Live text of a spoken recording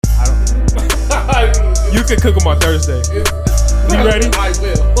You can cook them on Thursday. You ready? I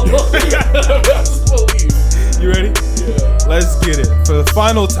will. You ready? Yeah. Let's get it. For the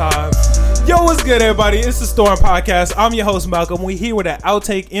final time. Yo, what's good, everybody? It's the Storm Podcast. I'm your host, Malcolm. We're here with an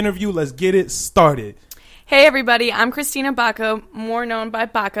outtake interview. Let's get it started. Hey, everybody. I'm Christina Baca, more known by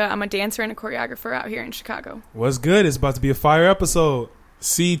Baca. I'm a dancer and a choreographer out here in Chicago. What's good? It's about to be a fire episode.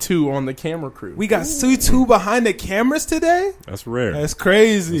 C2 on the camera crew. We got C2 behind the cameras today? That's rare. That's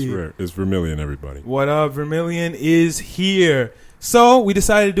crazy. That's rare. It's Vermilion, everybody. What up? Vermilion is here. So we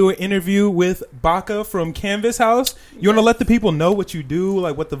decided to do an interview with Baca from Canvas House. You want to let the people know what you do,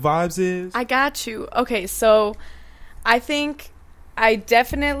 like what the vibes is? I got you. Okay, so I think I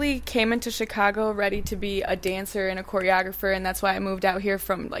definitely came into Chicago ready to be a dancer and a choreographer, and that's why I moved out here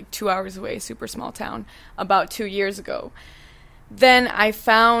from like 2 hours away, super small town, about 2 years ago. Then I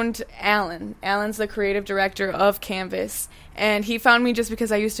found Alan. Alan's the creative director of Canvas, and he found me just because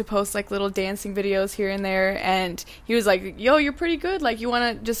I used to post like little dancing videos here and there, and he was like, yo, you're pretty good, like you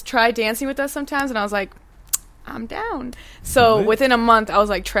want to just try dancing with us sometimes? And I was like, I'm down. So within a month I was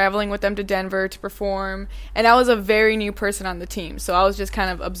like traveling with them to Denver to perform, and I was a very new person on the team, so I was just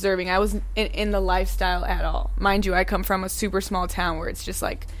kind of observing. I wasn't in the lifestyle at all. Mind you, I come from a super small town where it's just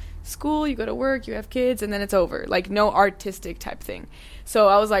like school, you go to work, you have kids, and then it's over. Like no artistic type thing. So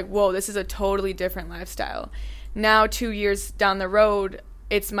I was like, whoa, this is a totally different lifestyle. Now 2 years down the road,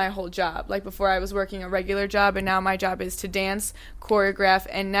 it's my whole job. Like before I was working a regular job, and now my job is to dance, choreograph,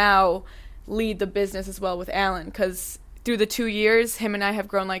 and now lead the business as well with Alan, because through the 2 years, him and I have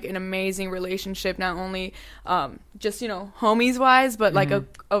grown like an amazing relationship, not only just, you know, homies wise, but like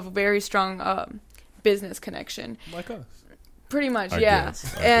a very strong business connection. Like us. Pretty much, I yeah.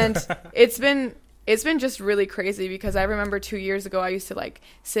 guess. And it's been just really crazy, because I remember 2 years ago I used to like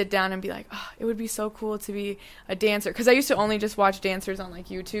sit down and be like, oh, it would be so cool to be a dancer, because I used to only just watch dancers on like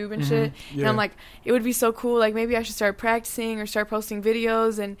YouTube and shit. Yeah. And I'm like, it would be so cool, like maybe I should start practicing or start posting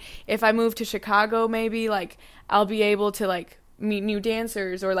videos, and if I move to Chicago, maybe like I'll be able to like meet new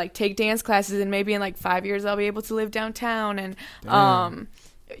dancers or like take dance classes, and maybe in like 5 years I'll be able to live downtown and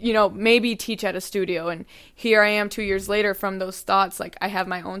you know, maybe teach at a studio. And here I am 2 years later from those thoughts. Like I have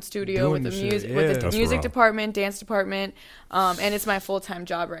my own studio Doing with the the shit, music, yeah. with the That's music raw. department, dance department, and it's my full-time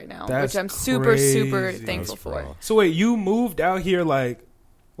job right now, That's which I'm super crazy. thankful That's for. raw. So wait, you moved out here like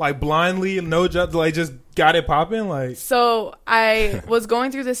blindly, no job, like just got it popping? Like So I was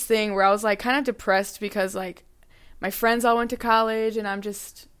going through this thing where I was like kind of depressed, because like my friends all went to college and I'm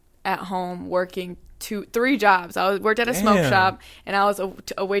just at home working 3 jobs. I worked at a smoke Damn. shop, and I was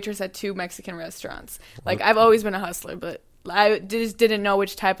a waitress at 2 Mexican restaurants. Like I've always been a hustler, but I just didn't know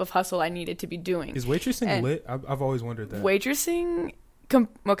which type of hustle I needed to be doing. is waitressing And lit? I've always wondered that. Waitressing,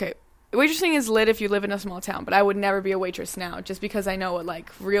 waitressing is lit if you live in a small town, but I would never be a waitress now, just because I know what like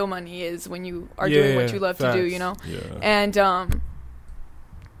real money is when you are doing what you love to do, you know? Yeah. And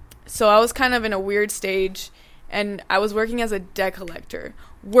so I was kind of in a weird stage, and I was working as a debt collector.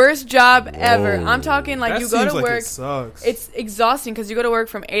 Worst job ever. I'm talking like That you go seems to like work. it sucks. It's exhausting, because you go to work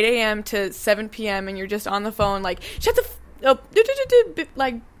from 8 a.m. to 7 p.m. and you're just on the phone like, shut the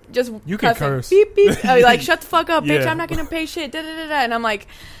like just You can cussing. curse. Beep beep. Like shut the fuck up, bitch. Yeah. I'm not gonna pay shit. Da, da, da, da. And I'm like,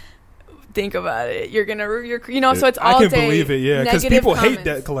 think about it. You're gonna you know. So it's all I can day believe it, yeah, because negative people hate comments.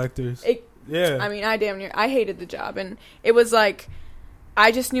 debt collectors. Yeah. I mean, I hated the job, and it was like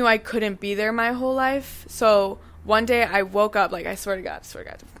I just knew I couldn't be there my whole life. So one day I woke up, like I swear to God,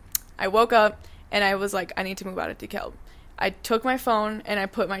 I woke up and I was like, I need to move out of DeKalb. I took my phone and I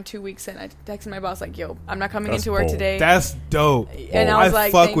put my 2 weeks in. I texted my boss like, yo, I'm not coming That's into work bold. today. That's dope. And I was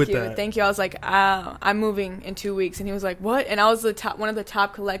like, fuck thank with you. that. Thank you. I was like, I'm moving in 2 weeks. And he was like, what? And I was one of the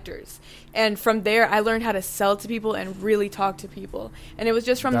top collectors. And from there, I learned how to sell to people and really talk to people. And it was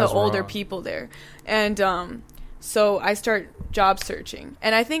just from That's the older raw. people there. And so I start job searching.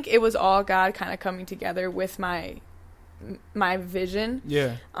 And I think it was all God kind of coming together with my vision.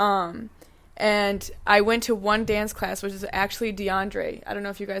 Yeah. And I went to one dance class, which is actually DeAndre. I don't know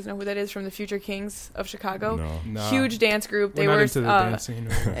if you guys know who that is, from the Future Kings of Chicago. No. Nah. Huge dance group. We're They not were into the dance scene.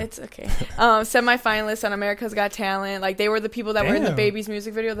 it's okay. Semi-finalists on America's Got Talent. Like they were the people that were in the Damn. Baby's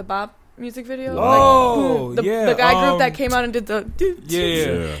music video, the Bop music video. Oh, like, the yeah, guy group that came out and did the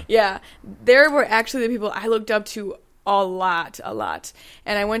Yeah. yeah. There were actually the people I looked up to a lot.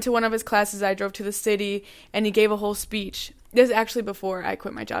 And I went to one of his classes. I drove to the city, and he gave a whole speech. This is actually before I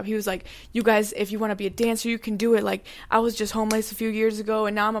quit my job. He was like, you guys, if you want to be a dancer, you can do it. Like, I was just homeless a few years ago,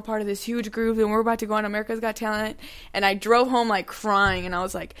 and now I'm a part of this huge group, and we're about to go on America's Got Talent. And I drove home, like, crying, and I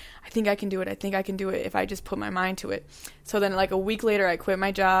was like, I think I can do it. I think I can do it if I just put my mind to it. So then, like, a week later, I quit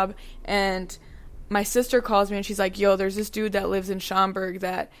my job, and my sister calls me, and she's like, yo, there's this dude that lives in Schaumburg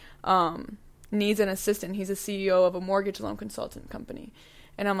that needs an assistant. He's a CEO of a mortgage loan consultant company.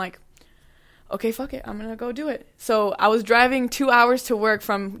 And I'm like, okay, fuck it. I'm going to go do it. So I was driving 2 hours to work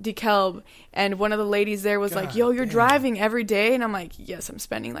from DeKalb, and one of the ladies there was like, yo, you're driving every day? And I'm like, yes, I'm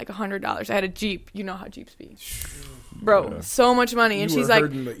spending like $100. I had a Jeep. You know how Jeeps be. Bro, so much money. And she's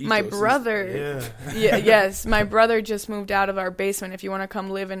like, my brother, yes, my brother just moved out of our basement. If you want to come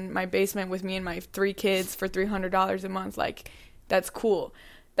live in my basement with me and my 3 kids for $300 a month, like, that's cool.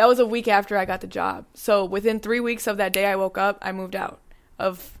 That was a week after I got the job. So within 3 weeks of that day I woke up, I moved out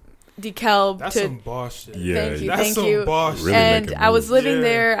of DeKalb. That's some boss shit. Yeah, thank that's you. Some boss really and I was living Yeah.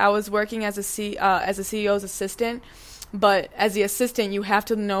 there. I was working as a CEO's assistant. But as the assistant, you have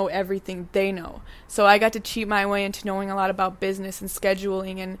to know everything they know. So I got to cheat my way into knowing a lot about business and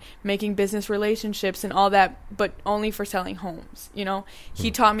scheduling and making business relationships and all that, but only for selling homes, you know?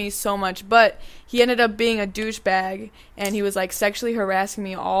 He taught me so much, but he ended up being a douchebag, and he was, like, sexually harassing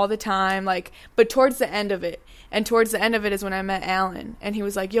me all the time, like, but towards the end of it. And towards the end of it is when I met Alan, and he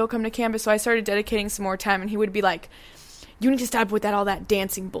was like, yo, come to campus. So I started dedicating some more time, and he would be like, you need to stop with all that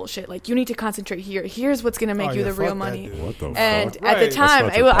dancing bullshit. Like, you need to concentrate here. Here's what's going to make you the real money. What the And fuck? at the Right. time,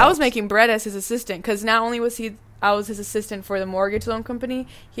 That's not your I was props. making bread as his assistant, because not only was I was his assistant for the mortgage loan company,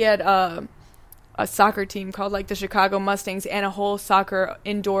 he had a soccer team called, like, the Chicago Mustangs and a whole soccer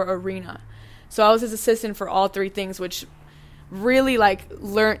indoor arena. So I was his assistant for all 3 things, which really, like,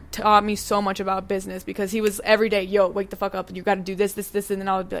 taught me so much about business, because he was every day, yo, wake the fuck up, and you got to do this, and then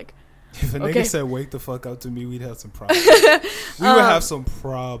I would be like, If a Okay. nigga said wake the fuck up to me, we'd have some problems. We would have some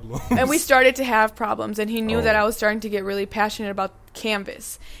problems. and we started to have problems, and he knew Oh. that I was starting to get really passionate about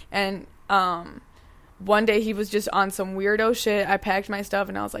Canvas. And one day he was just on some weirdo shit. I packed my stuff,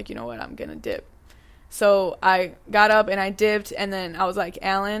 and I was like, you know what, I'm gonna dip. So I got up and I dipped, and then I was like,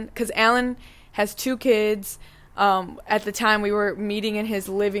 Alan, because Alan has 2 kids. At the time, we were meeting in his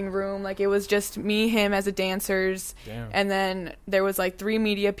living room. Like, it was just me, him as a dancers. Damn. And then there was, like, 3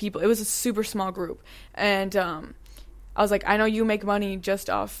 media people. It was a super small group. And I was like, I know you make money just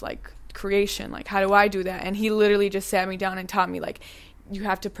off, like, creation. Like, how do I do that? And he literally just sat me down and taught me, like, you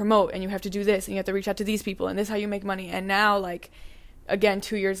have to promote, and you have to do this, and you have to reach out to these people, and this is how you make money. And now, like, again,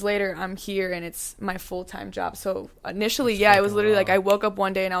 2 years later, I'm here, and it's my full-time job. So initially, That's it was literally, fucking like, I woke up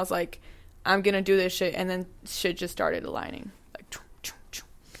one day, and I was like, I'm gonna do this shit, and then shit just started aligning. Like,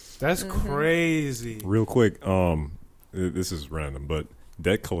 That's crazy. Real quick, this is random, but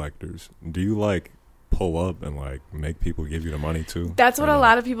debt collectors, do you, like, pull up and, like, make people give you the money too? that's what Or a no?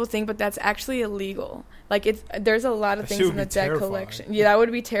 lot of people think, but that's actually illegal. Like, there's a lot of That things shit in would the be debt terrifying. collection. Yeah, that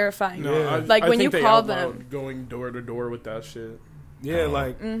would be terrifying. No, Yeah. Like, when think you they call outlawed them- going door to door with that shit. Yeah, Oh.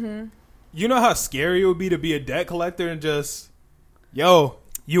 like, you know how scary it would be to be a debt collector and just, yo,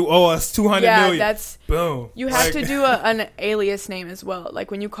 you owe us 200 Yeah, million. that's Boom. you have Like, to do an alias name as well. Like,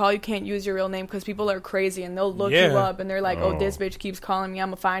 when you call, you can't use your real name, because people are crazy, and they'll look you Yeah. up, and they're like, oh, this Oh. bitch keeps calling me, I'm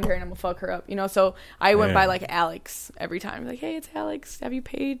gonna find her and I'm gonna fuck her up, you know. So I went by, Damn. like, Alex every time, like, hey, it's Alex, have you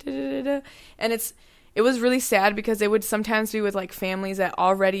paid? Da, da, da, da. And it was really sad, because it would sometimes be with, like, families that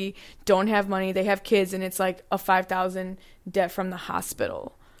already don't have money, they have kids, and it's like a $5,000 debt from the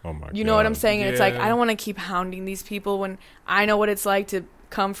hospital. Oh my You know what I'm saying? And it's like, Yeah. I don't want to keep hounding these people when I know what it's like to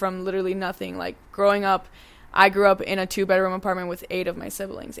come from literally nothing. Like, growing up, I grew up in a 2-bedroom apartment with 8 of my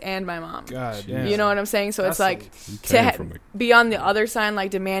siblings and my mom. God damn. You know what I'm saying? So That's it's like, You to came from be on the other side,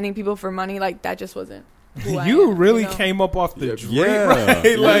 like, demanding people for money, like, that just wasn't who I You am, really you know? came up off the drink, yeah,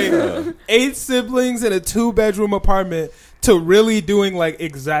 right? Like, yeah. 8 siblings in a 2-bedroom apartment to really doing, like,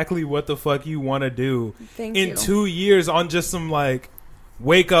 exactly what the fuck you want to do Thank in you. 2 years on just some, like,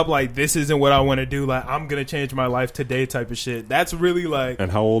 wake up, like, this isn't what I want to do. Like, I'm going to change my life today type of shit. That's really, like,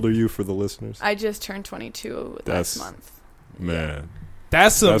 And how old are you for the listeners? I just turned 22 That's- last month. Man,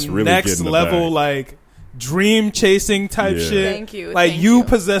 that's some That's really next getting the level, bag. like, dream chasing type Yeah. shit. Thank you. Like, thank you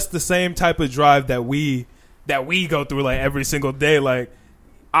possess the same type of drive that we go through, like, every single day. Like,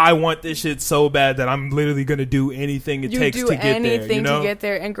 I want this shit so bad that I'm literally gonna do anything it you takes do to get anything there. You know? to get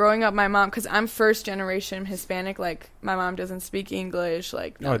there. And growing up, my mom, because I'm first generation Hispanic, like, my mom doesn't speak English,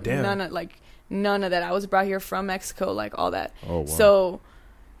 like, Oh, damn. none of that. I was brought here from Mexico, like, all that. oh wow. So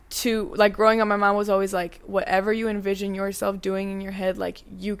growing up, my mom was always like, whatever you envision yourself doing in your head, like,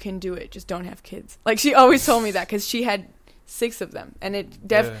 you can do it, just don't have kids. Like, she always told me that, because she had 6 of them, and it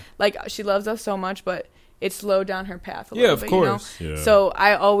Yeah. like, she loves us so much, but it slowed down her path a Yeah, little of bit, course. you know? Yeah. So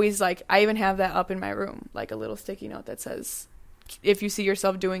I always, like, I even have that up in my room, like a little sticky note that says, if you see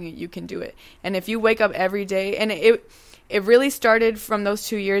yourself doing it, you can do it. And if you wake up every day, and it really started from those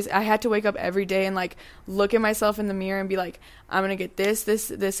 2 years. I had to wake up every day and like look at myself in the mirror and be like, I'm gonna get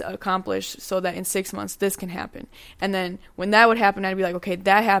this accomplished so that in 6 months this can happen. And then when that would happen, I'd be like, okay,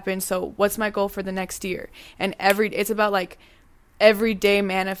 that happened, so what's my goal for the next year? And it's about like every day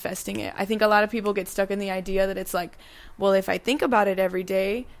manifesting it. I think a lot of people get stuck in the idea that it's like, well, if I think about it every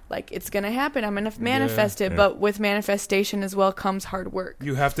day, like it's gonna happen, I'm gonna manifest it. But with manifestation as well comes hard work.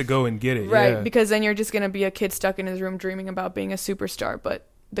 You have to go and get it, right? Because then you're just gonna be a kid stuck in his room dreaming about being a superstar, but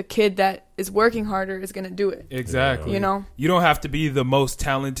the kid that is working harder is gonna do it. Exactly. You know, you don't have to be the most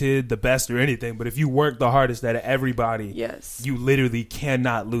talented, the best, or anything, but if you work the hardest at everybody, yes, you literally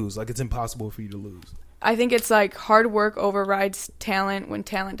cannot lose. Like, it's impossible for you to lose. I think it's like hard work overrides talent when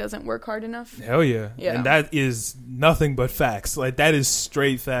talent doesn't work hard enough. Hell yeah. And that is nothing but facts. Like, that is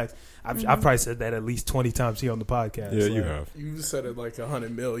straight facts. I've probably said that at least 20 times here on the podcast. Yeah, like, you have. You said it like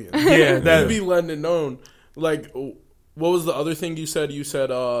 100 million. Yeah, that'd be letting it known. Like, what was the other thing you said? You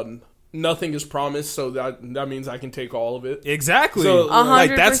said nothing is promised, so that means I can take all of it. Exactly. So, 100%.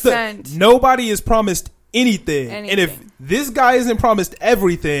 like, that's nobody is promised anything. And if this guy isn't promised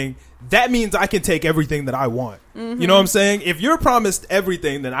everything, that means I can take everything that I want. You know what I'm saying? If you're promised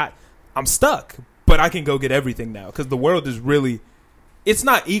everything, then I'm stuck. But I can go get everything now, because the world is really, it's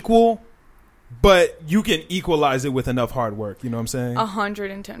not equal, but you can equalize it with enough hard work. You know what I'm saying?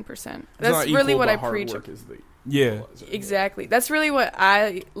 110%. That's really what I preach. Yeah, exactly. That's really what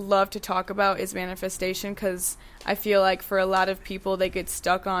I love to talk about is manifestation, because I feel like for a lot of people they get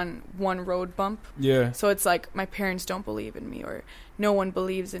stuck on one road bump. Yeah. So it's like, my parents don't believe in me, or no one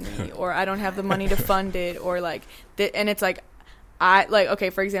believes in me, or I don't have the money to fund it, or like and it's like, okay,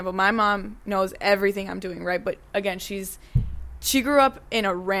 for example, my mom knows everything I'm doing, right? But again, she grew up in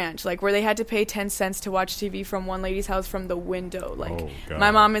a ranch, like, where they had to pay 10 cents to watch TV from one lady's house from the window. Like,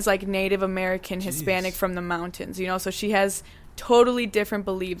 my mom is like Native American, Hispanic from the mountains, you know, so she has totally different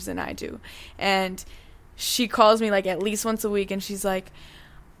beliefs than I do. And she calls me like at least once a week, and she's like,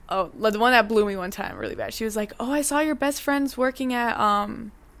 oh, the one that blew me one time really bad. She was like, oh, I saw your best friend's working at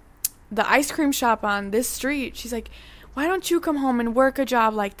the ice cream shop on this street. She's like, why don't you come home and work a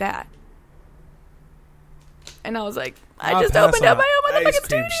job like that? And I was like, I just opened up my own motherfucking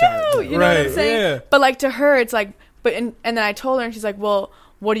studio. Shop. You know what I'm saying? Yeah. But like, to her, it's like, and then I told her, and she's like, well,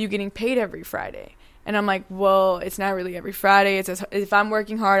 what are you getting paid every Friday? And I'm like, well, it's not really every Friday. It's if I'm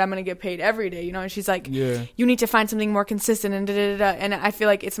working hard, I'm going to get paid every day, you know? And she's like, you need to find something more consistent, and da-da-da-da. And I feel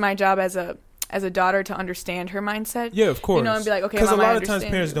like it's my job as a daughter to understand her mindset. Yeah, of course. You know, and be like, okay, because a lot of times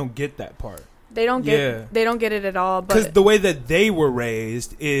parents don't get that part. They don't get it at all. Because the way that they were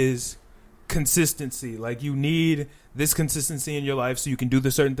raised is consistency. Like, you need this consistency in your life so you can do the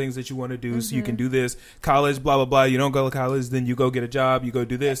certain things that you want to do, so you can do this. College, blah, blah, blah. You don't go to college, then you go get a job, you go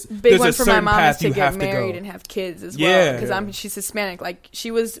do this. Big one for my mom is to get married and have kids as well. Because she's Hispanic. Like,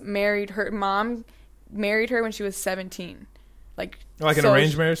 she was married, her mom married her when she was 17. Like an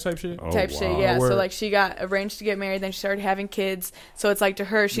arranged marriage type shit? Shit, yeah. So, like, she got arranged to get married, then she started having kids. So it's like, to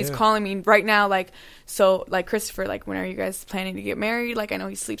her, she's calling me right now, like, so, like, Christopher, like, when are you guys planning to get married? Like, I know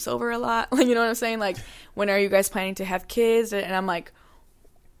he sleeps over a lot. Like, you know what I'm saying? Like, when are you guys planning to have kids? And I'm like,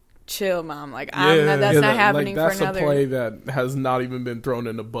 chill, mom. Like, that's not happening for another. That's a play that has not even been thrown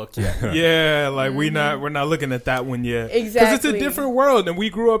in the book yet. Yeah, like, we're not looking at that one yet. Exactly. Because it's a different world, and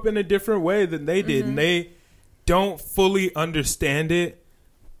we grew up in a different way than they did, and they don't fully understand it.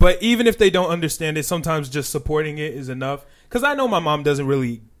 But even if they don't understand it, sometimes just supporting it is enough. Because I know my mom doesn't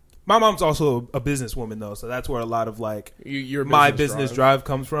really. My mom's also a businesswoman, though, so that's where a lot of, like, my business drive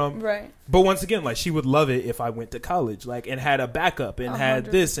comes from. Right. But once again, like, she would love it if I went to college, like, and had a backup and 100%. Had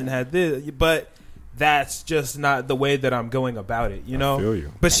this and had this. But that's just not the way that I'm going about it, you know? I feel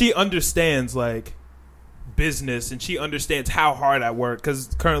you. But she understands, like, business, and she understands how hard I work,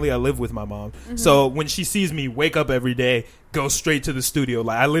 because currently I live with my mom. So when she sees me wake up every day, go straight to the studio,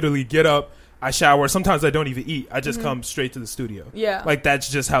 like, I literally get up, I shower, sometimes I don't even eat, I just come straight to the studio. Yeah, like, that's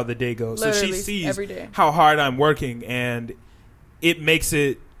just how the day goes. Literally, so she sees every day how hard I'm working, and it makes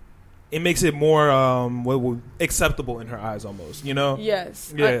it more acceptable in her eyes, almost, you know?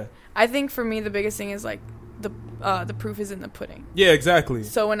 Yes. Yeah. I think for me the biggest thing is, like, the proof is in the pudding. Yeah, exactly.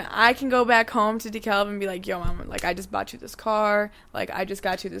 So when I can go back home to DeKalb and be like, yo, mom, like, I just bought you this car, like, I just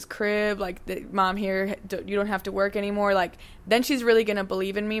got you this crib, like, mom, here, you don't have to work anymore, like, then she's really gonna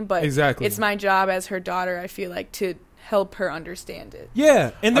believe in me. But exactly, it's my job as her daughter, I feel like, to help her understand it.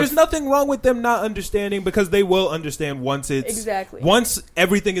 Yeah, and there's nothing wrong with them not understanding, because they will understand once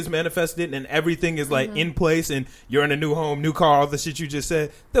everything is manifested and everything is, like, in place, and you're in a new home, new car, all the shit you just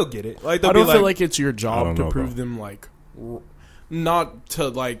said, they'll get it. Like, I don't feel like it's your job to prove them, like, not to,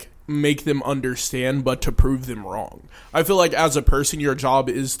 like, make them understand, but to prove them wrong. I feel like as a person, your job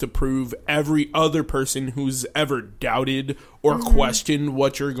is to prove every other person who's ever doubted or questioned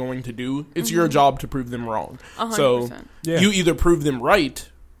what you're going to do, it's your job to prove them wrong. 100%. So you either prove them right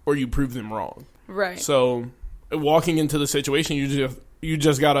or you prove them wrong. Right. So walking into the situation, you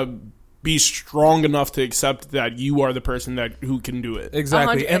just gotta be strong enough to accept that you are the person who can do it.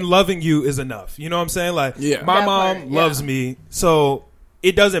 Exactly. 100. And loving you is enough. You know what I'm saying? Like, my That mom part, loves me, so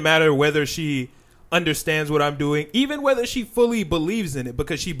it doesn't matter whether she understands what I'm doing, even whether she fully believes in it,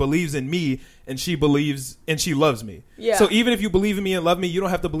 because she believes in me and she believes and she loves me. Yeah. So even if you believe in me and love me, you don't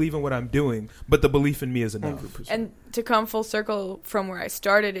have to believe in what I'm doing, but the belief in me is enough. 100%. And to come full circle from where I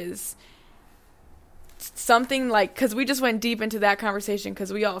started is something like, because we just went deep into that conversation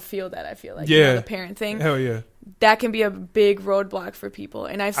because we all feel that, I feel like, you know, the parent thing. Hell yeah. That can be a big roadblock for people.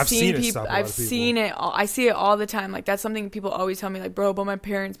 And I've seen it people, stop a lot I've of people. seen it, I see it all the time. Like, that's something people always tell me, like, bro, but my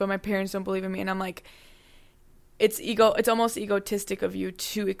parents don't believe in me. And I'm like, it's almost egotistic of you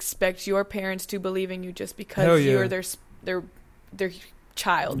to expect your parents to believe in you just because you're their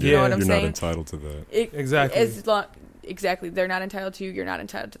child. You know what I'm you're saying? not entitled to that. Exactly. Exactly. They're not entitled to you. You're not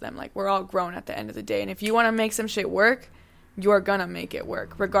entitled to them. Like, we're all grown at the end of the day. And if you want to make some shit work, you're going to make it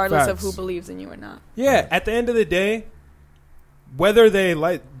work, regardless of who believes in you or not. Yeah, at the end of the day, whether they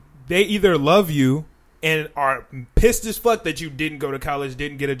either love you and are pissed as fuck that you didn't go to college,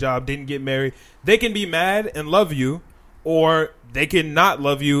 didn't get a job, didn't get married, they can be mad and love you, or they can not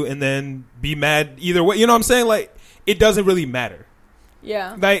love you and then be mad either way. You know what I'm saying? Like, it doesn't really matter.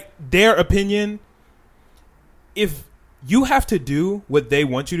 Yeah. Like, their opinion, if you have to do what they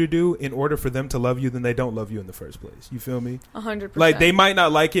want you to do in order for them to love you, then they don't love you in the first place. You feel me? 100%. Like, they might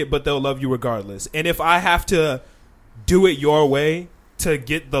not like it, but they'll love you regardless. And if I have to do it your way to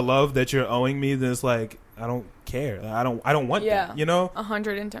get the love that you're owing me, then it's like, I don't care. I don't want that, you know?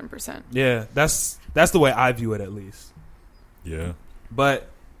 110%. Yeah, that's the way I view it, at least. Yeah. But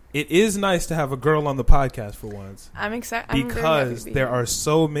it is nice to have a girl on the podcast for once. I'm excited. Because there are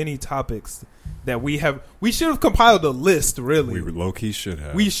so many topics that we should have compiled a list, really. We low-key should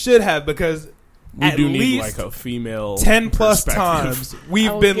have. We should have, because We at do need least like a female 10 plus perspective. times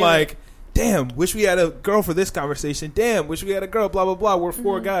we've been like, damn, wish we had a girl for this conversation. Damn, wish we had a girl, blah, blah, blah. We're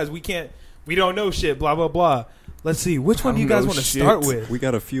four guys. We don't know shit, blah, blah, blah. Let's see. Which one do you guys want to start with? We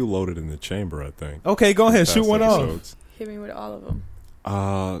got a few loaded in the chamber, I think. Okay, go ahead. Shoot one off. Hit me with all of them.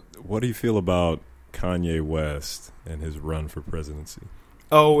 What do you feel about Kanye West and his run for presidency?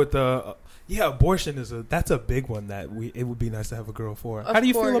 Oh, with the abortion that's a big one that it would be nice to have a girl for. How do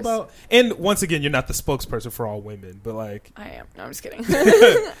you feel about? And once again, you're not the spokesperson for all women, but like I am. No, I'm just kidding.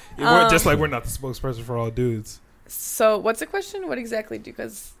 we're just like we're not the spokesperson for all dudes. So, what's the question? What exactly do?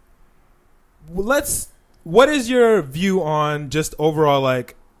 Because what is your view on just overall,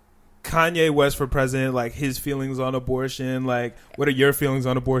 like, Kanye West for president, like his feelings on abortion, like what are your feelings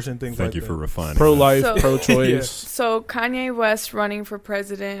on abortion, things like that? Thank you for refining. Pro-life, pro-choice. Yeah. So Kanye West running for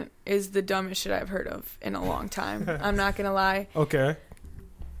president is the dumbest shit I've heard of in a long time. I'm not going to lie. Okay.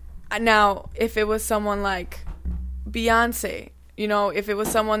 Now, if it was someone like Beyonce, you know, if it was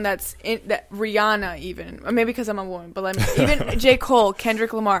someone that Rihanna even, or maybe because I'm a woman, but even J. Cole,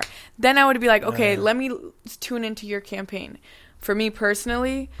 Kendrick Lamar, then I would be like, okay, let me tune into your campaign. For me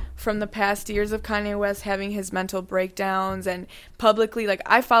personally, from the past years of Kanye West having his mental breakdowns and publicly, like,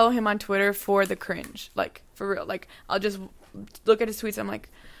 I follow him on Twitter for the cringe, like, for real. Like, I'll just look at his tweets. I'm like,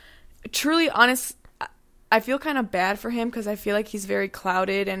 truly honest, I feel kind of bad for him because I feel like he's very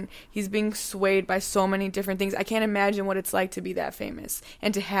clouded and he's being swayed by so many different things. I can't imagine what it's like to be that famous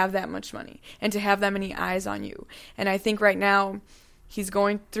and to have that much money and to have that many eyes on you. And I think right now he's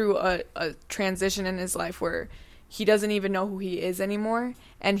going through a transition in his life where he doesn't even know who he is anymore,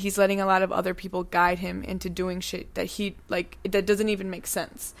 and he's letting a lot of other people guide him into doing shit that that doesn't even make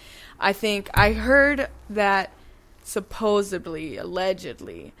sense. I think I heard that supposedly,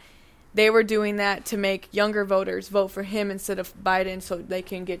 allegedly, they were doing that to make younger voters vote for him instead of Biden so they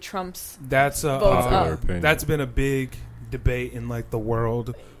can get Trump's votes up. That's been a big debate in, like, the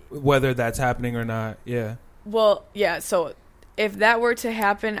world, whether that's happening or not. Yeah. Well, yeah, so if that were to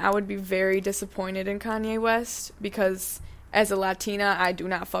happen, I would be very disappointed in Kanye West because as a Latina, I do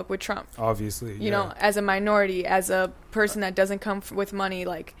not fuck with Trump. Obviously. You know, as a minority, as a person that doesn't come with money,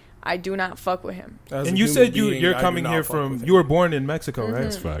 like, I do not fuck with him. And you said you're coming here from, you were born in Mexico, right?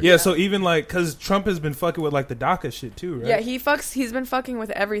 That's fact. Yeah, so even, like, because Trump has been fucking with, like, the DACA shit too, right? Yeah, he's been fucking with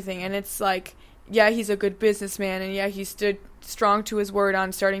everything, and it's like, yeah, he's a good businessman, and yeah, he stood strong to his word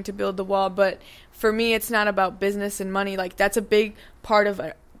on starting to build the wall, but for me, it's not about business and money. Like, that's a big part of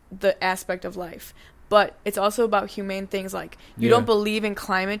the aspect of life. but it's also about humane things. Like, you don't believe in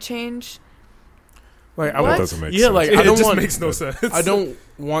climate change. Like, that doesn't make sense. Like, I don't want, makes no sense. I don't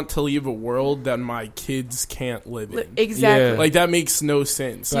want to leave a world that my kids can't live in. Exactly. Yeah. Like, that makes no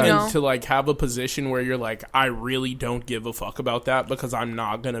sense. You And know? to, like, have a position where you're like, I really don't give a fuck about that because I'm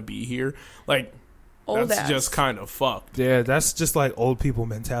not going to be here. Like, that's just kind of fucked. Yeah, that's just like old people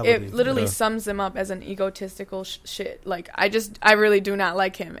mentality. It literally sums him up as an egotistical shit. Like, I really do not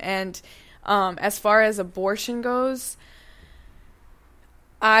like him. And as far as abortion goes,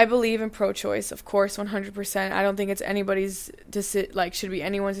 I believe in pro-choice, of course, 100%. I don't think it's anybody's should be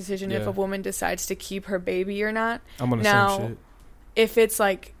anyone's decision if a woman decides to keep her baby or not. I'm on the now, same shit. If it's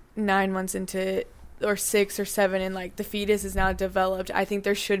like 9 months into it, or 6 or 7, and like the fetus is now developed, I think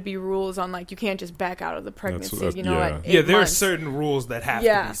there should be rules on, like, you can't just back out of the pregnancy. At 8 there months. are certain rules that have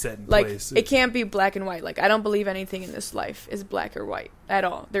to be set in place. It can't be black and white. Like, I don't believe anything in this life is black or white at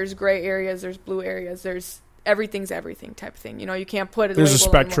all. There's gray areas, there's blue areas, there's everything's everything type of thing. You know, you can't put it. There's a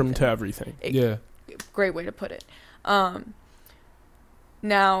spectrum to everything. Great way to put it.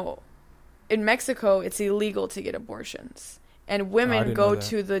 Now, in Mexico, it's illegal to get abortions. And women go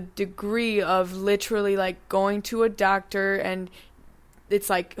to the degree of literally, like, going to a doctor, and it's,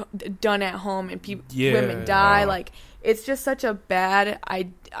 like, done at home, and women die. Like, it's just such a bad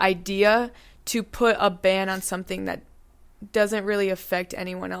idea to put a ban on something that doesn't really affect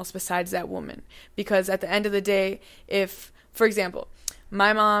anyone else besides that woman. Because at the end of the day, if, for example,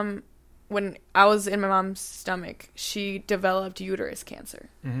 my mom, when I was in my mom's stomach, she developed uterus cancer.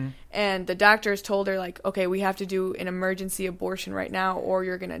 Mm-hmm. And the doctors told her, like, okay, we have to do an emergency abortion right now or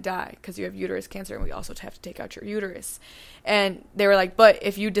you're going to die because you have uterus cancer, and we also have to take out your uterus. And they were like, but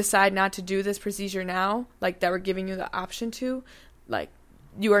if you decide not to do this procedure now, like, that we're giving you the option to, like,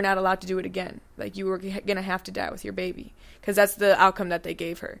 you are not allowed to do it again. Like, you were going to have to die with your baby, because that's the outcome that they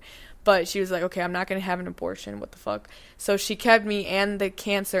gave her. But she was like, okay, I'm not going to have an abortion. What the fuck? So she kept me and the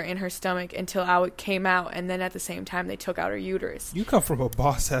cancer in her stomach until I came out. And then at the same time, they took out her uterus. You come from a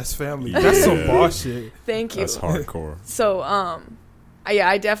boss-ass family. That's some boss shit. Thank you. That's hardcore. So,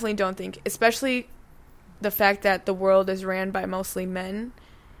 I definitely don't think, especially the fact that the world is ran by mostly men.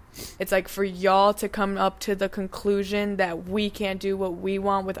 It's like, for y'all to come up to the conclusion that we can't do what we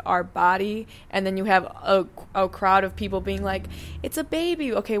want with our body, and then you have a crowd of people being like, it's a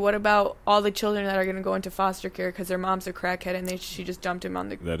baby. Okay, what about all the children that are going to go into foster care because their mom's a crackhead and she just dumped him on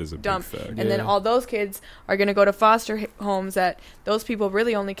the that is a dump. Big fact. And then all those kids are going to go to foster homes that those people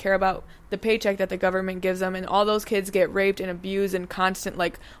really only care about the paycheck that the government gives them, and all those kids get raped and abused and constant,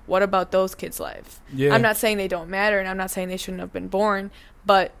 like, what about those kids' lives? Yeah. I'm not saying they don't matter, and I'm not saying they shouldn't have been born,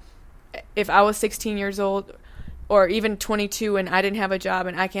 but if I was 16 years old or even 22 and I didn't have a job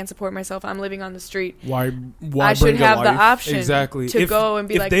and I can't support myself, I'm living on the street. Why I should have the option to go and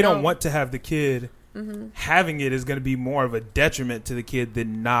be like, if they don't want to have the kid, having it is going to be more of a detriment to the kid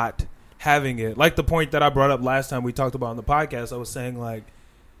than not having it. Like the point that I brought up last time we talked about on the podcast, I was saying, like,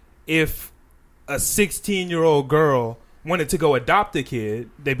 if a 16-year-old girl wanted to go adopt a kid,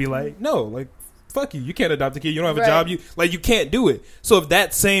 they'd be like, no, like, fuck you can't adopt a kid, you don't have a job, you can't do it. So if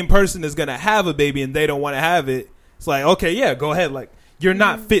that same person is gonna have a baby and they don't want to have it, it's like, okay, yeah, go ahead, like, you're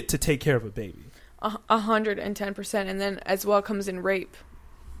not fit to take care of a baby. 110%. And then as well comes in rape.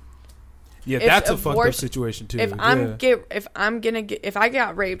 Yeah, that's a fucked up situation too. If I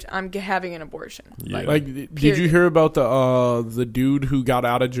got raped, I'm having an abortion. Yeah. Like, did you hear about the dude who got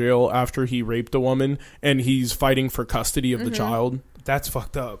out of jail after he raped a woman and he's fighting for custody of the child? That's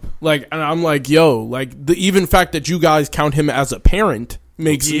fucked up. Like, and I'm like, yo, like, the even fact that you guys count him as a parent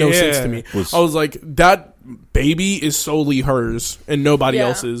makes no sense to me. I was like, that baby is solely hers and nobody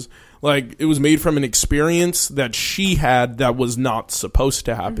else's. Like, it was made from an experience that she had that was not supposed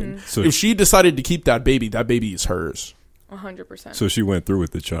to happen. So if she decided to keep that baby is hers. 100%. So she went through with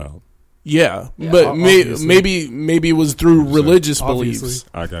the child. Yeah, but maybe it was through religious beliefs.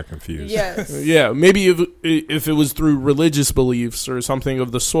 I got confused. Yes. Yeah, maybe if it was through religious beliefs or something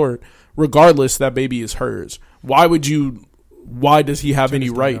of the sort, regardless, that baby is hers. Why does he have any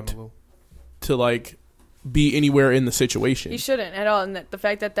right to, like, be anywhere in the situation? He shouldn't at all. And the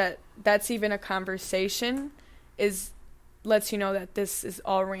fact that that's even a conversation lets you know that this is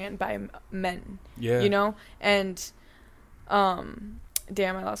all ran by men. Yeah. You know? And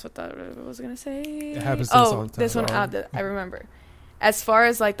damn, I lost what I was going to say. It happens to us all the time. This one, I remember. As far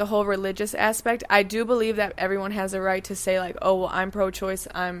as, like, the whole religious aspect, I do believe that everyone has a right to say, like, oh, well, I'm pro-choice,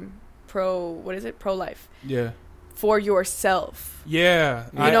 I'm pro-life. Yeah. For yourself. Yeah.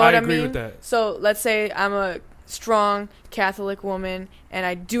 You know what I agree mean? with that. So let's say I'm a strong Catholic woman and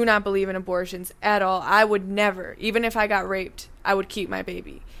I do not believe in abortions at all. I would never, even if I got raped, I would keep my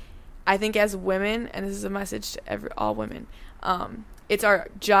baby. I think as women, and this is a message to all women, it's our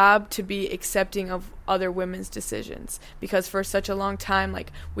job to be accepting of other women's decisions, because for such a long time,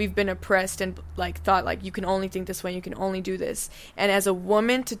 like, we've been oppressed and like thought like you can only think this way, you can only do this. And as a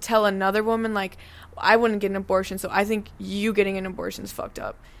woman, to tell another woman like, I wouldn't get an abortion, so I think you getting an abortion is fucked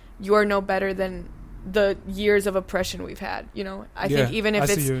up. You are no better than the years of oppression we've had. You know, I think even if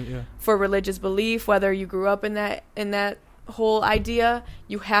it's for religious belief, whether you grew up in that whole idea,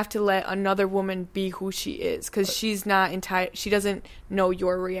 you have to let another woman be who she is, because she's not she doesn't know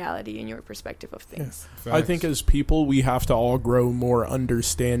your reality and your perspective of things. Yeah. I think as people, we have to all grow more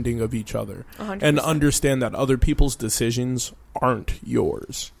understanding of each other 100%. And understand that other people's decisions aren't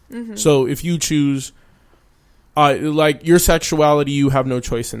yours. Mm-hmm. So if you choose like your sexuality, you have no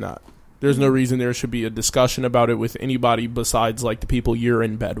choice in that. There's no reason there should be a discussion about it with anybody besides like the people you're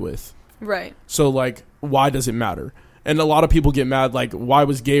in bed with. Right. So like, why does it matter? And a lot of people get mad, like, why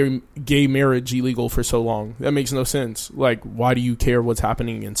was gay marriage illegal for so long? That makes no sense. Like, why do you care what's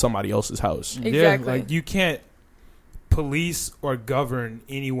happening in somebody else's house? Exactly. Yeah, like, you can't police or govern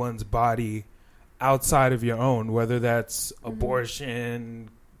anyone's body outside of your own, whether that's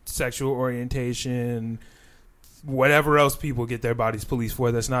abortion, sexual orientation, whatever else people get their bodies policed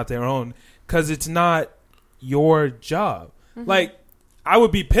for that's not their own, because it's not your job. Like, I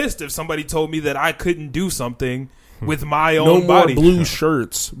would be pissed if somebody told me that I couldn't do something with my own body. No more blue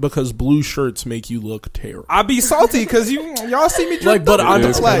shirts, because blue shirts make you look terrible. I'd be salty because y'all see me like, but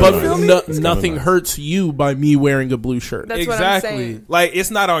nice. Nothing hurts you by me wearing a blue shirt. That's exactly what I'm saying. Like,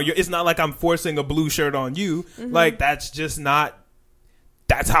 it's not on you. It's not like I'm forcing a blue shirt on you. Like, that's just not.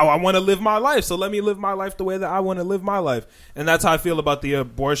 That's how I want to live my life. So let me live my life the way that I want to live my life. And that's how I feel about the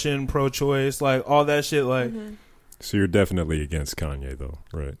abortion, pro-choice, like all that shit. Like. So you're definitely against Kanye, though,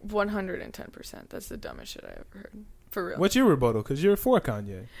 right? 110%. That's the dumbest shit I ever heard. For real. What's your rebuttal? Because you're for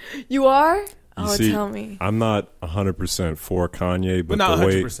Kanye. You are? See, tell me. I'm not 100% for Kanye, but not the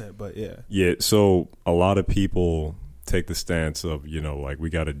 100%, but yeah. Yeah, so a lot of people take the stance of, you know, like, we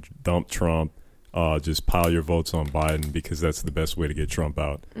got to dump Trump, just pile your votes on Biden because that's the best way to get Trump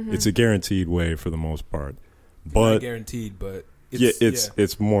out. It's a guaranteed way for the most part. But not guaranteed, but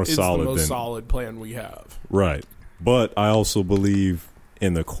it's more solid. It's the most than solid plan we have. Right. But I also believe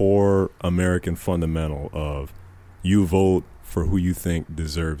in the core American fundamental of you vote for who you think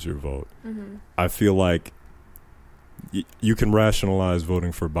deserves your vote. I feel like you can rationalize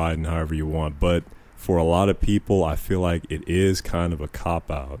voting for Biden however you want, but for a lot of people, I feel like it is kind of a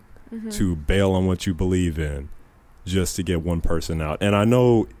cop-out to bail on what you believe in just to get one person out. And I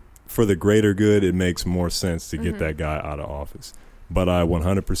know for the greater good, it makes more sense to get that guy out of office. But I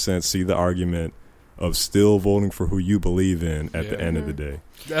 100% see the argument of still voting for who you believe in at the end of the day.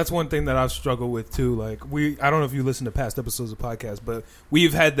 That's one thing that I've struggled with too. Like, I don't know if you listen to past episodes of podcasts, but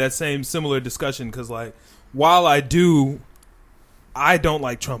we've had that similar discussion because, like, while I don't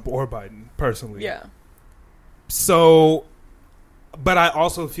like Trump or Biden personally. Yeah. So, but I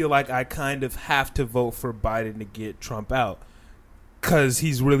also feel like I kind of have to vote for Biden to get Trump out because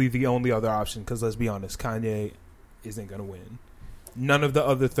he's really the only other option. Because let's be honest, Kanye isn't going to win. None of the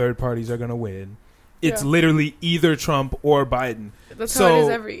other third parties are going to win. It's literally either Trump or Biden. That's how it is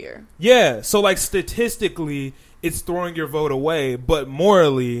every year. Yeah. So, like, statistically, it's throwing your vote away. But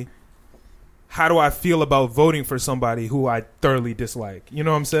morally, how do I feel about voting for somebody who I thoroughly dislike? You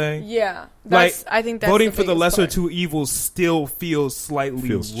know what I'm saying? Yeah. Like, I think that's voting for the lesser part. two evils still feels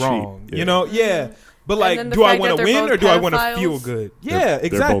slightly wrong. Cheap. Yeah. You know? Yeah. But, like, do I want to win or do I want to feel good? Yeah,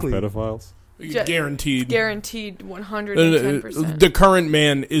 exactly. They're both pedophiles? Guaranteed. Guaranteed 110%. The current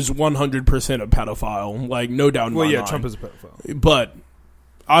man is 100% a pedophile. Like, no doubt in my mind. Trump is a pedophile. But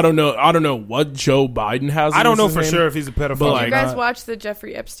I don't know what Joe Biden has. I don't know for sure if he's a pedophile. Did you guys watch the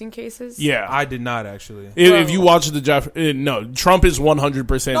Jeffrey Epstein cases? Yeah. I did not, actually. If you watch the Trump is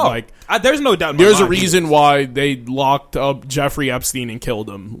 100% there's no doubt in my There's mind a reason why they locked up Jeffrey Epstein and killed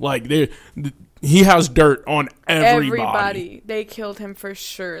him. Like, he has dirt on everybody. They killed him for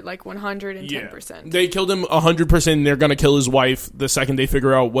sure, like 110%. Yeah. They killed him 100%. And they're gonna kill his wife the second they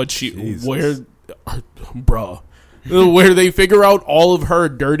figure out where they figure out all of her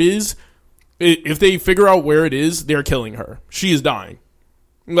dirt is. If they figure out where it is, they're killing her. She is dying,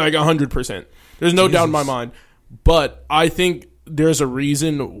 like 100%. There's no doubt in my mind. But I think there's a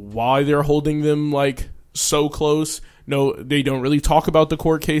reason why they're holding them like so close. No, they don't really talk about the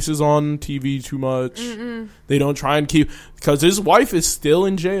court cases on TV too much. They don't try and because his wife is still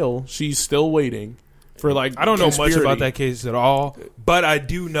in jail. She's still waiting for, like, I don't know much about that case at all, but I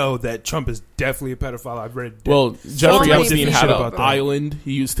do know that Trump is definitely a pedophile. I've read. Well, Jeffrey Epstein had an island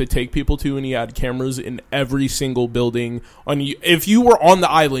he used to take people to, and he had cameras in every single building. If you were on the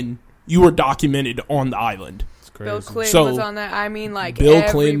island, you were documented on the island. Bill Clinton was on that. I mean, like, Bill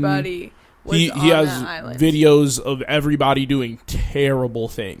everybody was he on has that island. videos of everybody doing terrible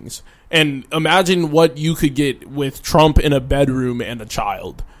things. And imagine what you could get with Trump in a bedroom and a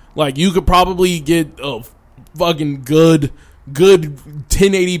child. Like, you could probably get a fucking good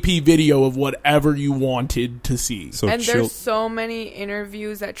 1080p video of whatever you wanted to see. So and there's so many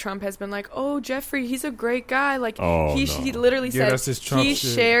interviews that Trump has been like, oh, Jeffrey, he's a great guy. Like, he literally said he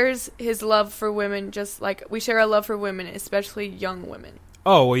shares his love for women just like we share a love for women, especially young women.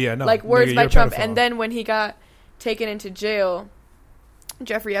 Oh, well, yeah, no. Like, words by Trump. And then when he got taken into jail,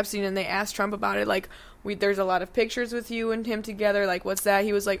 Jeffrey Epstein, and they asked Trump about it, like, there's a lot of pictures with you and him together. Like, what's that?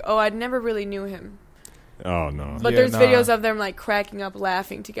 He was like, oh, I never really knew him. Oh, no. But there's videos of them, like, cracking up,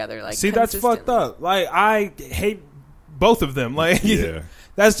 laughing together. Like, see, that's fucked up. Like, I hate both of them. Like,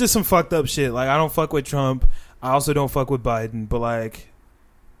 that's just some fucked up shit. Like, I don't fuck with Trump. I also don't fuck with Biden. But, like,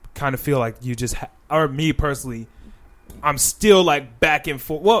 kind of feel like you just... or me, personally... I'm still like back and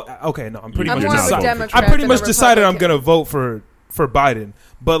forth. Well, okay, no, I'm pretty much decided I'm gonna vote for Biden,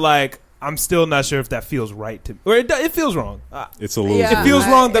 but like I'm still not sure if that feels right to me. Or it feels wrong. It's a lose. It feels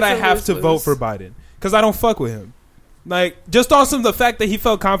wrong that I have to vote for Biden because I don't fuck with him. Like, just on the fact that he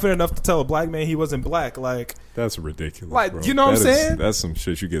felt confident enough to tell a black man he wasn't black. Like, that's ridiculous. Like, bro. You know what I'm saying? That's some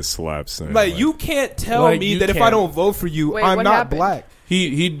shit you get slapped saying. Like, you can't tell me that if I don't vote for you, I'm not black.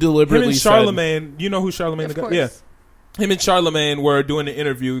 He deliberately him and Charlemagne. You know who Charlemagne the guy? Yeah. Him and Charlemagne were doing an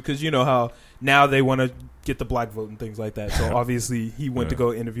interview because you know how now they want to get the black vote and things like that. So obviously he went to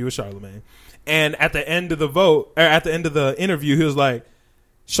go interview with Charlemagne. And at the end of the interview, he was like,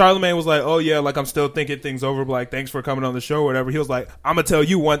 Charlemagne was like, oh yeah, like I'm still thinking things over. Like, thanks for coming on the show or whatever. He was like, I'm gonna tell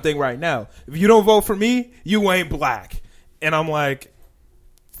you one thing right now. If you don't vote for me, you ain't black. And I'm like,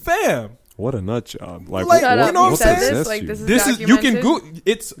 fam. What a nut job! Like, you know what I'm saying? This is you can go.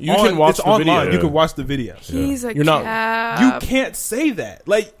 You can watch the online. Video. You can watch the video. He's a cap. You can't say that.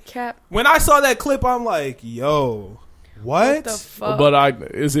 Like, cap. When I saw that clip, I'm like, yo, what? The fuck?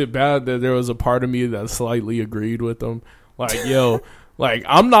 But is it bad that there was a part of me that slightly agreed with them? Like, yo. Like,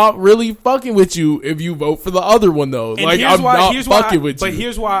 I'm not really fucking with you if you vote for the other one, though. And like, I'm not fucking with you. But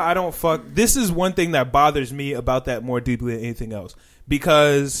here's why I don't fuck. This is one thing that bothers me about that more deeply than anything else.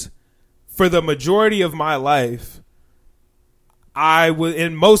 Because for the majority of my life,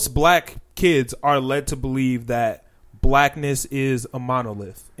 and most black kids are led to believe that blackness is a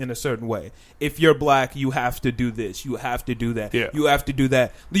monolith in a certain way. If you're black, you have to do this. You have to do that. Yeah. You have to do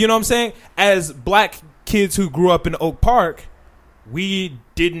that. You know what I'm saying? As black kids who grew up in Oak Park, we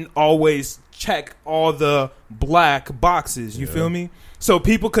didn't always check all the black boxes. You feel me? So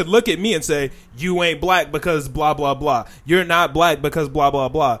people could look at me and say, you ain't black because blah, blah, blah. You're not black because blah, blah,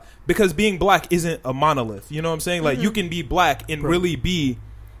 blah. Because being black isn't a monolith. You know what I'm saying? Like, you can be black and really be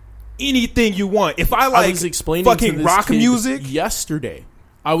anything you want. If I was explaining fucking to rock music yesterday,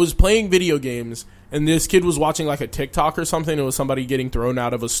 I was playing video games and this kid was watching like a TikTok or something. It was somebody getting thrown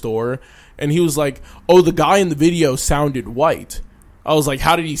out of a store. And he was like, oh, the guy in the video sounded white. I was like,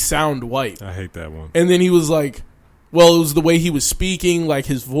 how did he sound white? I hate that one. And then he was like, well, it was the way he was speaking, like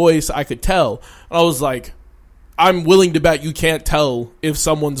his voice, I could tell. And I was like, I'm willing to bet you can't tell if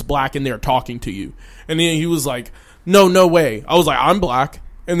someone's black and they're talking to you. And then he was like, no way. I was like, I'm black.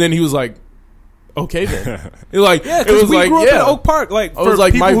 And then he was like, okay then. Like, yeah, because we grew up in Oak Park. Like, for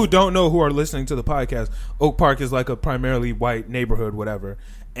like people who don't know who are listening to the podcast, Oak Park is like a primarily white neighborhood, whatever.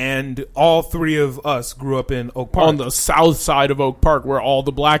 And all three of us grew up in Oak Park. On the south side of Oak Park where all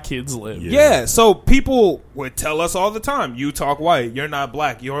the black kids live. Yeah, so people would tell us all the time, you talk white, you're not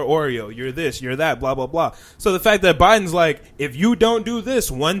black, you're Oreo, you're this, you're that, blah, blah, blah. So the fact that Biden's like, if you don't do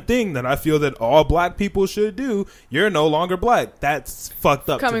this one thing that I feel that all black people should do, you're no longer black. That's fucked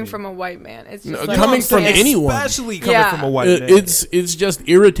up coming to me. from a white man. It's just like, coming from anyone. Especially coming from a white man. It's just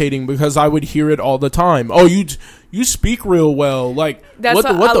irritating because I would hear it all the time. Oh, you speak real well. Like, that's what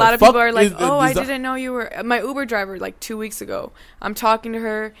a lot of people are like, I didn't know you were my Uber driver. Like 2 weeks ago, I'm talking to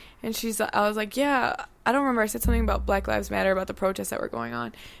her and I was like, yeah, I don't remember. I said something about Black Lives Matter, about the protests that were going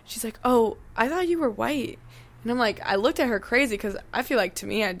on. She's like, oh, I thought you were white. And I'm like, I looked at her crazy because I feel like to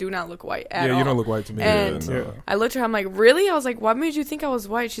me, I do not look white at all. Yeah, you don't look white to me. And I looked at her, I'm like, really? I was like, what made you think I was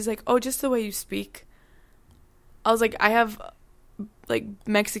white? She's like, oh, just the way you speak. I was like, I have like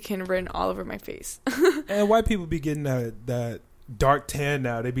Mexican written all over my face. And white people be getting that dark tan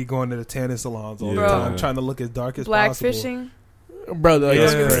now. They be going to the tanning salons all the time, trying to look as dark as possible. Blackfishing. Brother, Yeah.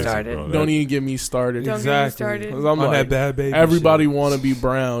 that's Don't get me crazy. started. bro. Don't even get me started. Don't get me started. 'Cause I'm On like, that bad baby everybody shit. want to be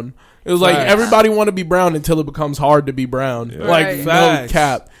brown. It was like Facts. everybody want to be brown until it becomes hard to be brown. Yeah. Like Right. no Facts.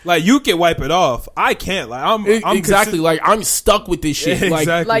 cap. Like you can wipe it off. I can't. Like I'm Exactly. Like I'm stuck with this shit. Like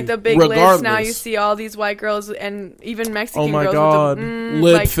Exactly. Like the big lips. Now Regardless. you see all these white girls and even Mexican oh my girls god, with the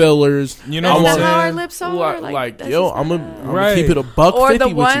lip like, fillers. You know that's what not I'm how our saying? lips are. Like that's yo, just I'm not- gonna Right. keep it a buck Or 50 the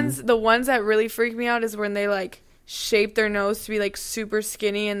with ones you. the ones that really freak me out is when they like shape their nose to be like super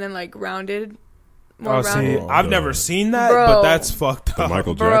skinny and then like rounded. More Oh, see, rounded. Oh, I've no. never seen that, Bro. but that's fucked The up.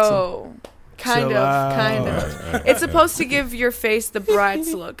 Michael Jackson. Bro. Kind Chill of. out. It's supposed to give your face the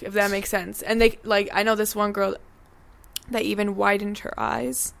Bratz look, if that makes sense. And they like I know this one girl that even widened her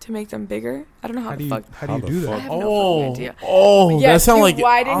eyes to make them bigger. I don't know how, How the do fuck. you How do the that? I have no fucking idea. Oh, Yes, that sounds you like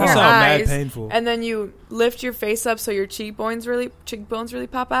widen That your sound mad eyes, painful. and then you lift your face up so your cheekbones really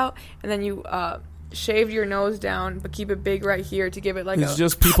pop out, and then you shave your nose down but keep it big right here to give it like It's a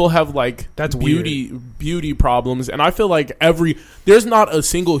just people have like That's beauty problems, and I feel like there's not a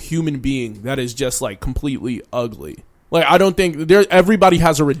single human being that is just like completely ugly. Like I don't think everybody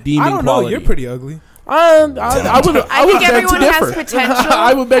has a redeeming I don't know. quality. You're pretty ugly. I would I think beg to everyone has differ. potential.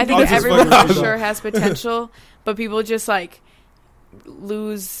 I would beg I to think differ. everyone Fucking for with sure has potential, but people just like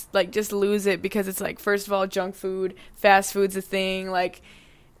lose it because it's like, first of all, junk food, fast food's a thing. Like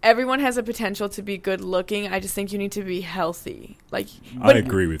everyone has a potential to be good looking. I just think you need to be healthy. Like I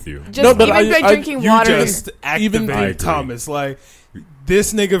agree with you. just No, but even by I- drinking You water. just even- activate I agree. Thomas. Like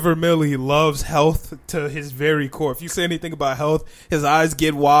this nigga Vermilly loves health to his very core. If you say anything about health, his eyes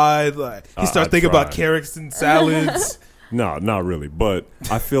get wide. Like he starts I thinking about tried. carrots and salads. No, not really. But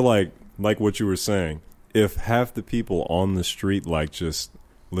I feel like what you were saying, if half the people on the street like just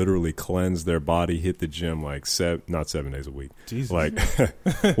literally cleanse their body, hit the gym like not 7 days a week, Jesus. like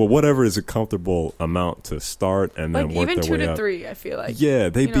well, whatever is a comfortable amount to start and then like work even their 2 way to up. 3, I feel like. Yeah,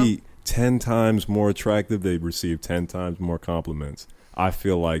 they'd you know? be 10 times more attractive. They'd receive 10 times more compliments. I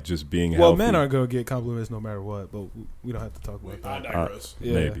feel like just being Well, healthy. men aren't gonna get compliments no matter what, but we don't have to talk about that.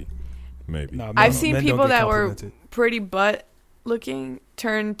 Yeah. Maybe. Nah, I've seen men don't people get that were complimented. pretty butt looking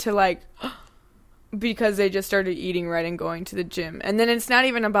turn to like because they just started eating right and going to the gym. And then it's not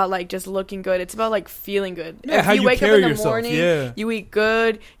even about like just looking good. It's about like feeling good. Yeah, if how you wake up carry in the yourself, morning, yeah. you eat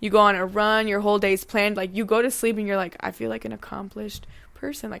good, you go on a run, your whole day's planned. Like you go to sleep and you're like, I feel like an accomplished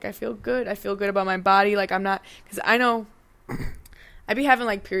person. Like I feel good. I feel good about my body. Like I'm not, because I know I'd be having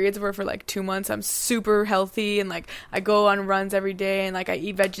like periods where for like 2 months I'm super healthy and like I go on runs every day and like I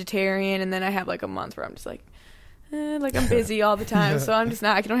eat vegetarian, and then I have like a month where I'm just like I'm busy all the time, so I'm just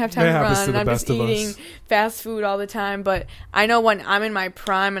not. I don't have time That to happens run, to and the I'm best just of us. eating fast food all the time. But I know when I'm in my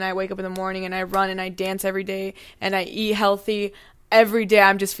prime and I wake up in the morning and I run and I dance every day and I eat healthy every day,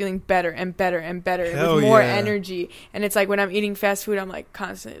 I'm just feeling better and better and better Hell with more yeah. energy. And it's like when I'm eating fast food, I'm like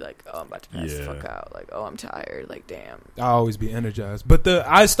constantly like, oh, I'm about to pass the Yeah. fuck out. Like, oh, I'm tired. Like, damn. I always be energized, but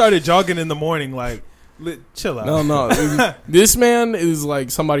I started jogging in the morning. Like, chill out. No. This man is like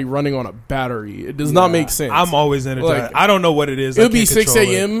somebody running on a battery. It does not Yeah, make sense. I'm always energized. Like, I don't know what it is. It I would be can't 6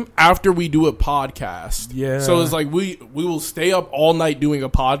 control it. a.m. after we do a podcast. Yeah. So it's like we will stay up all night doing a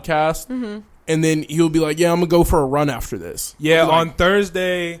podcast, and then he'll be like, "Yeah, I'm gonna go for a run after this." Yeah, I'm like, on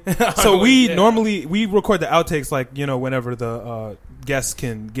Thursday. So we Yeah. normally we record the outtakes like whenever the guests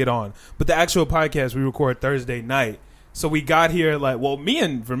can get on, but the actual podcast we record Thursday night. So we got here me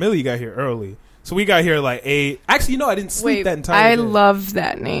and Vermilly got here early. So we got here like 8. Actually, I didn't sleep Wait, that entire I day. love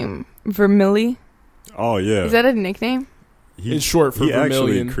that name. Vermilly? Oh yeah. Is that a nickname? It's short for he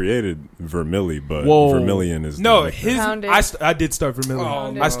Vermilion. actually created Vermilly, but Whoa. Vermilion is No, the nickname. his Pounded. I did start Vermillion.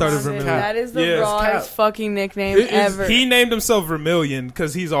 Oh, no. I started Pounded. Vermillion. That is the Yeah. rawest fucking nickname It is- ever. He named himself Vermillion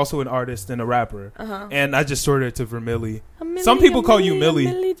because he's also an artist and a rapper, Uh-huh. and I just sorted it to Vermilly. A Millie, Some people a call you Millie, a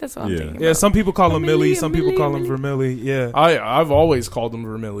Millie. Millie. That's what I'm Yeah. thinking Yeah, about. some people call him Millie, Millie. a Some people Millie, call a him Millie. Vermilly. Yeah, I've always called him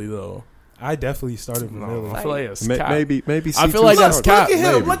Vermilly though. I definitely started Vermilly. I feel like it's Ma- cap. maybe. I feel like that's cap. Look at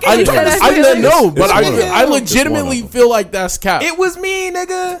him. Maybe. Look I, at him. I know, but It's one of them. I It's legitimately one of feel like that's cap. It was me,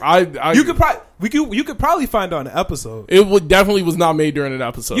 nigga. I You could probably you could probably find it on an episode. It definitely was not made during an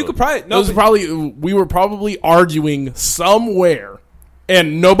episode. You could probably It was we were probably arguing somewhere,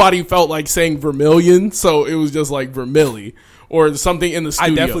 and nobody felt like saying Vermilion, so it was just like Vermilly or something in the I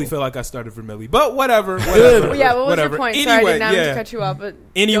studio. definitely feel like I started Vermilly, but whatever. Well, yeah, what was whatever. your point? Anyway, Sorry, I didn't mean yeah. to cut you off, but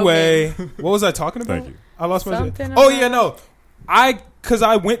Anyway, what was I talking about? Thank you. I lost my shit. Something Oh yeah, about- no, because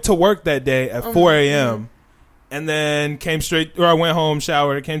I went to work that day at 4 a.m. and then I went home,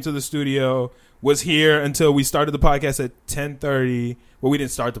 showered, came to the studio, was here until we started the podcast at 10:30. Well, we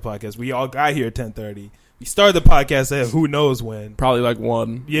didn't start the podcast. We all got here at 10:30. We started the podcast at who knows when. Probably like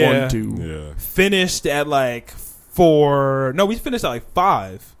one, Yeah. 1, 2. Yeah. Finished at like we finished at like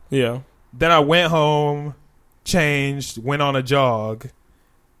 5. Yeah. Then I went home, changed, went on a jog,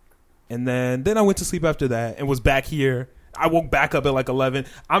 and then I went to sleep after that and was back here. I woke back up at like 11.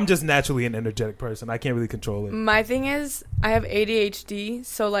 I'm just naturally an energetic person. I can't really control it. My thing is, I have ADHD,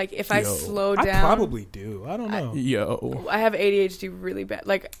 so like if I slow down, I probably do. I don't know. I have ADHD really bad.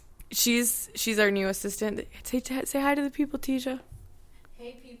 Like she's our new assistant. Say hi to the people, Tisha.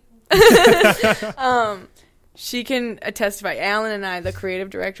 Hey people. She can attest by Alan and I, the creative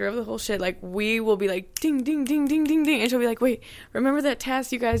director of the whole shit. Like we will be like ding ding ding ding ding ding, and she'll be like, wait, remember that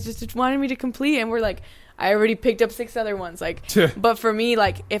task you guys just wanted me to complete? And we're like, I already picked up 6 other ones. Like, but for me,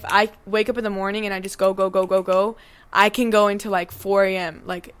 like if I wake up in the morning and I just go, I can go into like 4 a.m.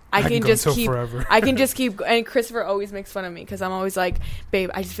 Like I can just keep forever. I can just keep. And Christopher always makes fun of me because I'm always like,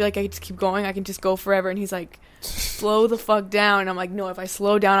 babe, I just feel like I just keep going. I can just go forever. And he's like, slow the fuck down. And I'm like, no, if I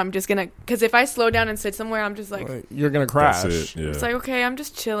slow down, I'm just gonna. Because if I slow down and sit somewhere, I'm just like, you're gonna crash. It's like, okay, I'm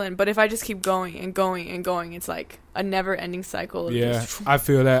just chilling. But if I just keep going and going and going, it's like a never-ending cycle. Of just, I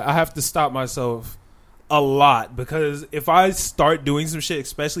feel that. I have to stop myself a lot because if I start doing some shit,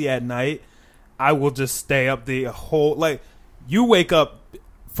 especially at night, I will just stay up the whole. Like, you wake up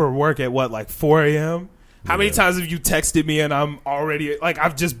for work at what, like 4 a.m.? How many times have you texted me and I'm already, like,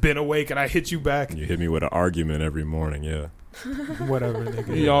 I've just been awake and I hit you back? You hit me with an argument every morning, Whatever,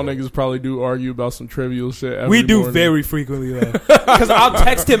 nigga. Y'all niggas probably do argue about some trivial shit every We do morning. very frequently, though. Because I'll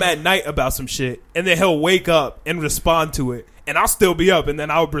text him at night about some shit and then he'll wake up and respond to it. And I'll still be up and then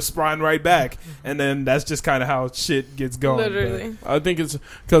I'll respond right back. And then that's just kind of how shit gets going. Literally. I think it's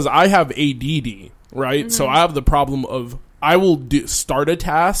because I have ADD, right? Mm-hmm. So I have the problem of I will start a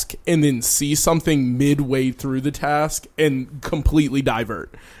task and then see something midway through the task and completely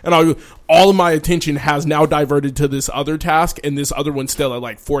divert. And all of my attention has now diverted to this other task, and this other one's still at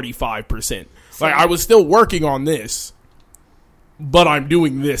like 45%. Like, I was still working on this, but I'm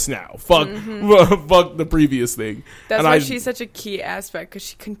doing this now. Fuck the previous thing. That's why she's such a key aspect, because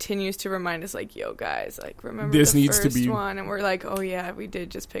she continues to remind us, like, yo, guys, like, remember this needs to be one. And we're like, oh, yeah, we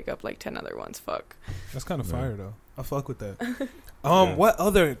did just pick up like 10 other ones. Fuck. That's kind of fire, though. I fuck with that. What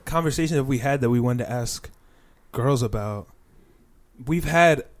other conversation have we had that we wanted to ask girls about? We've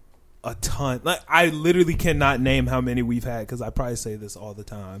had a ton. Like, I literally cannot name how many we've had because I probably say this all the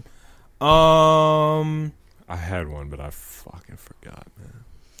time. I had one, but I fucking forgot, man.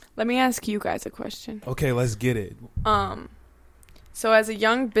 Let me ask you guys a question. Okay, let's get it. So as a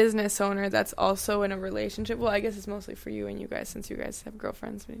young business owner that's also in a relationship, well, I guess it's mostly for you and you guys since you guys have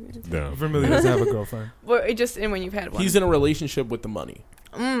girlfriends. No. Vermillion doesn't have a girlfriend. Well, it just when you've had one. He's in a relationship with the money.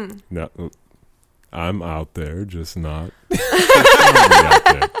 No, I'm out there, just not profoundly out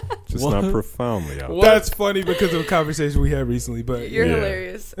there. Just not profoundly out there. That's funny because of a conversation we had recently, but you're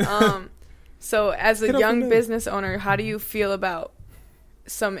hilarious. So as a young business owner, how do you feel about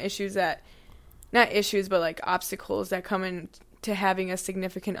some issues that, not issues, but like obstacles that come in to having a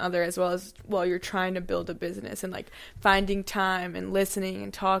significant other, as well as while you're trying to build a business and like finding time and listening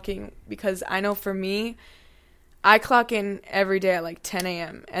and talking? Because I know for me, I clock in every day at like 10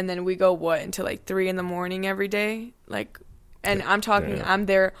 a.m. and then we go until like 3 in the morning every day. Like, and I'm talking, I'm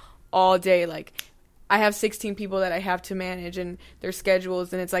there all day. Like, I have 16 people that I have to manage and their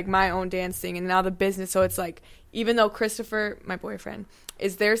schedules, and it's like my own dancing and now the business. So it's like, even though Christopher, my boyfriend,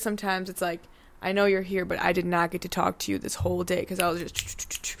 is there sometimes, it's like, I know you're here, but I did not get to talk to you this whole day because I was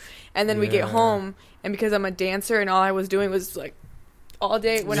just, and then we get home, and because I'm a dancer and all I was doing was like all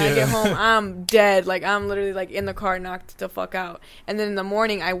day, when I get home, I'm dead. Like, I'm literally like in the car, knocked the fuck out. And then in the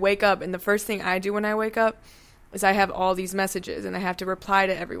morning, I wake up, and the first thing I do when I wake up is I have all these messages, and I have to reply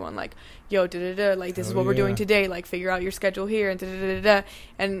to everyone like, yo, da-da-da, like, this is what we're doing today. Like, figure out your schedule here, and da-da-da-da.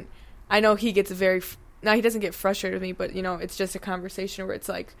 And I know he gets now he doesn't get frustrated with me, but, you know, it's just a conversation where it's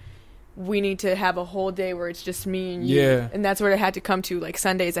like, we need to have a whole day where it's just me and you. Yeah. And that's where I had to come to. Like,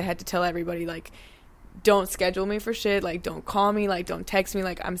 Sundays, I had to tell everybody, like, don't schedule me for shit. Like, don't call me. Like, don't text me.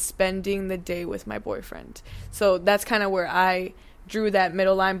 Like, I'm spending the day with my boyfriend. So that's kind of where I drew that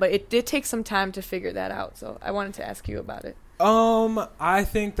middle line. But it did take some time to figure that out. So I wanted to ask you about it. I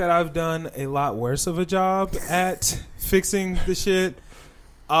think that I've done a lot worse of a job at fixing the shit.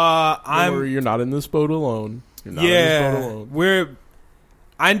 You're not in this boat alone. You're not in this boat alone.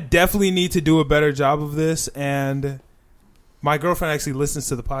 I definitely need to do a better job of this, and my girlfriend actually listens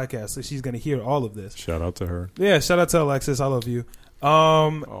to the podcast, so she's going to hear all of this. Shout out to her. Yeah, shout out to Alexis. I love you.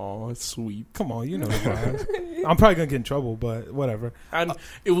 Oh, that's sweet. Come on, you know the vibes. I'm probably going to get in trouble, but whatever. And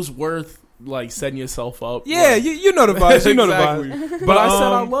it was worth, like, setting yourself up. Yeah, like, you know the vibes. You know the vibes. But I said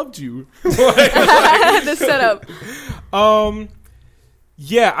I loved you. The setup.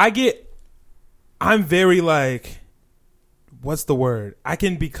 Yeah, I'm very, like, what's the word? I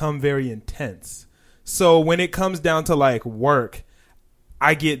can become very intense. So when it comes down to like work,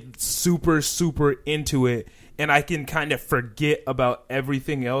 I get super, super into it, and I can kind of forget about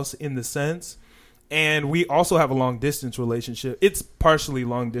everything else in the sense. And we also have a long distance relationship. It's partially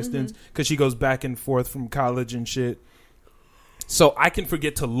long distance because she goes back and forth from college and shit. So I can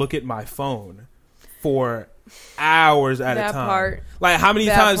forget to look at my phone for hours at a time. Like, how many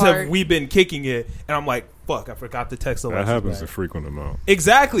times have we been kicking it and I'm like, fuck, I forgot to text Alexis. That happens back. a frequent amount.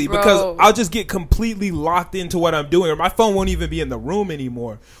 Exactly, because I'll just get completely locked into what I'm doing, or my phone won't even be in the room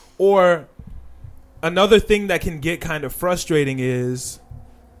anymore. Or another thing that can get kind of frustrating is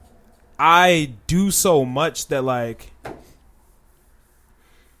I do so much that, like,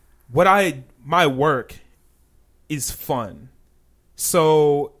 my work is fun.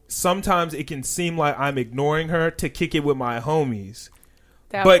 So sometimes it can seem like I'm ignoring her to kick it with my homies.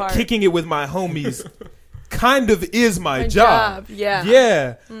 Kicking it with my homies kind of is my job. Yeah.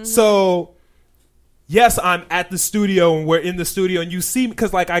 Yeah. Mm-hmm. So, yes, I'm at the studio and we're in the studio and you see me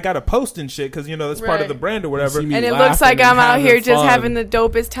because, like, I got to post and shit because, you know, that's part of the brand or whatever. And it looks like I'm out here just having the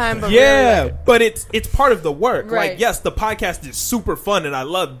dopest time. But yeah, really, but it's part of the work. Right. Like, yes, the podcast is super fun and I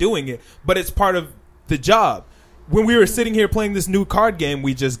love doing it, but it's part of the job. When we were sitting here playing this new card game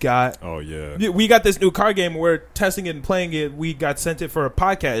we just got. Oh, yeah. We got this new card game. We're testing it and playing it. We got sent it for a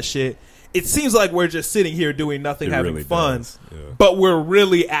podcast shit. It seems like we're just sitting here doing nothing, having really fun. Yeah. But we're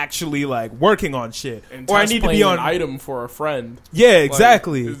really actually, like, working on shit. And or I need to be on an item for a friend. Yeah,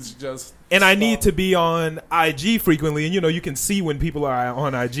 exactly. Like, it's just and I need to be on IG frequently. And, you know, you can see when people are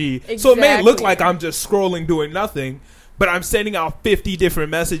on IG. Exactly. So it may look like I'm just scrolling doing nothing. But I'm sending out 50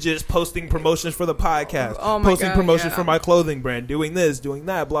 different messages, posting promotions for the podcast, posting promotions for my clothing brand, doing this, doing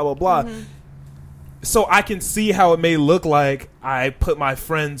that, blah, blah, blah. Mm-hmm. So I can see how it may look like I put my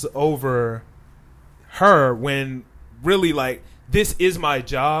friends over her when really, like, this is my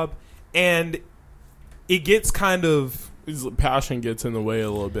job. And it gets kind of... passion gets in the way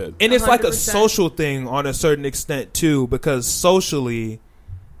a little bit. And it's 100%. Like a social thing on a certain extent, too, because socially,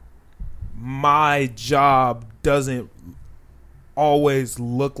 my job doesn't always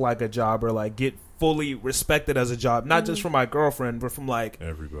look like a job or like get fully respected as a job, not just from my girlfriend but from like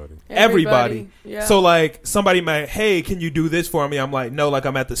everybody. Yeah. So like somebody might, hey, can you do this for me? I'm like, no, like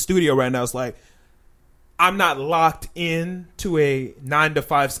I'm at the studio right now. It's like I'm not locked in to a 9 to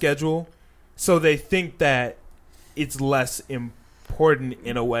 5 schedule, so they think that it's less important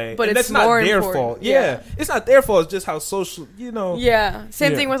in a way, but and it's that's not more their important. fault. Yeah, it's not their fault. It's just how social, you know. Yeah,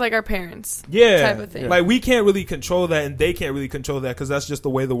 same thing with like our parents. Yeah, type of thing. Like we can't really control that, and they can't really control that because that's just the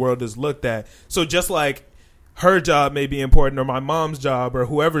way the world is looked at. So just like her job may be important, or my mom's job, or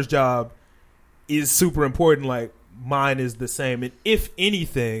whoever's job is super important, like mine is the same. And if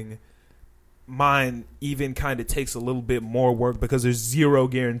anything, mine even kind of takes a little bit more work because there's zero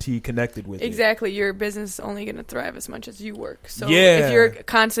guarantee connected with it. Exactly. Your business is only going to thrive as much as you work. So if you're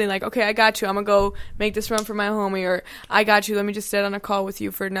constantly like, okay, I got you, I'm going to go make this run for my homie, or I got you, let me just sit on a call with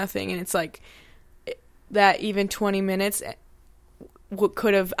you for nothing. And it's like that even 20 minutes I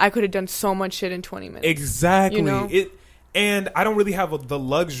could have done so much shit in 20 minutes. Exactly. You know? And I don't really have the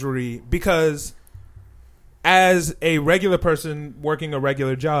luxury because as a regular person working a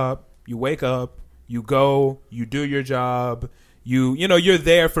regular job, you wake up, you go, you do your job, you know, you're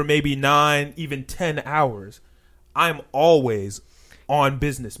there for maybe 9, even 10 hours. I'm always on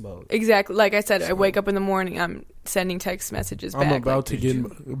business mode. Exactly. Like I said, I wake up in the morning, I'm sending text messages back. I'm about to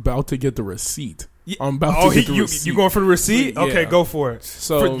get the receipt. I'm about to get the receipt. You going for the receipt? Yeah. Okay, go for it.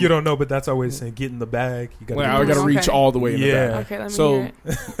 So you don't know, but that's always saying get in the bag. You I got to reach all the way in the bag. Okay, let me hear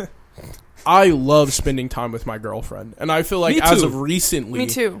it. I love spending time with my girlfriend, and I feel like as of recently, me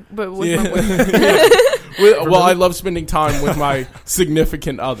too. But with well, I love spending time with my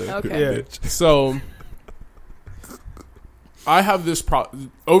significant other. Okay. Yeah. So I have this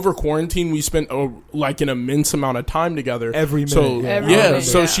over quarantine. We spent like an immense amount of time together. Every minute.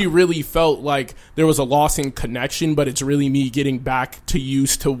 So so she really felt like there was a loss in connection, but it's really me getting back to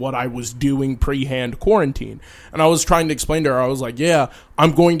used to what I was doing pre-hand quarantine. And I was trying to explain to her, I was like, yeah,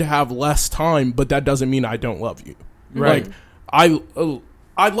 I'm going to have less time, but that doesn't mean I don't love you. Right. Like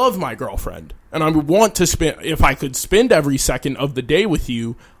I love my girlfriend, and I would want to spend, if I could spend every second of the day with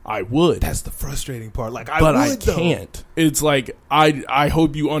you, I would. That's the frustrating part. Like, I can't. It's like I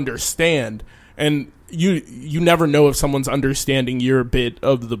hope you understand, and you never know if someone's understanding your bit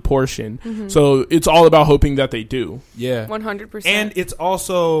of the portion. Mm-hmm. So it's all about hoping that they do. Yeah, 100%. And it's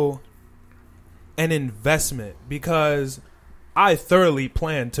also an investment because I thoroughly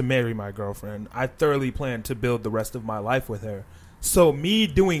plan to marry my girlfriend. I thoroughly plan to build the rest of my life with her. So me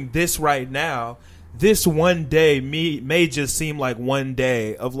doing this right now, this one day may just seem like one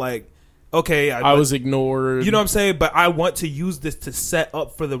day of like, okay, I was ignored. You know what I'm saying? But I want to use this to set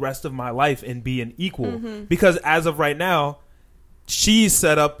up for the rest of my life and be an equal. Because as of right now, she's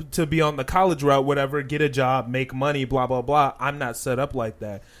set up to be on the college route, whatever, get a job, make money, blah, blah, blah. I'm not set up like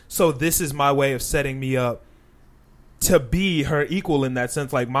that. So this is my way of setting me up to be her equal in that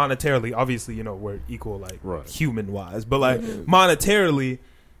sense, like monetarily. Obviously, you know, we're equal, like human-wise. But like monetarily,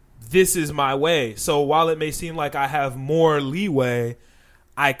 this is my way. So while it may seem like I have more leeway,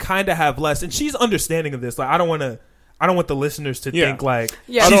 I kind of have less. And she's understanding of this. Like, I don't want the listeners to think like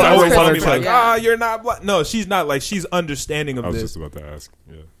she's always telling me like, you're not black. No, she's not. Like, she's understanding of this. I was just about to ask.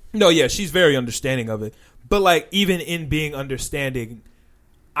 Yeah. No, yeah, she's very understanding of it. But like, even in being understanding,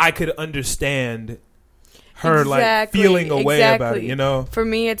 I could understand her like feeling a way about it, you know? For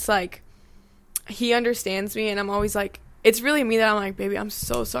me, it's like he understands me, and I'm always like, it's really me that I'm like, baby, I'm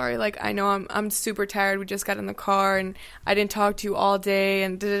so sorry. Like, I know I'm super tired. We just got in the car and I didn't talk to you all day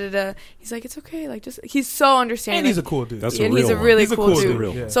and da-da-da-da. He's like, it's okay. Like, just, he's so understanding. And he's a cool dude. That's and a real he's a really cool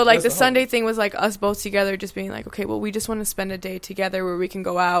dude. Yeah. So like the Sunday thing was like us both together just being like, okay, well, we just want to spend a day together where we can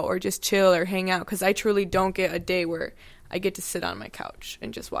go out or just chill or hang out. Because I truly don't get a day where I get to sit on my couch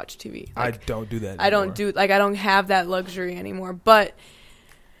and just watch TV. Like, I don't do that anymore. I don't have that luxury anymore. But,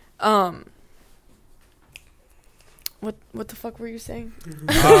 What the fuck were you saying?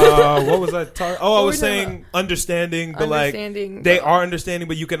 What was I talking? Oh, I was saying understanding, but like they are understanding,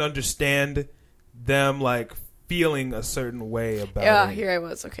 but you can understand them like feeling a certain way about it. Yeah, here I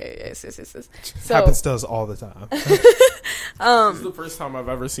was. Okay, yes. So, happens to us all the time. This is the first time I've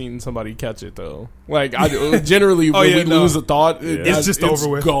ever seen somebody catch it though. Like, I generally when we lose a thought, it's just over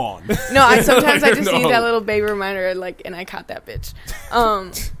with, gone. No, I just need that little baby reminder, like, and I caught that bitch.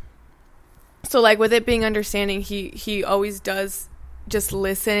 So, like, with it being understanding, he always does just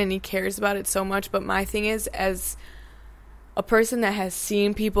listen, and he cares about it so much. But my thing is, as a person that has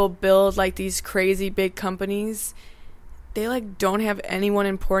seen people build, like, these crazy big companies, they, like, don't have anyone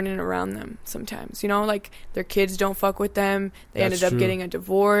important around them sometimes. You know, like, their kids don't fuck with them. They ended up getting a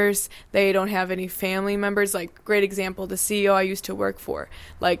divorce. They don't have any family members. Like, great example, the CEO I used to work for.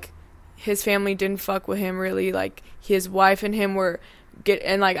 Like, his family didn't fuck with him, really. Like, his wife and him were...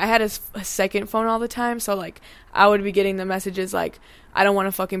 and like I had a second phone all the time, so like I would be getting the messages like, I don't want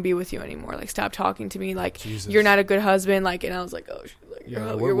to fucking be with you anymore, like stop talking to me, like Jesus. You're not a good husband, like, and I was like, oh, like,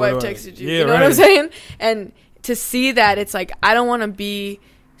 your wife texted you, you know what I'm saying? And to see that, it's like I don't want to be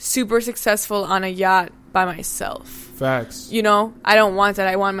super successful on a yacht by myself. Facts. You know, I don't want that.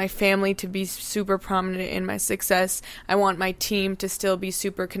 I want my family to be super prominent in my success. I want my team to still be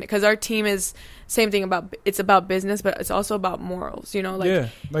super connected, because our team is same thing it's about business, but it's also about morals, you know, like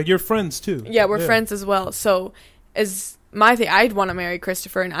like your friends too. Yeah, we're friends as well. So as my thing, I'd want to marry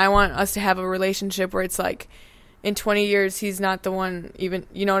Christopher, and I want us to have a relationship where it's like in 20 years he's not the one, even,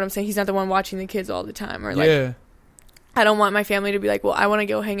 you know what I'm saying, he's not the one watching the kids all the time, or like I don't want my family to be like, well, I want to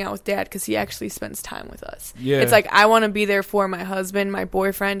go hang out with dad because he actually spends time with us. Yeah. It's like I want to be there for my husband, my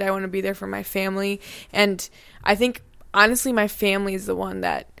boyfriend. I want to be there for my family. And I think, honestly, my family is the one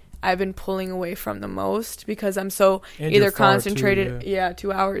that I've been pulling away from the most, because I'm so either concentrated.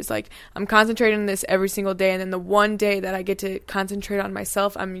 2 hours. Like, I'm concentrating on this every single day. And then the one day that I get to concentrate on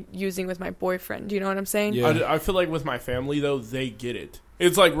myself, I'm using with my boyfriend. Do you know what I'm saying? Yeah. I feel like with my family, though, they get it.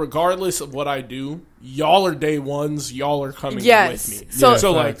 It's like, regardless of what I do, y'all are day ones. Y'all are coming with me.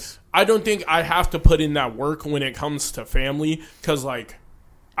 So like, I don't think I have to put in that work when it comes to family, because, like,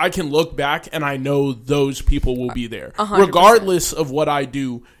 I can look back and I know those people will be there. 100%. Regardless of what I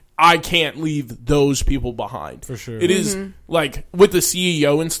do, I can't leave those people behind. For sure. It is, like, with the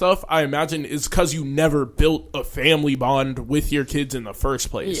CEO and stuff, I imagine it's because you never built a family bond with your kids in the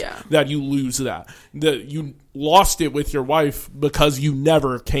first place that you lose that. You lost it with your wife because you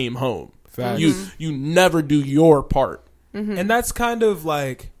never came home. You never do your part. And that's kind of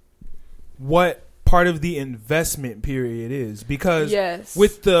like what part of the investment period is. Because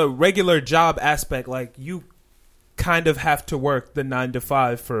with the regular job aspect, like, you kind of have to work the 9 to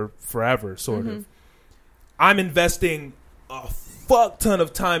 5 for forever, sort of. I'm investing a fuck ton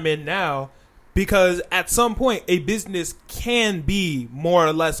of time in now, because at some point a business can be more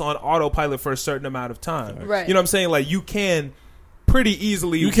or less on autopilot for a certain amount of time. Right. You know what I'm saying? Like, you can pretty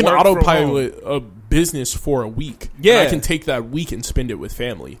easily you can autopilot a business for a week. Yeah. I can take that week and spend it with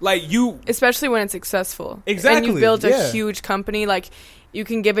family. Like, you, especially when it's successful. Exactly. And you build a huge company, like, you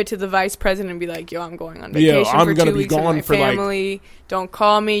can give it to the vice president and be like, yo, I'm going on vacation for 2 weeks with my family. Don't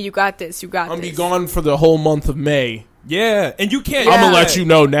call me. You got this. You got this. I'm going to be gone for the whole month of May. Yeah, and you can't. I'm gonna let you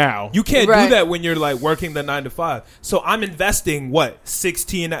know now. You can't do that when you're like working the 9 to 5. So I'm investing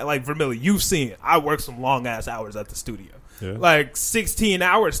 16 like Vermilly. You've seen I work some long ass hours at the studio, like 16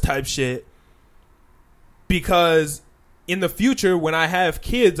 hours type shit. Because in the future, when I have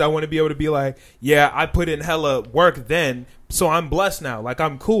kids, I want to be able to be like, yeah, I put in hella work then, so I'm blessed now. Like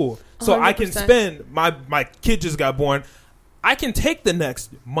I'm cool, so 100%. I can spend my kid just got born. I can take the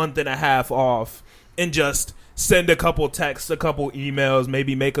next month and a half off and just send a couple texts, a couple emails,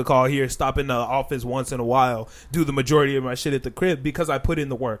 maybe make a call here, stop in the office once in a while, do the majority of my shit at the crib because I put in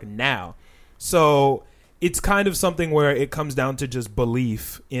the work now. So it's kind of something where it comes down to just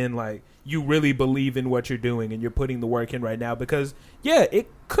belief in like you really believe in what you're doing and you're putting the work in right now because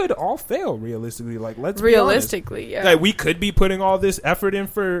it could all fail realistically. Like let's realistically, be honest. Like we could be putting all this effort in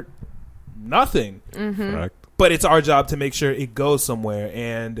for nothing. Mm-hmm. But it's our job to make sure it goes somewhere,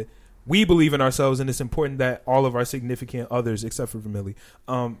 and we believe in ourselves, and it's important that all of our significant others, except for Vermilly,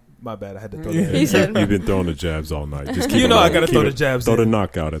 my bad, I had to throw that in. You've been throwing the jabs all night. Just keep I gotta throw the jabs. Throw the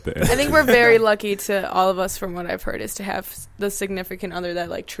knockout at the end. I think we're very lucky to all of us, from what I've heard, is to have the significant other that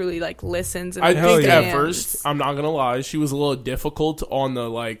like truly like listens. And I think at first, I'm not gonna lie, she was a little difficult on the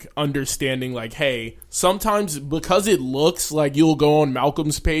like understanding. Like, hey, sometimes because it looks like you'll go on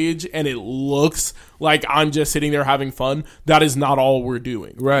Malcolm's page and it looks like I'm just sitting there having fun. That is not all we're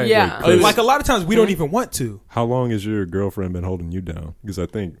doing. Right. Yeah. Wait, like a lot of times we don't even want to. How long has your girlfriend been holding you down? Because I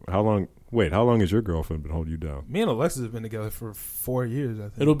think, how long has your girlfriend been holding you down? Me and Alexis have been together for 4 years, I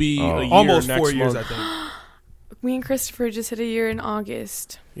think. It'll be a year almost next 4 years, month. I think. Me and Christopher just hit a year in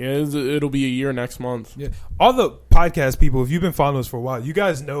August. Yeah, it'll be a year next month. Yeah. All the podcast people, if you've been following us for a while, you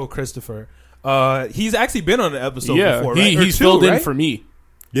guys know Christopher. He's actually been on an episode before, right? He's filled in for me.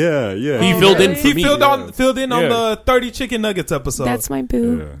 Yeah. He filled in for me. He filled in on the 30 Chicken Nuggets episode. That's my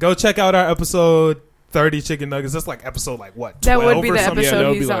boo. Yeah. Go check out our episode 30 Chicken Nuggets. That's like episode like what? 12 that would be or the something?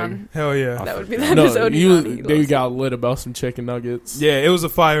 episode he's on. Hell yeah. That would be the episode he's on. They got lit about some chicken nuggets. Yeah, it was a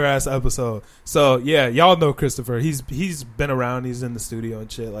fire ass episode. So yeah, y'all know Christopher. He's been around. He's in the studio and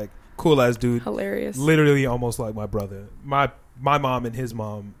shit. Like cool ass dude. Hilarious. Literally almost like my brother. My mom and his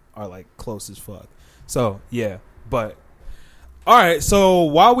mom are like close as fuck. So yeah, but all right. So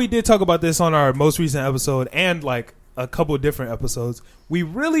while we did talk about this on our most recent episode and like a couple of different episodes, we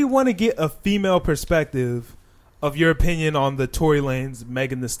really want to get a female perspective of your opinion on the Tory Lanez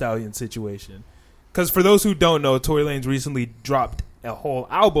Megan Thee Stallion situation. Because for those who don't know, Tory Lanez recently dropped a whole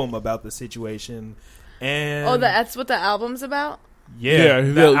album about the situation. And that's what the album's about? Yeah,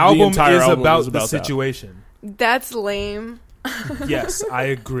 the album is about the situation. That's lame. Yes, I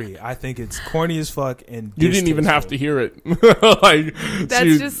agree. I think it's corny as fuck, and you didn't even have to hear it. Like,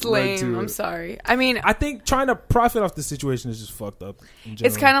 that's just lame. I'm sorry. I mean, I think trying to profit off the situation is just fucked up.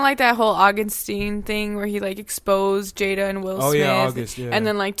 It's kind of like that whole Augustine thing where he like exposed Jada and Will Smith. Yeah, August. Yeah, and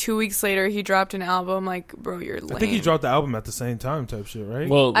then like 2 weeks later he dropped an album. Like, bro, you're lame. I think he dropped the album at the same time, type shit, right?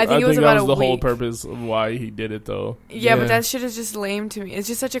 Well, I think it was about that was the whole purpose of why he did it, though. Yeah, but that shit is just lame to me. It's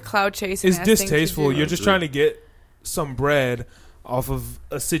just such a cloud chasing. It's distasteful. You're just trying to get some bread off of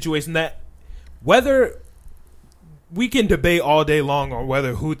a situation that, whether we can debate all day long on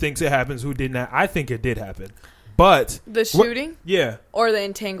whether who thinks it happens, who did not. I think it did happen, but the shooting, or the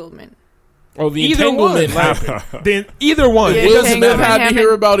entanglement. Oh, the entanglement happened. Then either one. Will Smith had to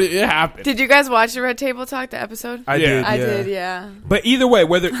hear about it. It happened. Did you guys watch the Red Table Talk, the episode? I did. Yeah. But either way,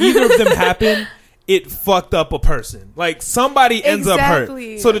 whether either of them happen, it fucked up a person. Like somebody ends up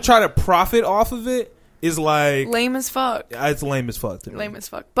hurt. So to try to profit off of it is like lame as fuck. It's lame as fuck to me. Lame as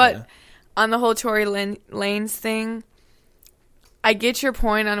fuck. But on the whole Tory Lanez thing, I get your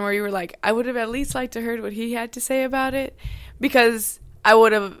point on where you were like, I would have at least liked to heard what he had to say about it, because I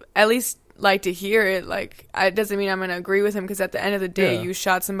would have at least liked to hear it. Like, it doesn't mean I'm going to agree with him, because at the end of the day, you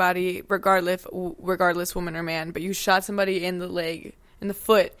shot somebody, regardless woman or man, but you shot somebody in the leg, in the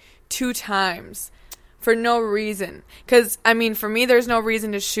foot 2 times. For no reason. Because, I mean, for me, there's no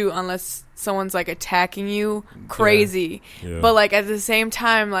reason to shoot unless someone's, like, attacking you crazy. Yeah. But, like, at the same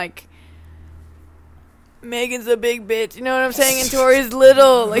time, like, Megan's a big bitch. You know what I'm saying? And Tory's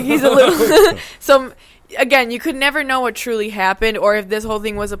little. Like, he's a little... So, again, you could never know what truly happened or if this whole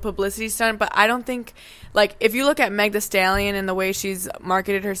thing was a publicity stunt. But I don't think... Like, if you look at Meg Thee Stallion and the way she's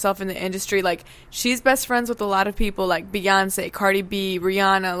marketed herself in the industry, like, she's best friends with a lot of people, like Beyonce, Cardi B,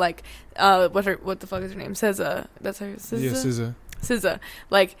 Rihanna, like, what the fuck is her name? SZA. That's her. SZA? Yeah, SZA. SZA.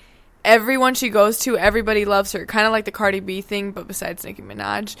 Like, everyone she goes to, everybody loves her. Kind of like the Cardi B thing, but besides Nicki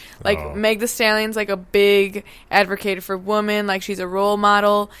Minaj. Like, Meg Thee Stallion's, like, a big advocate for women. Like, she's a role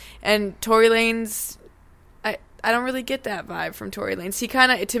model. And Tory Lanez... I don't really get that vibe from Tory Lanez. He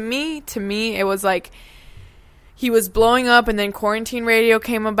kind of... To me, it was like... he was blowing up, and then Quarantine Radio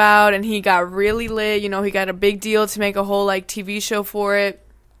came about, and he got really lit. You know, he got a big deal to make a whole like TV show for it,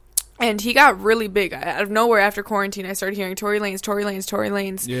 and he got really big out of nowhere. After quarantine, I started hearing Tory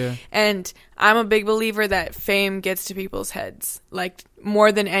Lanez. Yeah, and I'm a big believer that fame gets to people's heads, like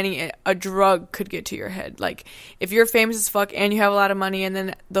more than a drug could get to your head. Like if you're famous as fuck and you have a lot of money, and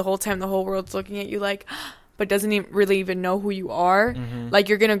then the whole time the whole world's looking at you like, but doesn't really even know who you are, like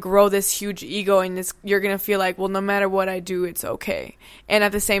you're gonna grow this huge ego, and you're gonna feel like, well, no matter what I do, it's okay. And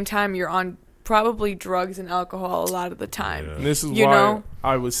at the same time, you're on probably drugs and alcohol a lot of the time. And this is why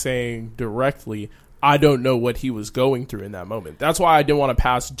I was saying directly, I don't know what he was going through in that moment. That's why I didn't want to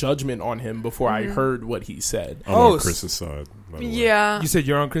pass judgment on him before I heard what he said. I'm on Chris's side. Yeah. You said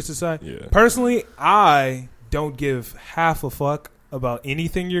you're on Chris's side? Yeah. Personally, I don't give half a fuck about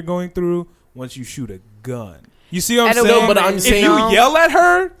anything you're going through once you shoot a gun. You see what I'm saying? No, but I'm saying, if you yell at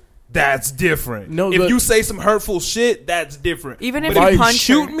her, that's different. No, if you say some hurtful shit, that's different. Even if but you punch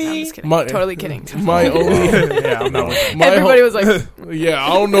shoot her, me, I'm just kidding. Totally kidding. My only, I'm not. Everybody was like, yeah,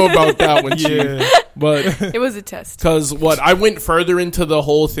 I don't know about that one, but it was a test. Because I went further into the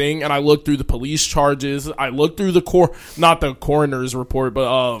whole thing, and I looked through the police charges. I looked through not the coroner's report,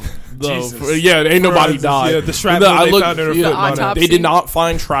 but ain't nobody died. Yeah, the shrapnel they found in her foot. Autopsy. They did not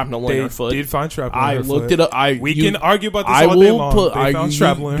find shrapnel in her foot. They did find shrapnel. I looked it up. We can argue about this all day long. They found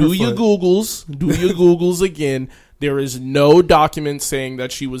shrapnel in her foot. Do your Googles again. There is no document saying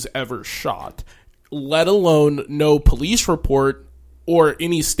that she was ever shot, let alone no police report or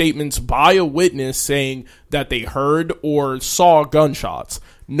any statements by a witness saying that they heard or saw gunshots.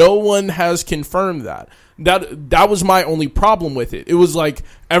 No one has confirmed that. That was my only problem with it. It was like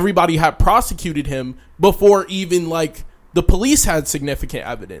everybody had prosecuted him before even like the police had significant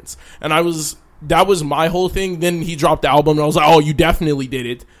evidence. And that was my whole thing. Then he dropped the album, and I was like, oh, you definitely did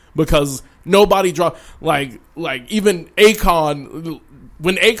it, because nobody dropped like even Akon.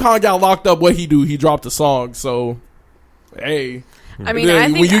 When Akon got locked up, what he do? He dropped a song. So, hey, I mean, I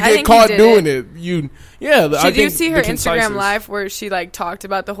think when you get caught doing it, Did you see her Instagram live where she like talked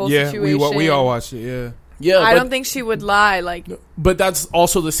about the whole situation? We all watched it. Yeah. Yeah, I don't think she would lie. Like, but that's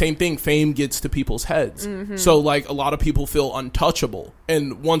also the same thing. Fame gets to people's heads. So, like, a lot of people feel untouchable,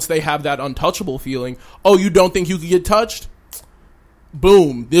 and once they have that untouchable feeling, oh, you don't think you could get touched?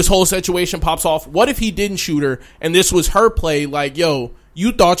 Boom! This whole situation pops off. What if he didn't shoot her, and this was her play? Like, yo,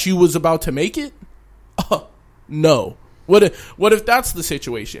 you thought you was about to make it? No. What if that's the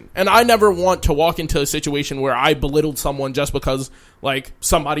situation? And I never want to walk into a situation where I belittled someone just because, like,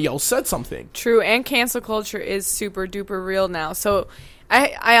 somebody else said something. True, and cancel culture is super duper real now. So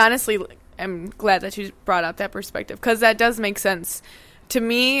I honestly am glad that you brought out that perspective, because that does make sense. To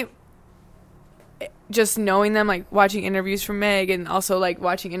me, just knowing them, like watching interviews from Meg and also like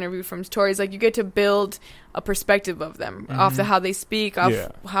watching interviews from Tory's, like you get to build a perspective of them off of how they speak, off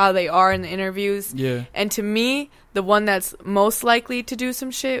how they are in the interviews. Yeah. And to me, the one that's most likely to do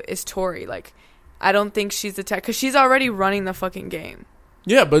some shit is Tory. Like, I don't think she's the type, because she's already running the fucking game.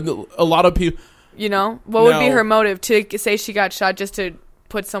 Yeah, but a lot of people, you know, what would be her motive to say she got shot just to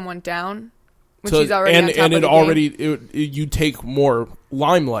put someone down when she's already on top and of it the already game? You take more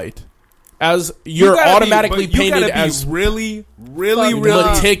limelight. As you're automatically painted as really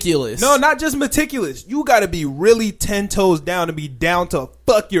meticulous. No, not just meticulous. You got to be really 10 toes down to be down to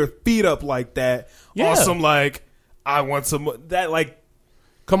fuck your feet up like that. Yeah. Awesome, like, I want some that, like,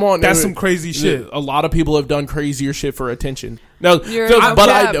 come on, that's some crazy shit. A lot of people have done crazier shit for attention. Now,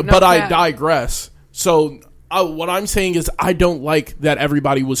 I digress. So what I'm saying is, I don't like that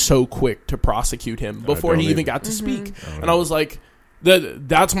everybody was so quick to prosecute him before he even got to speak. And I was like,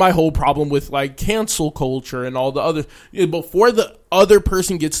 that's my whole problem with like cancel culture and all the other. Before the other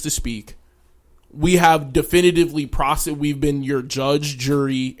person gets to speak, we have definitively we've been your judge,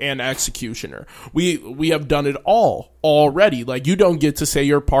 jury, and executioner. We have done it all already. Like, you don't get to say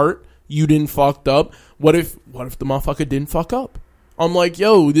your part. You didn't fucked up. What if the motherfucker didn't fuck up? I'm like,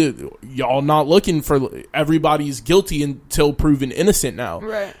 yo, y'all not looking for everybody's guilty until proven innocent now.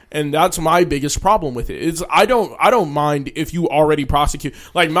 Right. And that's my biggest problem with it. Is I don't mind if you already prosecute.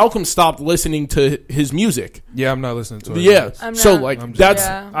 Like, Malcolm stopped listening to his music. Yeah, I'm not listening to it. Yeah. So like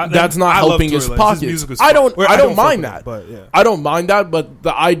that's not helping his pockets. I don't mind that. But yeah. I don't mind that, but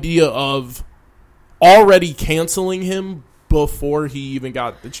the idea of already canceling him before he even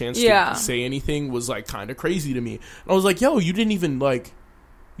got the chance to say anything was like kind of crazy to me. And I was like, yo, you didn't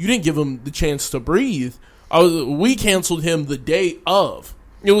give him the chance to breathe. We canceled him the day of.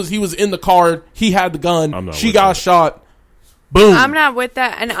 He was in the car, he had the gun, she got shot. Boom. I'm not with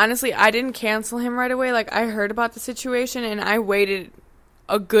that. And honestly, I didn't cancel him right away. Like, I heard about the situation and I waited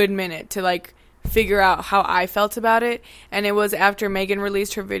a good minute to like figure out how I felt about it. And it was after Megan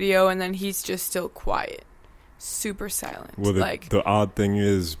released her video, and then he's just still quiet. Super silent. Well, like, the odd thing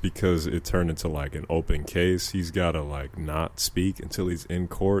is, because it turned into like an open case, he's got to like not speak until he's in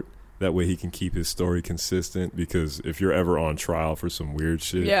court. That way he can keep his story consistent, because if you're ever on trial for some weird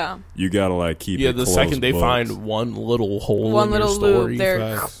shit, you got to like keep it the closed second they books. find one little hole one in little your story.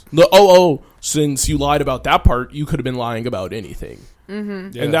 loop there. Since you lied about that part, you could have been lying about anything.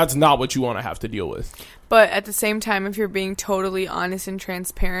 Mm-hmm. And that's not what you want to have to deal with. But at the same time, if you're being totally honest and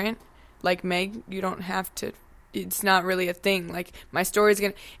transparent, like Meg, you don't have to. It's not really a thing. Like, my story's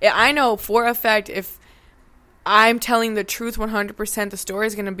gonna. I know for a fact if I'm telling the truth 100%, the story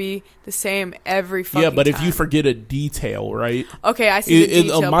is gonna be the same every fucking time. Yeah, but if you forget a detail, right? Okay, I see the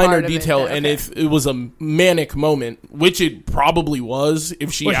detail a minor part of detail, it, and if it was a manic moment, which it probably was,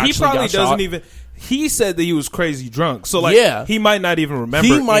 if she actually he probably got doesn't shot, even. He said that he was crazy drunk, so like, he might not even remember.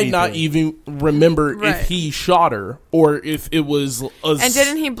 He might not even remember Right. if he shot her or if it was. And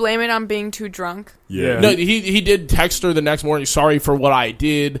didn't he blame it on being too drunk? Yeah. No, he did text her the next morning. Sorry for what I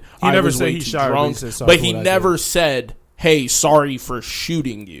did. He never was said way he too shot her, drunk, but he said, "Sorry but for he what I never said, "Hey, sorry for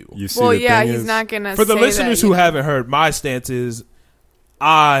shooting you." You see, Well, the yeah, thing he's is, not gonna. For the say listeners that, who you know? haven't heard, my stance is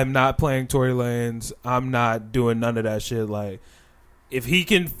I'm not playing Tory Lanez. I'm not doing none of that shit. Like, if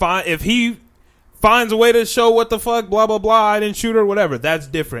he finds a way to show what the fuck, blah blah blah, I didn't shoot her, whatever, that's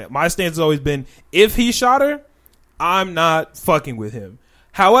different. My stance has always been, if he shot her, I'm not fucking with him.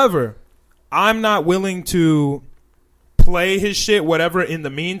 However, I'm not willing to play his shit, whatever, in the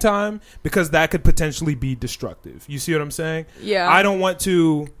meantime, because that could potentially be destructive. You see what I'm saying? Yeah. I don't want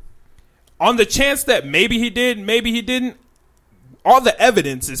to, on the chance that maybe he did, maybe he didn't, all the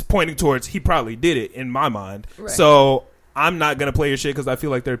evidence is pointing towards he probably did it in my mind. Right. So I'm not going to play your shit because I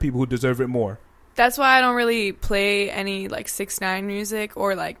feel like there are people who deserve it more. That's why I don't really play any like 6ix9ine music,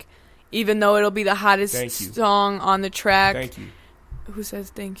 or like, even though it'll be the hottest song on the track. Thank you. Who says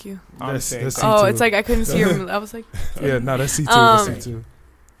thank you? That's Oh, it's like I couldn't see her. I was like, yeah, no, that's C2. That's C2.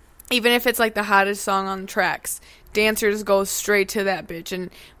 Even if it's like the hottest song on the tracks, dancers go straight to that bitch, and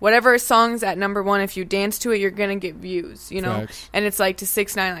whatever song's at number one, if you dance to it, you're gonna get views, you know. Facts. And it's like, to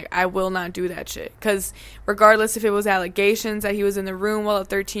 6ix9ine, like, I will not do that shit, because regardless if it was allegations that he was in the room while a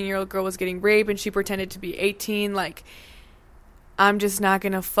 13-year-old girl was getting raped and she pretended to be 18, like, I'm just not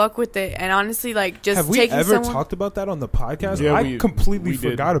gonna fuck with it. And honestly, like, just have we taking ever someone... talked about that on the podcast? Yeah, I completely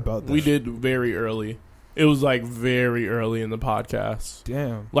forgot about that. We did very early. It was like very early in the podcast.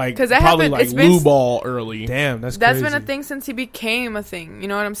 Damn. Like, 'Cause that probably happened- like it's been- Lou Ball early. Damn, that's That's crazy. been a thing since he became a thing. You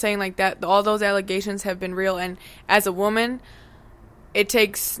know what I'm saying? Like, that, all those allegations have been real. And as a woman, it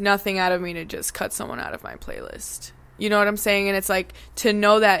takes nothing out of me to just cut someone out of my playlist. You know what I'm saying? And it's like, to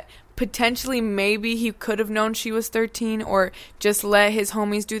know that potentially maybe he could have known she was 13, or just let his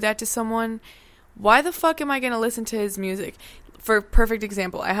homies do that to someone. Why the fuck am I going to listen to his music? For perfect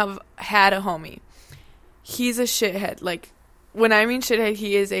example, I have had a homie. He's a shithead. Like, when I mean shithead,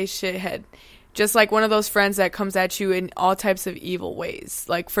 he is a shithead. Just like one of those friends that comes at you in all types of evil ways,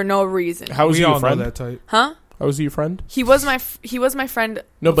 like, for no reason. How is We he all a friend? know that type. Huh? How is he a friend? He was my friend.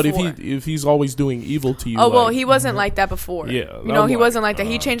 No, but before. if he's always doing evil to you, Oh, well, like, he wasn't like that before. Yeah, You know, I'm he like, wasn't like that.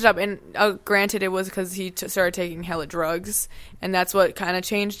 He changed up, and granted, it was because he started taking hella drugs, and that's what kind of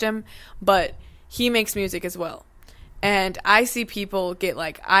changed him. But he makes music as well. And I see people get,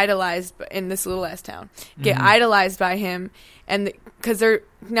 like, idolized in this little ass town, get idolized by him, and because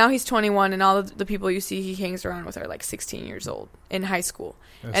now he's 21, and all of the people you see he hangs around with are like 16 years old in high school.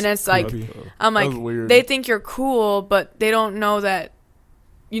 And it's like, I'm That like, was weird. they think you're cool, but they don't know that,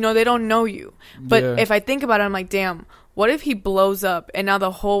 you know, they don't know you. But Yeah. if I think about it, I'm like, damn, what if he blows up and now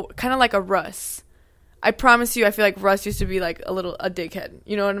the whole, kind of like a Russ. I promise you, I feel like Russ used to be like a dickhead.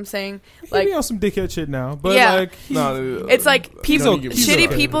 You know what I'm saying? He Like, be on some dickhead shit now, but Yeah. like, it's like people, he's shitty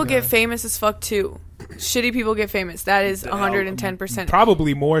okay. people Yeah. get famous as fuck too. Shitty people get famous. That is 110%.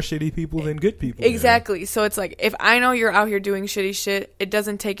 probably more shitty people than good people. Exactly. So it's like, if I know you're out here doing shitty shit, it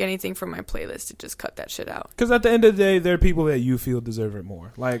doesn't take anything from my playlist to just cut that shit out. Because at the end of the day, there are people that you feel deserve it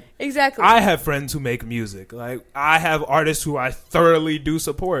more. Like, Exactly. I have friends who make music. Like, I have artists who I thoroughly do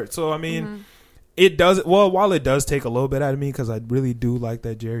support. So I mean, it does. Well, while it does take a little bit out of me, because I really do like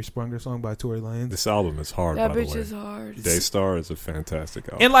that Jerry Sprunger song by Tory Lanez. This album is hard, that by the bitch way. is hard. Daystar is a fantastic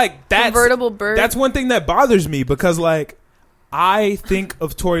album. And like, that's Convertible Bird. That's one thing that bothers me, because like, I think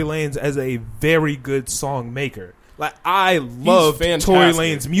of Tory Lanez as a very good song maker. Like, I love Tory fantastic.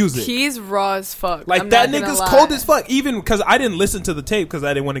 Lanez music. He's raw as fuck. Like, I'm that not gonna nigga's lie. cold as fuck. Even because I didn't listen to the tape because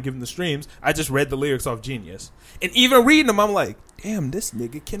I didn't want to give him the streams. I just read the lyrics off Genius. And even reading them, I'm like, damn, this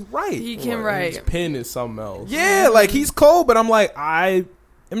nigga can write. He can His write. pen is something else. Yeah, like, he's cold, but I'm like,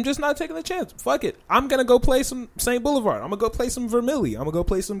 am just not taking a chance. Fuck it. I'm going to go play some St. Boulevard. I'm going to go play some Vermilly. I'm going to go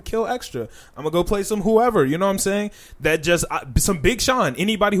play some Kill Extra. I'm going to go play some whoever. You know what I'm saying? That just, some Big Sean.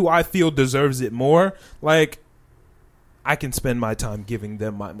 Anybody who I feel deserves it more. Like, I can spend my time giving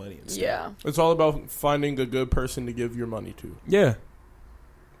them my money instead. Yeah. It's all about finding a good person to give your money to. Yeah.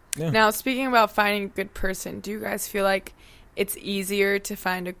 Now, speaking about finding a good person, do you guys feel like it's easier to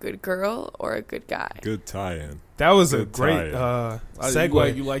find a good girl or a good guy? Good tie-in. That was Good a great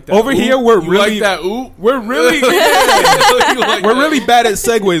segue. You like that? Over here, we're really like that. Ooh, we're really like we're really bad at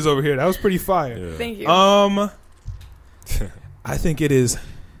segues over here. That was pretty fire. Yeah. Thank you. I think it is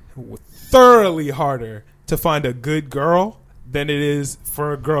thoroughly harder to find a good girl than it is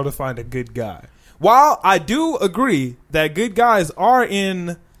for a girl to find a good guy. While I do agree that good guys are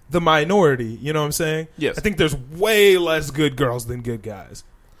in the minority, you know what I'm saying? Yes. I think there's way less good girls than good guys.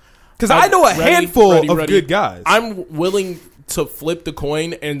 Because I know a handful of good guys. I'm willing to flip the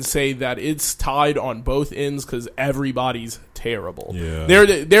coin and say that it's tied on both ends because everybody's terrible. Yeah.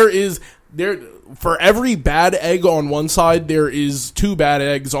 There is for every bad egg on one side, there is 2 bad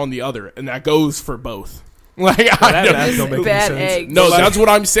eggs on the other, and that goes for both. Like, that don't make bad any sense. egg. No, that's what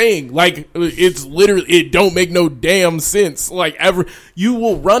I'm saying. Like, it's literally, it don't make no damn sense. Like, you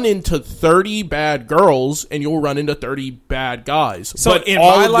will run into 30 bad girls and you'll run into 30 bad guys. So but in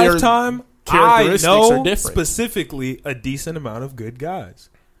all my of their lifetime, I characteristics are know different. specifically a decent amount of good guys.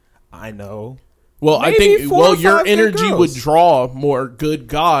 I know. Well, I maybe think 4 or your 5 good energy girls. would draw more good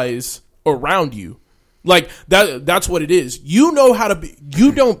guys around you. Like, that's what it is. You know how to be.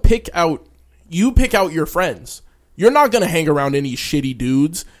 You don't pick out. You pick out your friends. You're not going to hang around any shitty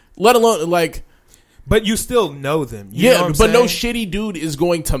dudes, let alone, like... But you still know them. You know Yeah, what I'm but no saying? shitty dude is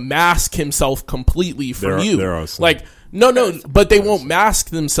going to mask himself completely from you. There are some. Like, no, but they won't mask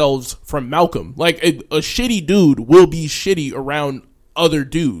themselves from Malcolm. Like, a shitty dude will be shitty around other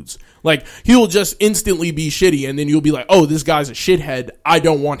dudes. Like, he will just instantly be shitty, and then you'll be like, oh, this guy's a shithead. I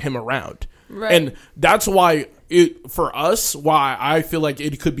don't want him around. Right. And that's why, for us, why I feel like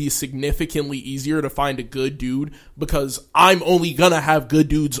it could be significantly easier to find a good dude, because I'm only going to have good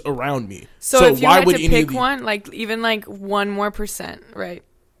dudes around me. So if you why had would to any of pick the- one, like even like 1 more %, right?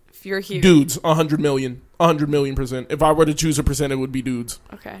 If you're here. Dudes, 100 million. 100 million %. If I were to choose a percent, it would be dudes.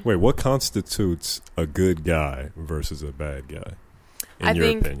 Okay. Wait, what constitutes a good guy versus a bad guy, in I your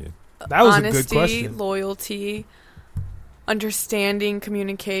think opinion? That was honesty, a good question. loyalty, understanding,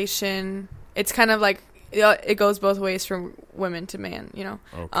 communication. It's kind of like it goes both ways from women to man, you know.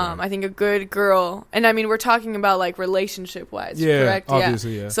 Okay. I think a good girl, and I mean we're talking about like relationship wise, Yeah, correct?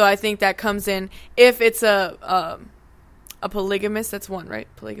 obviously, yeah. So I think that comes in if it's a polygamous. That's one, right?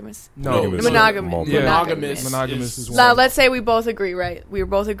 Polygamous. No, Monogamous. multiple. Yeah. Monogamous. Monogamous is one. Now, let's say we both agree, right? We were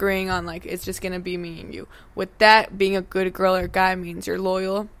both agreeing on, like, it's just going to be me and you. With that, being a good girl or guy means you're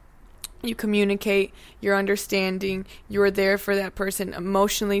loyal, you communicate, you're understanding, you're there for that person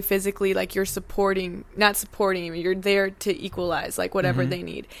emotionally, physically, like you're not supporting him, you're there to equalize, like, whatever they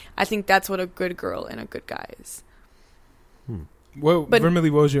need. I think that's what a good girl and a good guy is. Well, But-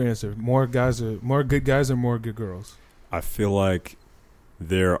 Vermilly, what was your answer? More good guys or more good girls? I feel like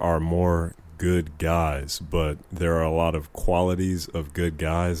there are more good guys, but there are a lot of qualities of good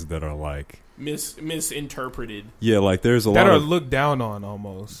guys that are like misinterpreted. Yeah, like there's a That lot are of looked down on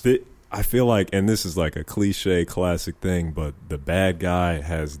almost. I feel like, and this is like a cliche classic thing, but the bad guy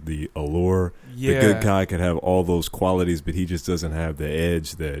has the allure. Yeah. The good guy could have all those qualities, but he just doesn't have the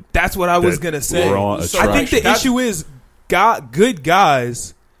edge that That's what I was that going to say. raw I think attraction. the issue is good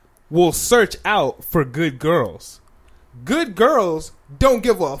guys will search out for good girls. Good girls don't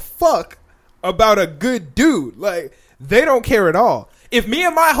give a fuck about a good dude. Like, they don't care at all. If me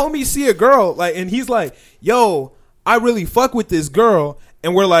and my homie see a girl, like, and he's like, yo, I really fuck with this girl,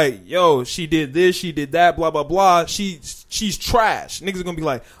 and we're like, yo, she did this, she did that, blah, blah, blah, she's trash. Niggas are gonna be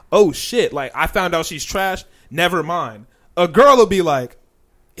like, oh shit, like, I found out she's trash, never mind. A girl will be like,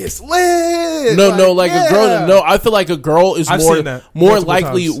 it's lit. A girl. No, I feel like a girl is I've seen that more multiple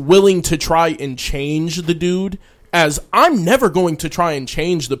likely times. willing to try and change the dude. As I'm never going to try and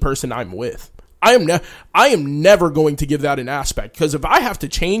change the person I'm with. I am never going to give that an aspect, because if I have to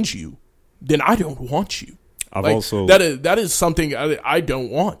change you, then I don't want you. That is something I don't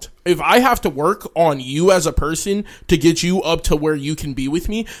want. If I have to work on you as a person to get you up to where you can be with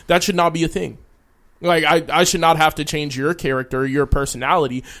me, that should not be a thing. Like, I should not have to change your character, your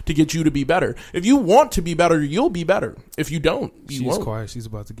personality to get you to be better. If you want to be better, you'll be better. If you don't, you won't. She's quiet. She's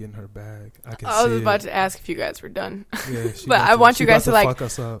about to get in her bag. I was about to ask if you guys were done. Yeah, but I want you guys to like fuck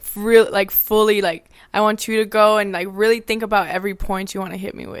us up. really, like, fully, like, I want you to go and like really think about every point you want to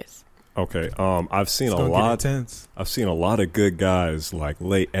hit me with. Okay. I've seen a lot of good guys like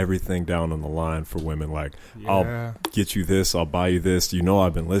lay everything down on the line for women. Like, I'll get you this, I'll buy you this. You know,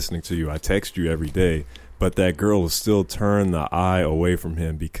 I've been listening to you. I text you every day. But that girl will still turn the eye away from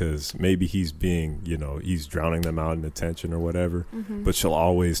him because maybe he's being, he's drowning them out in attention or whatever. Mm-hmm. But she'll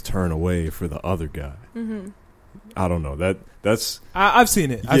always turn away for the other guy. Mm-hmm. I don't know. That's. I've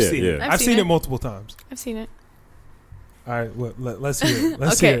seen it. I've seen it. I've seen it multiple times. I've seen it. All right, well, let's hear it.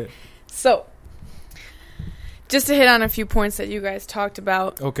 Let's hear it. So, just to hit on a few points that you guys talked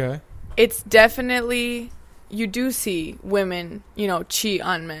about. Okay. It's definitely, you do see women, cheat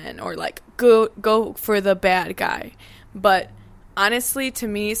on men or like go for the bad guy. But honestly, to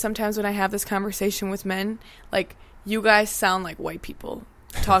me, sometimes when I have this conversation with men, like, you guys sound like white people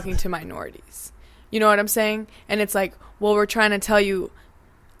talking to minorities. You know what I'm saying? And it's like, well, we're trying to tell you,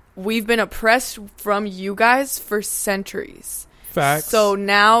 we've been oppressed from you guys for centuries. Facts. So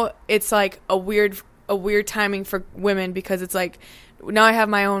now it's like a weird timing for women because it's like, now I have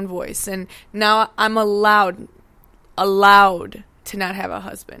my own voice and now I'm allowed to not have a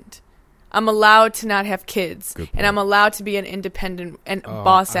husband. I'm allowed to not have kids, and I'm allowed to be an independent and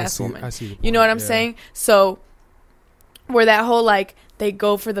boss-ass woman. I see the point. You know what I'm saying? So where that whole, like, they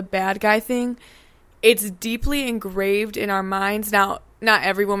go for the bad guy thing, it's deeply engraved in our minds. Now, not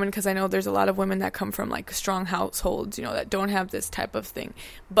every woman, because I know there's a lot of women that come from, like, strong households, that don't have this type of thing.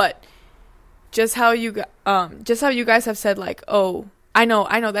 But just how you guys have said, like, oh, I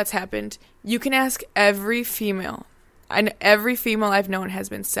know that's happened. You can ask every female. Every female I've known has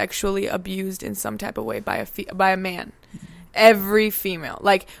been sexually abused in some type of way by a man. Every female.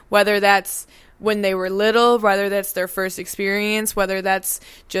 Like, whether that's when they were little, whether that's their first experience, whether that's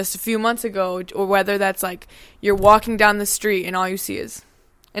just a few months ago, or whether that's like you're walking down the street and all you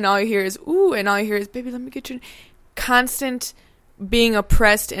hear is, ooh, and all you hear is, baby, let me get you. Constant being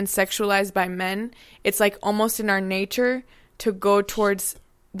oppressed and sexualized by men. It's like almost in our nature to go towards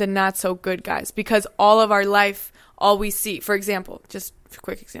the not so good guys because all of our life, all we see, for example, just a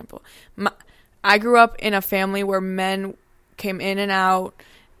quick example, I grew up in a family where men came in and out,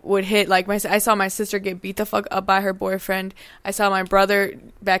 would hit, like, I saw my sister get beat the fuck up by her boyfriend. I saw my brother,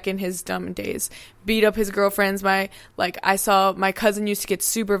 back in his dumb days, beat up his girlfriends. I saw my cousin used to get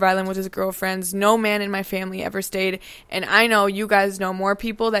super violent with his girlfriends. No man in my family ever stayed. And I know you guys know more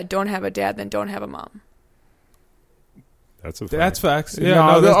people that don't have a dad than don't have a mom. That's facts. Yeah,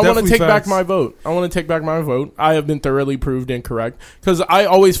 I want to take back my vote. I have been thoroughly proved incorrect because I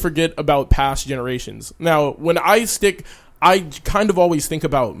always forget about past generations. Now, when I kind of always think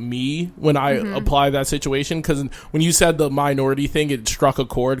about me when I apply that situation because when you said the minority thing, it struck a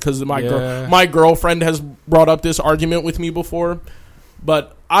chord because my girlfriend has brought up this argument with me before.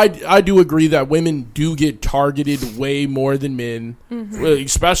 But I do agree that women do get targeted way more than men,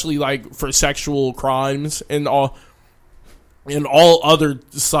 especially like for sexual crimes and all other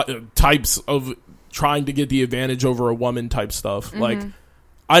types of trying to get the advantage over a woman type stuff. Like,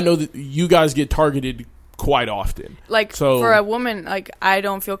 I know that you guys get targeted quite often. Like, for a woman, like, I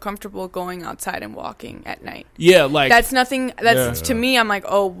don't feel comfortable going outside and walking at night. Yeah, like, that's nothing. To me, I'm like,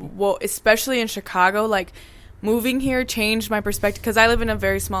 oh, well, especially in Chicago, like, moving here changed my perspective because I live in a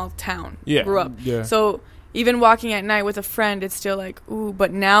very small town. Yeah, grew up. Yeah. So even walking at night with a friend, it's still like, ooh.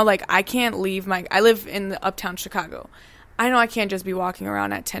 But now, like, I can't leave I live in the uptown Chicago. I know I can't just be walking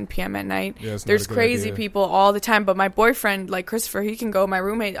around at 10 p.m. at night. Yeah, there's crazy people all the time. But my boyfriend, like Christopher, he can go. My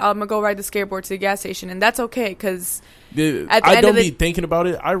roommate, I'm going to go ride the skateboard to the gas station. And that's okay because I don't be thinking about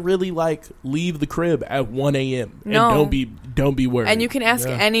it. I really leave the crib at 1 a.m. No. And don't be worried. And you can ask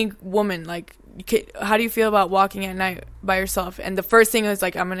any woman, like, how do you feel about walking at night by yourself? And the first thing is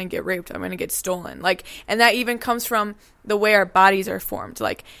like, I'm going to get raped. I'm going to get stolen. Like, and that even comes from the way our bodies are formed.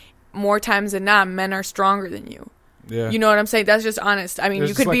 Like, more times than not, men are stronger than you. Yeah. You know what I'm saying? That's just honest. I mean,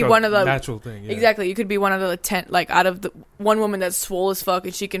 you could be one of the natural thing. Yeah. Exactly. You could be one of the 10, like, out of the one woman that's swole as fuck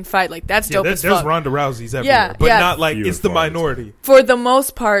and she can fight. Like, that's dope as fuck. There's Ronda Rousey's everywhere, but not like it's the minority. For the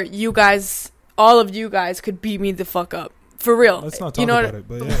most part, you guys, all of you guys, could beat me the fuck up. For real. Let's not talk about it,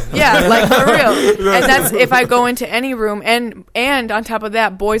 but yeah, like, for real. And that's if I go into any room, and on top of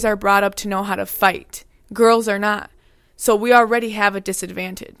that, boys are brought up to know how to fight. Girls are not. So we already have a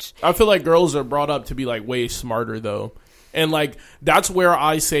disadvantage. I feel like girls are brought up to be, like, way smarter, though. And, like, that's where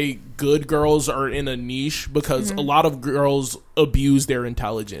I say good girls are in a niche because a lot of girls abuse their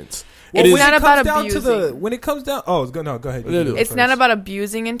intelligence. Well, It it's is not about abusing. When it comes down, go ahead. It's not about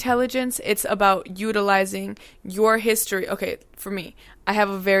abusing intelligence. It's about utilizing your history. Okay, for me, I have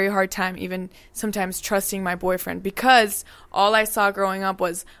a very hard time even sometimes trusting my boyfriend because all I saw growing up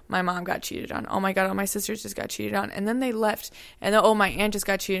was my mom got cheated on. Oh my God, all my sisters just got cheated on. And then they left. And then, oh, my aunt just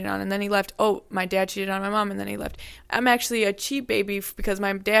got cheated on. And then he left. Oh, my dad cheated on my mom. And then he left. I'm actually a cheat baby because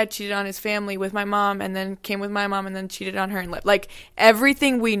my dad cheated on his family with my mom and then came with my mom and then cheated on her and left. Like,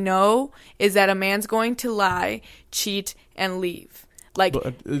 everything we know is that a man's going to lie, cheat, and leave. Like,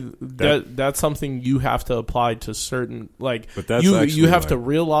 but that's something you have to apply to certain, like, but that's you have to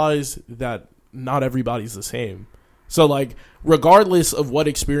realize that not everybody's the same. So, like, regardless of what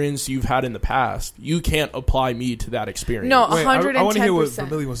experience you've had in the past, you can't apply me to that experience. No, 110%. I want to hear what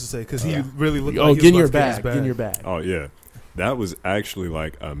Vermillion wants to say because he really looked like he was get about in your bag. Oh yeah, that was actually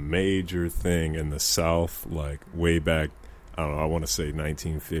like a major thing in the South, like way back. I don't know. I want to say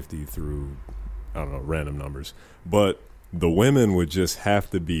 1950 through, I don't know, random numbers, but the women would just have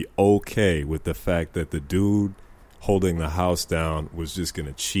to be okay with the fact that the dude holding the house down was just going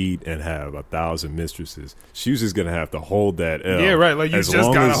to cheat and have 1,000 mistresses. She was just going to have to hold that L. Yeah, right. Like, you just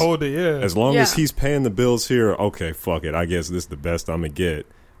got to hold it, yeah. As long as he's paying the bills here, okay, fuck it. I guess this is the best I'm going to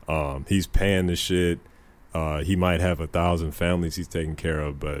get. He's paying the shit. He might have 1,000 families he's taking care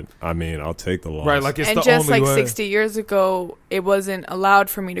of, but I mean, I'll take the loss. Right, like it's and the just only like way. 60 years ago, it wasn't allowed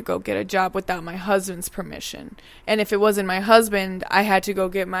for me to go get a job without my husband's permission. And if it wasn't my husband, I had to go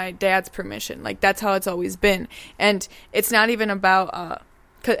get my dad's permission. Like, that's how it's always been. And it's not even about,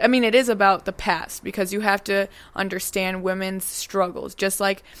 I mean, it is about the past because you have to understand women's struggles, just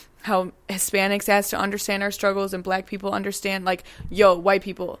like how Hispanics has to understand our struggles and black people understand, like, yo, white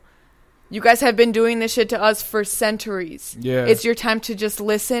people, you guys have been doing this shit to us for centuries. Yeah. It's your time to just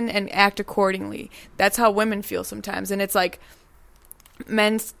listen and act accordingly. That's how women feel sometimes. And it's like,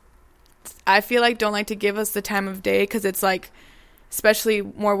 men, I feel like, don't like to give us the time of day because it's like, especially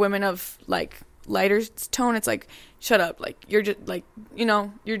more women of like lighter tone, it's like, shut up. Like, you're just like, you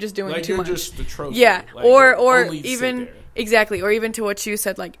know, you're just doing like too much. You're just the trophy. Yeah. Like, or even, exactly. Or even to what you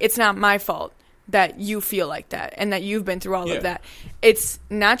said, like, it's not my fault that you feel like that and that you've been through all of that. It's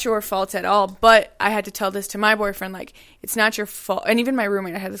not your fault at all. But I had to tell this to my boyfriend, like, it's not your fault. And even my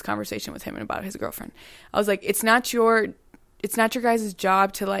roommate, I had this conversation with him about his girlfriend. I was like, it's not your guys'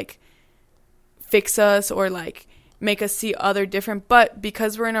 job to like fix us or like make us see other different, but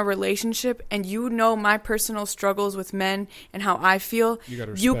because we're in a relationship and you know my personal struggles with men and how I feel,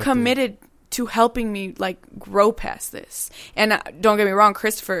 you committed to helping me like grow past this. And don't get me wrong,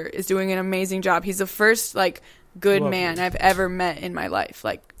 Christopher is doing an amazing job. He's the first like good man I've ever met in my life.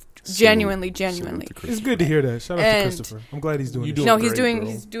 Like, genuinely. It's good to hear that. Shout out to Christopher. I'm glad he's doing.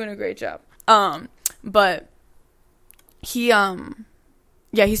 He's doing a great job. But he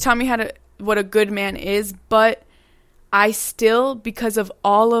he's taught me what a good man is. But I still, because of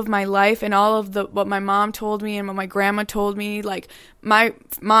all of my life and all of what my mom told me and what my grandma told me, like, my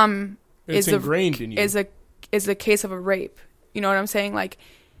mom it's ingrained in you. is a case of a rape. You know what I'm saying? Like,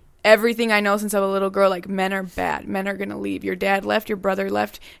 everything I know since I was a little girl, like, men are bad. Men are gonna leave. Your dad left. Your brother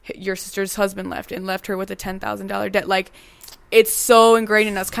left. Your sister's husband left and left her with a $10,000 debt. Like, it's so ingrained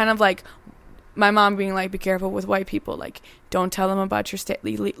in us. Kind of like my mom being like, be careful with white people. Like, don't tell them about your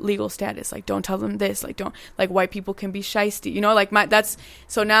legal status. Like, don't tell them this. Like, don't, like, white people can be shiesty. You know, like,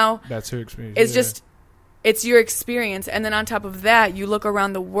 so now that's her experience. It's just, it's your experience. And then on top of that, you look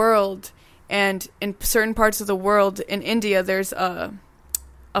around the world, and in certain parts of the world, in India, there's a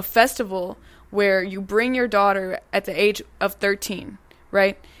festival where you bring your daughter at the age of 13,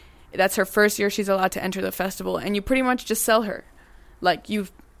 right? That's her first year she's allowed to enter the festival, and you pretty much just sell her. Like,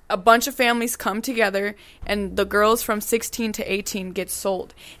 a bunch of families come together, and the girls from 16 to 18 get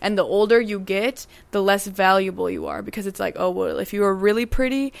sold. And the older you get, the less valuable you are, because it's like, oh, well, if you were really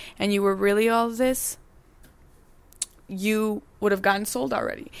pretty and you were really all this, you would have gotten sold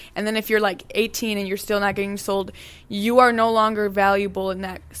already. And then if you're like 18 and you're still not getting sold, you are no longer valuable in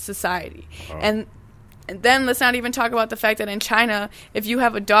that society. And then let's not even talk about the fact that in China, if you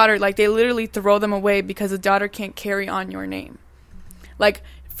have a daughter, like, they literally throw them away because a daughter can't carry on your name. Like,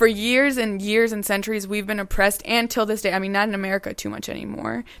 for years and years and centuries, we've been oppressed, and till this day, I mean, not in America too much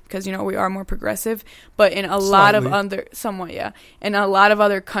anymore, because, you know, we are more progressive, but in a lot of other, somewhat, yeah, in a lot of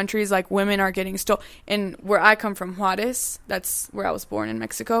other countries, like, women are getting stolen. And where I come from, Juarez, that's where I was born, in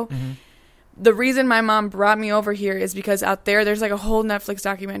Mexico. Mm-hmm. The reason my mom brought me over here is because out there's like a whole Netflix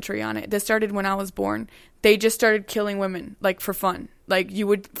documentary on it. This started when I was born. They just started killing women, like, for fun. Like, you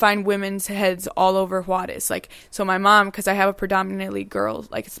would find women's heads all over Juarez. Like, so my mom, because I have a predominantly girl,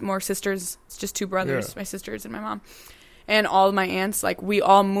 like, it's more sisters. It's just two brothers, my sisters and my mom. and all of my aunts, like, we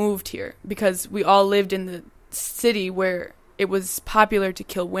all moved here because we all lived in the city where it was popular to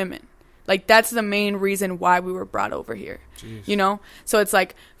kill women. Like, that's the main reason why we were brought over here. Jeez. You know? So it's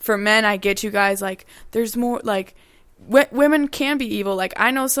like, for men, I get you guys, like, there's more, like, women can be evil. Like,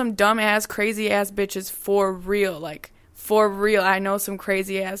 I know some dumb-ass, crazy-ass bitches for real. Like, for real, I know some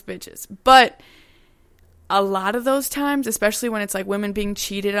crazy-ass bitches. But a lot of those times, especially when it's, like, women being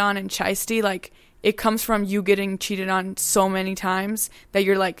cheated on and chysty, like, it comes from you getting cheated on so many times that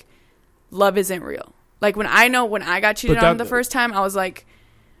you're like, love isn't real. Like, when I got cheated on the first time, I was like,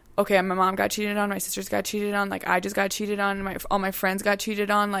 okay, my mom got cheated on, my sisters got cheated on, like, I just got cheated on, all my friends got cheated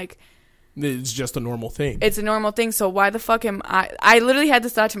on, like, it's just a normal thing. It's a normal thing, so why the fuck am I literally had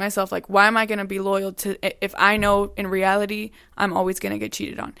this thought to myself, like, why am I going to be loyal to, if I know in reality I'm always going to get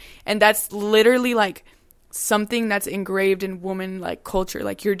cheated on? And that's literally, like, something that's engraved in woman, like, culture.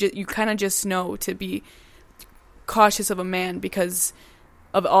 Like, you kind of just know to be cautious of a man because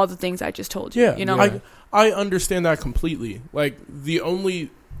of all the things I just told you. Yeah, you know? I understand that completely. Like, the only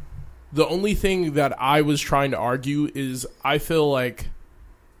thing that I was trying to argue is I feel like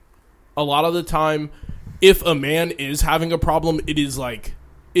a lot of the time, if a man is having a problem, it is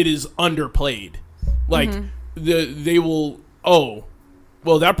underplayed. Like, they will, oh,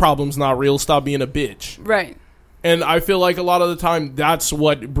 well, that problem's not real, stop being a bitch. Right. And I feel like a lot of the time, that's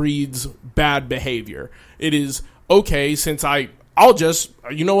what breeds bad behavior. It is, okay, since I'll just,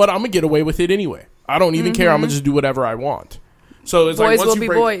 you know what, I'm going to get away with it anyway. I don't even care, I'm going to just do whatever I want. So it's boys like, once will you be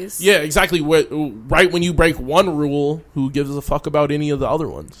break, boys. Yeah, exactly. Right when you break one rule, who gives a fuck about any of the other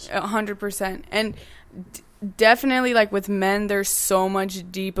ones? 100%. And definitely, like, with men, there's so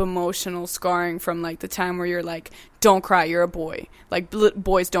much deep emotional scarring from, like, the time where you're like, don't cry, you're a boy. Like,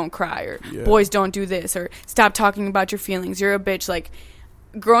 boys don't cry, or boys don't do this, or stop talking about your feelings, you're a bitch. Like,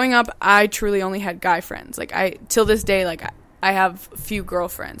 growing up, I truly only had guy friends. Like, till this day, like, I have a few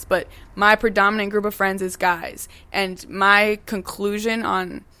girlfriends, but my predominant group of friends is guys. And my conclusion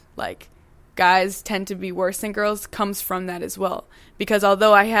on, like, guys tend to be worse than girls comes from that as well. Because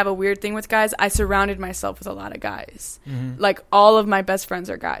although I have a weird thing with guys, I surrounded myself with a lot of guys. Mm-hmm. Like, all of my best friends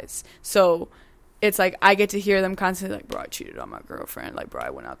are guys. So it's like I get to hear them constantly like, bro, I cheated on my girlfriend. Like, bro, I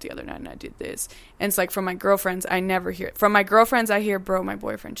went out the other night and I did this. And it's like, from my girlfriends, I never hear it. From my girlfriends, I hear, bro, my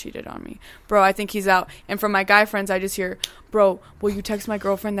boyfriend cheated on me. Bro, I think he's out. And from my guy friends, I just hear, bro, will you text my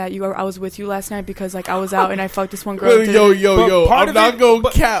girlfriend that I was with you last night because, like, I was out and I fucked this one girl. Yo. I'm not going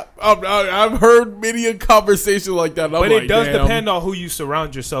to cap. I've heard many a conversation like that. But it does depend on who you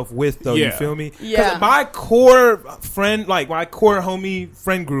surround yourself with, though. Yeah. You feel me? Yeah. My core friend, like, my core homie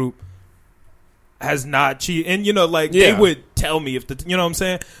friend group has not cheated. And, you know, like, they would tell me if you know what I'm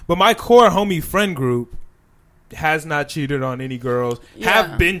saying? But my core homie friend group has not cheated on any girls.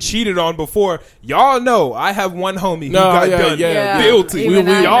 Have been cheated on before. Y'all know I have one homie who got done filthy.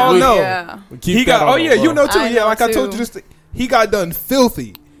 We all know. Yeah. He got you know too. I told you this thing. He got done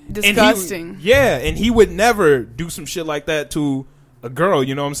filthy. Disgusting. And he would never do some shit like that to a girl,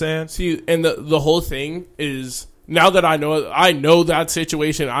 you know what I'm saying? See, and the whole thing is, now that I know that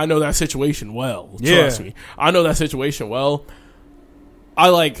situation, I know that situation well. Trust me. I know that situation well.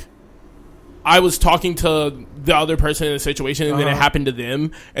 I was talking to the other person in the situation, and then it happened to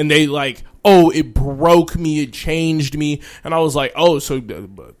them, and they like, oh, it broke me, it changed me, and I was like, oh, so,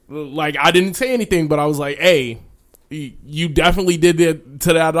 like, I didn't say anything, but I was like, hey, you definitely did it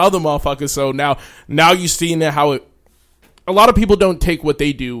to that other motherfucker, so now you seeing how it, a lot of people don't take what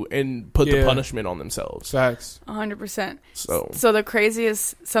they do and put the punishment on themselves. Facts. 100%. So the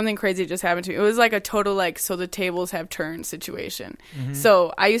craziest, something crazy just happened to me. It was like a total, like, so the tables have turned situation. Mm-hmm.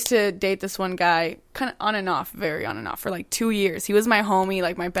 So I used to date this one guy kind of on and off, very on and off, for like 2 years. He was my homie,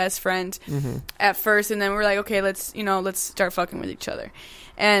 like my best friend at first. And then we were like, okay, let's start fucking with each other.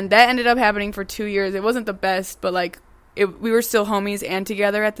 And that ended up happening for 2 years. It wasn't the best, but like we were still homies and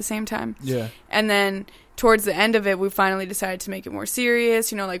together at the same time. Yeah. And then towards the end of it, we finally decided to make it more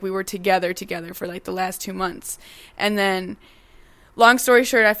serious. You know, like, we were together for like the last 2 months. And then, long story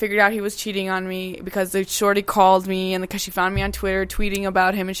short, I figured out he was cheating on me because the shorty called me, and because she found me on Twitter tweeting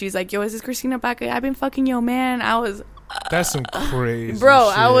about him, and she's like, yo, is this Christina Baca? I've been fucking your man. I was that's some crazy bro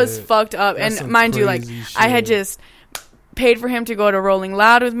shit. I was fucked up. That's, and mind you, like, shit. I had just paid for him to go to Rolling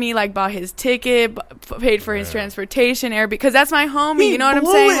Loud with me, like, bought his ticket, paid for his transportation, because that's my homie. You know what I'm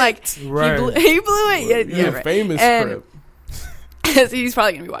saying? Like, right. he blew it. Yeah, right. Famous trip. He's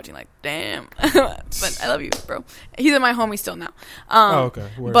probably gonna be watching, like, damn. But I love you, bro. He's my homie still now. Okay.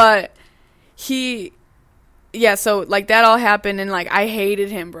 Word. But he yeah, so like that all happened, and like I hated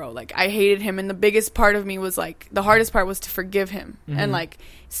him, bro. Like I hated him, and the biggest part of me was like the hardest part was to forgive him, and like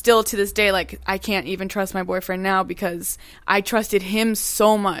still to this day, like I can't even trust my boyfriend now because I trusted him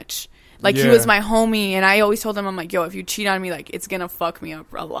so much. Like he was my homie, and I always told him, I'm like, yo, if you cheat on me, like it's gonna fuck me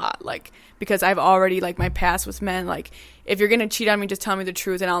up a lot, like because I've already like my past with men. Like if you're gonna cheat on me, just tell me the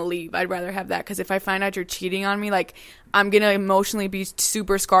truth and I'll leave. I'd rather have that, because if I find out you're cheating on me, like I'm gonna emotionally be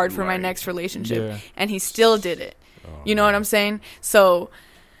super scarred for my next relationship. And he still did it. You know what I'm saying? So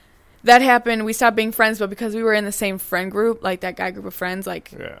that happened. We stopped being friends, but because we were in the same friend group, like that guy group of friends,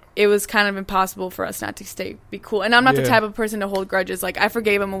 like it was kind of impossible for us not to be cool. And I'm not the type of person to hold grudges. Like I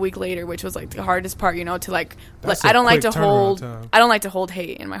forgave him a week later, which was like the hardest part, you know, to like I don't like to hold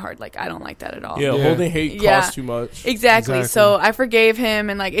hate in my heart. Like I don't like that at all. Holding hate costs too much. Exactly. So I forgave him,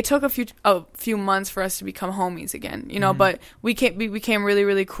 and like it took a few months for us to become homies again, you know, but we became really,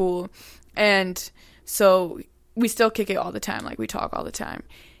 really cool. And so we still kick it all the time. Like we talk all the time.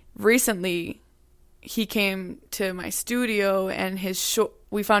 Recently, he came to my studio, and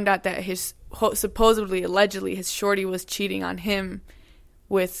we found out that his allegedly his shorty was cheating on him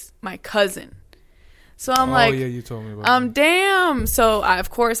with my cousin. So I'm like, yeah, you told me about that. Damn. So of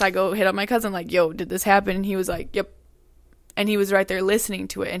course I go hit up my cousin like, yo, did this happen? And he was like, yep. And he was right there listening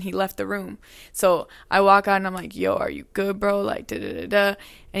to it, and he left the room. So I walk out and I'm like, yo, are you good, bro? Like, da-da-da-da.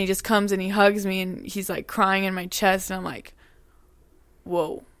 And he just comes and he hugs me, and he's like crying in my chest, and I'm like,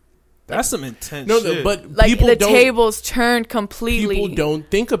 whoa. That's some intense shit. But like the tables turned completely. People don't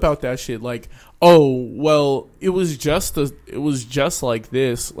think about that shit. Like, oh, well, it was just like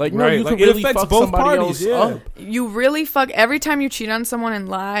this. Like, no, you can really fuck somebody else up. You really fuck every time you cheat on someone and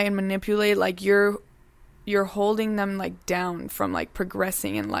lie and manipulate. Like you're holding them like down from like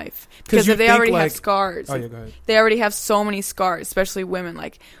progressing in life, because if they already have scars. Oh yeah, go ahead. They already have so many scars, especially women.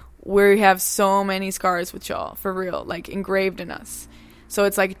 Like we have so many scars with y'all, for real, like engraved in us. So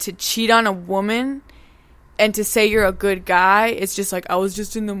it's like to cheat on a woman and to say you're a good guy, it's just like I was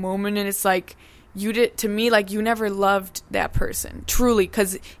just in the moment, and it's like you did to me, like you never loved that person truly,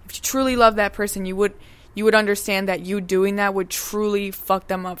 because if you truly love that person, you would understand that you doing that would truly fuck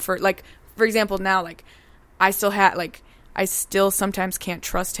them up. For example, now like I still sometimes can't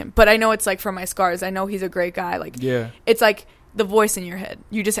trust him, but I know it's like from my scars. I know he's a great guy. Like it's like the voice in your head.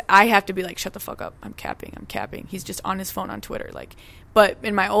 I have to be like, shut the fuck up. I'm capping. He's just on his phone on Twitter. Like, but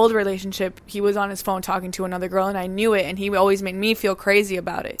in my old relationship, he was on his phone talking to another girl, and I knew it, and he always made me feel crazy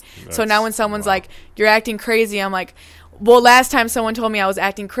about it. So now when someone's like, you're acting crazy, I'm like, well, last time someone told me I was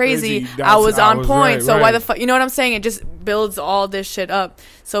acting crazy, I was on point. Right, so why the fuck? You know what I'm saying? It just builds all this shit up.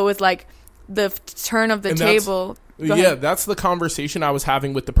 So with like the turn of the table. Yeah, that's the conversation I was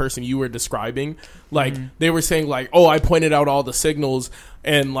having with the person you were describing. Like, they were saying, like, oh, I pointed out all the signals,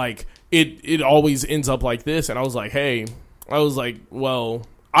 and, like, it always ends up like this. And I was like, hey, well,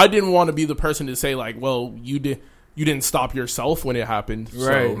 I didn't want to be the person to say, like, well, you didn't stop yourself when it happened.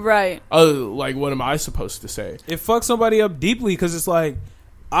 Right. So, right. Like, what am I supposed to say? It fucks somebody up deeply, because it's like,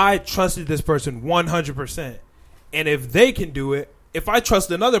 I trusted this person 100%. And if they can do it, if I trust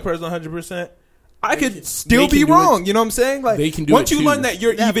another person 100%, I could still be wrong. You know what I'm saying? Like, they can do once it you too. learn that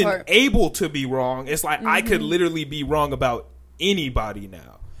you're even able to be wrong, it's like I could literally be wrong about anybody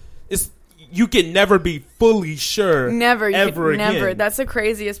now. You can never be fully sure. Ever again. That's the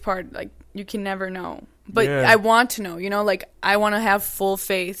craziest part. Like, you can never know. But I want to know, you know, like I want to have full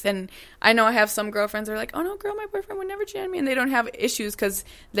faith. And I know I have some girlfriends that are like, oh no, girl, my boyfriend would never cheat on me. And they don't have issues because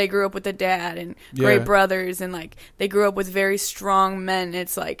they grew up with a dad and great brothers. And like they grew up with very strong men.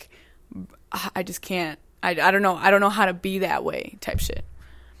 It's like, I just can't. I don't know. I don't know how to be that way type shit.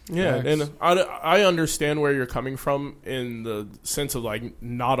 Yeah, and I understand where you're coming from in the sense of like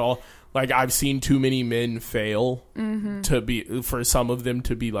not all. Like I've seen too many men fail for some of them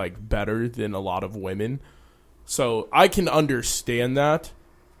to be like better than a lot of women. So I can understand that,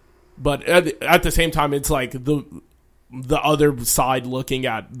 but at the same time, it's like the other side looking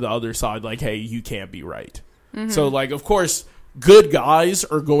at the other side like, hey, you can't be right. So like, of course, good guys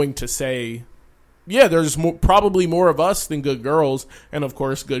are going to say, yeah, there's probably more of us than good girls. And of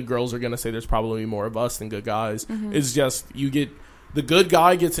course, good girls are going to say there's probably more of us than good guys. It's just the good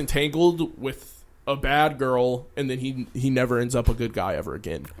guy gets entangled with a bad girl, and then he never ends up a good guy ever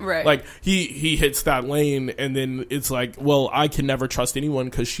again. Right. Like, he hits that lane, and then it's like, well, I can never trust anyone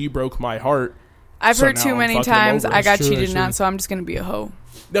because she broke my heart. I've heard too many times I got cheated on, so I'm just going to be a hoe.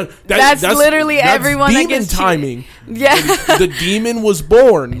 No, that's literally everyone that gets timing. Yeah. The demon was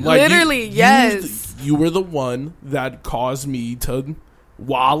born. Like, literally, yes. You were the one that caused me to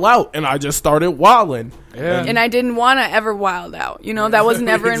wild out, and I just started wilding. Yeah. And I didn't want to ever wild out. You know, that was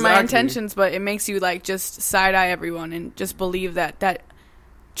never in my Exactly. intentions, but it makes you like just side eye everyone and just believe that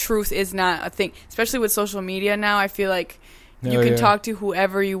truth is not a thing. Especially with social media now, I feel like you can talk to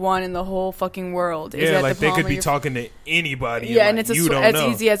whoever you want in the whole fucking world. Yeah, like they could be talking to anybody. Yeah, and it's you don't know.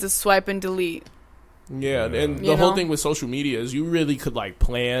 easy as a swipe and delete. Yeah, and the You whole know? thing with social media is you really could like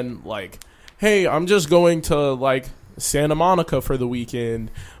plan like, hey, I'm just going to like Santa Monica for the weekend.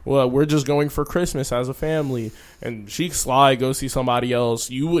 Well, we're just going for Christmas as a family, and she slide go see somebody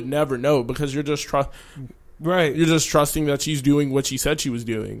else. You would never know because you're just Right. You're just trusting that she's doing what she said she was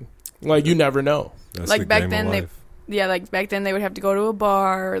doing. Like you never know. That's Like the back game then of they life. Yeah, like back then they would have to go to a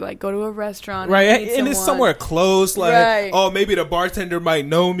bar or like go to a restaurant. Right, And, meet and it's someone. somewhere close. Like, Right. oh, maybe the bartender might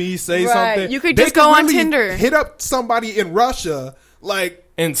know me, say Right. something. You could They just go on really Tinder. hit up somebody in Russia, like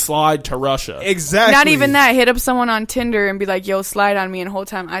And slide to Russia. exactly. Not even that. Hit up someone on Tinder and be like, "Yo, slide on me," and the whole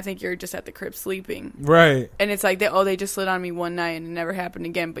time I think you're just at the crib sleeping. Right. And it's like, they just slid on me one night and it never happened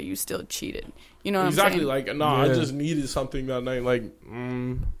again, but you still cheated. You know what Exactly. I'm saying? Like, no, I Yeah. just needed something that night. Like,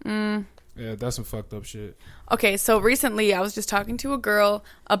 Yeah, that's some fucked up shit. Okay, so recently I was just talking to a girl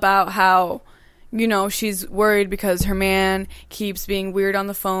about how, you know, she's worried because her man keeps being weird on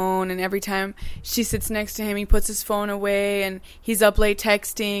the phone, and every time she sits next to him, he puts his phone away, and he's up late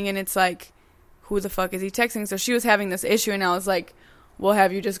texting, and it's like, who the fuck is he texting? So she was having this issue, and I was like, well,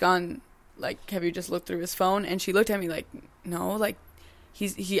 have you just looked through his phone? And she looked at me like, no, like,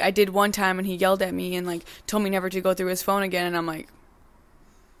 I did one time, and he yelled at me and like told me never to go through his phone again, and I'm like,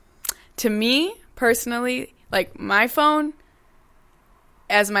 to me personally, like my phone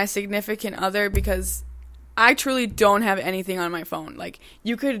as my significant other, because I truly don't have anything on my phone. Like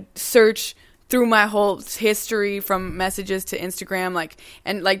you could search through my whole history from messages to Instagram, like,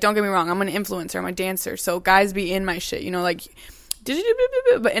 and like don't get me wrong, I'm an influencer, I'm a dancer, so guys be in my shit, you know, like,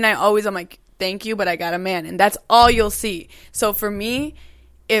 but and I'm like, thank you, but I got a man, and that's all you'll see. So for me,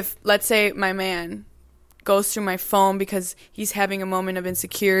 if let's say my man goes through my phone because he's having a moment of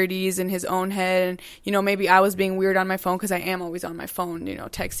insecurities in his own head, and you know, maybe I was being weird on my phone because I am always on my phone, you know,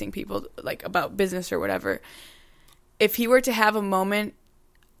 texting people like about business or whatever. If he were to have a moment,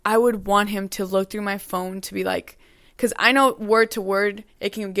 I would want him to look through my phone to be like, because I know word to word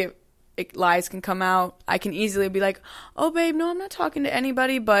lies can come out. I can easily be like, oh babe, no, I'm not talking to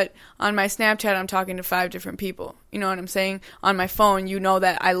anybody, but on my Snapchat I'm talking to 5 different people. You know what I'm saying? On my phone, you know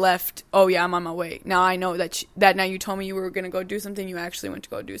that I left, oh yeah, I'm on my way. Now I know that now you told me you were going to go do something, you actually went to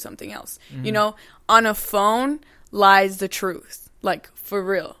go do something else. Mm-hmm. You know, on a phone lies the truth. Like, for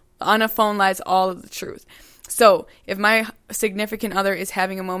real. On a phone lies all of the truth. So if my significant other is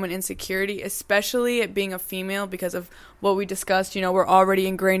having a moment in insecurity, especially it being a female, because of what we discussed, you know, we're already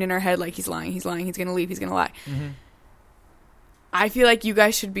ingrained in our head, like, he's lying, he's going to leave, he's going to lie. Mm-hmm. I feel like you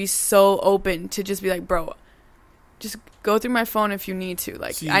guys should be so open to just be like, bro, just go through my phone if you need to.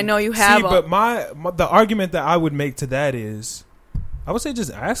 Like, I know you have. But the argument that I would make to that is, I would say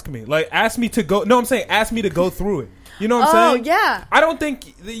just ask me. Like, ask me to go. No, I'm saying ask me to go through it. You know what I'm saying? Oh, yeah. I don't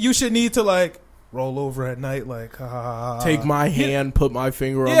think you should need to, like, roll over at night, like, take my hand, put my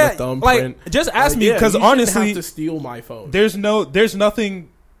finger on the thumbprint. Like, just ask me, because honestly, have to steal my phone. There's nothing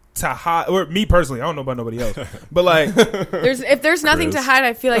to hide, or me personally, I don't know about nobody else, but like, if there's nothing to hide,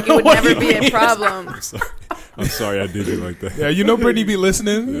 I feel like it would never be a problem. I'm sorry I did you like that. Yeah, you know, Brittany be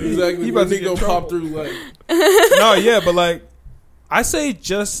listening. Exactly. He about to go pop through like. No, yeah, but like, I say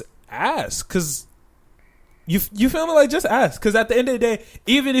just ask, because you feel me? Like, just ask, because at the end of the day,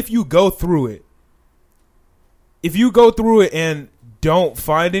 even if you go through it, and don't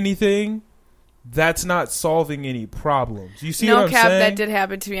find anything, that's not solving any problems. You see what I'm saying? No cap, that did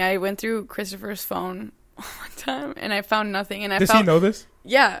happen to me. I went through Christopher's phone one time, and I found nothing. And Does he know this?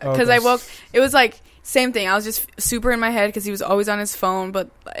 Yeah, because I woke. It was like same thing. I was just super in my head because he was always on his phone,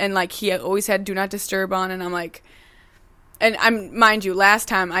 and like he always had do not disturb on, and I'm like, and mind you, last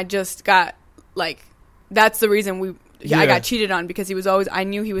time I just got like, that's the reason I got cheated on, because he was always, I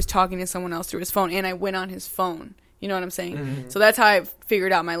knew he was talking to someone else through his phone, and I went on his phone. You know what I'm saying? Mm-hmm. So that's how I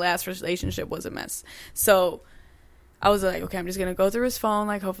figured out my last relationship was a mess. So I was like, okay, I'm just going to go through his phone.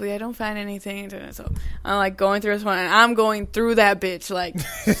 Like, hopefully I don't find anything. So I'm like going through his phone, and I'm going through that bitch. Like,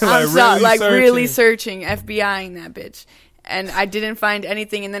 really searching, FBIing that bitch. And I didn't find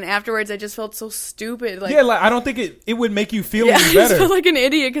anything. And then afterwards, I just felt so stupid. Like, yeah, like, I don't think it would make you feel any I better. I felt like an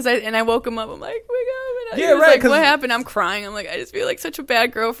idiot, because I woke him up. I'm like, wake up. And yeah, right. Like, what happened? I'm crying. I'm like, I just feel like such a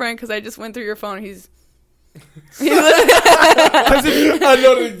bad girlfriend because I just went through your phone. I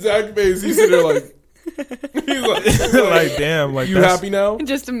know the exact face. He's sitting there like, He's like, damn, like, you happy now?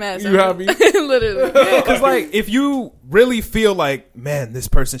 Just a mess. You happy? Literally. Because, like, if you really feel like, man, this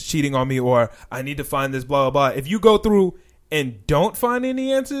person's cheating on me, or I need to find this, blah, blah, blah. If you go through and don't find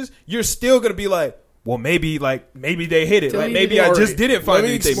any answers, you're still going to be like, well, maybe they hit it. Like, maybe I just didn't find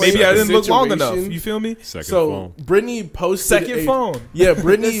anything. Maybe I didn't look long enough. You feel me? Second phone. Brittany posted Second phone. Yeah,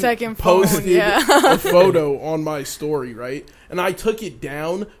 Brittany second phone, posted a photo on my story, right? And I took it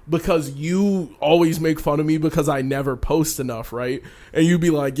down because you always make fun of me because I never post enough, right? And you'd be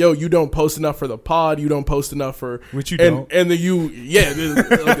like, yo, you don't post enough for the pod. You don't post enough for... Which you don't. And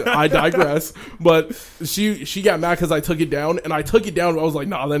then I digress. But she got mad because I took it down. And I took it down. I was like,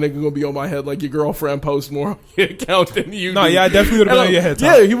 nah, that nigga going to be on my head like your girlfriend posts more on your account than you do. Yeah, I definitely would have been on your head. Tom.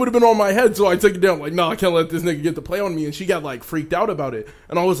 Yeah, he would have been on my head. So I took it down. Like, nah, I can't let this nigga get the play on me. And she got like freaked out about it.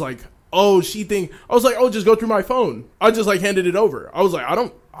 And I was like... just go through my phone. I just like handed it over. I was like, I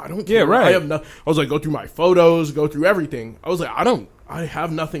don't care. Yeah, right. I was like, go through my photos, go through everything. I was like, I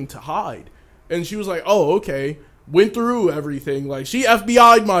have nothing to hide. And she was like, oh, okay. Went through everything. Like, she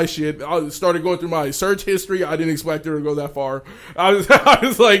FBI'd my shit. I started going through my search history. I didn't expect her to go that far. I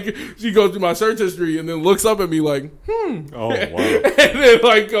was like, she goes through my search history and then looks up at me like, Oh, wow. and then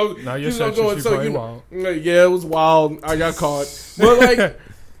like goes, now your search history wild. Yeah, it was wild. I got caught. But like,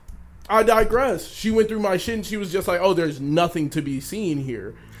 I digress. She went through my shit and she was just like, oh, there's nothing to be seen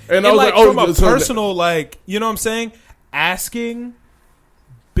here. And I was like, from a personal, like, you know what I'm saying? Asking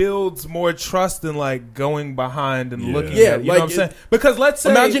builds more trust than like going behind and looking at it. You know what I'm saying? Because let's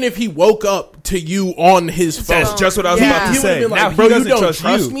say, imagine if he woke up to you on his phone. That's just what I was about to say. Like, now, bro, he doesn't you don't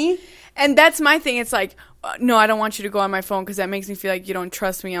trust me? And that's my thing. It's like, no, I don't want you to go on my phone because that makes me feel like you don't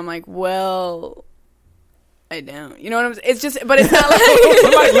trust me. I'm like, well... I don't. You know what I'm saying? It's just, but it's not like...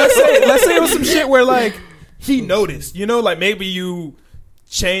 But like, let's say it was some shit where like he noticed, you know, like maybe you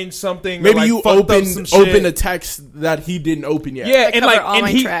changed something. Maybe or, like, you open a text that he didn't open yet. Yeah, I and like all and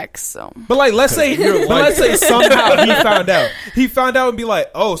my he, tracks. So, but like let's say somehow he found out and be like,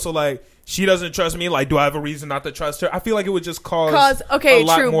 oh, so like she doesn't trust me. Like, do I have a reason not to trust her? I feel like it would just cause okay, a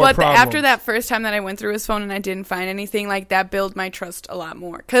lot true. more But problems. after that first time that I went through his phone and I didn't find anything, like that built my trust a lot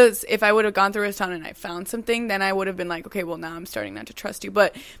more. Because if I would have gone through his phone and I found something, then I would have been like, okay, well now I'm starting not to trust you.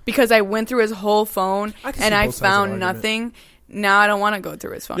 But because I went through his whole phone and I found nothing. Now I don't want to go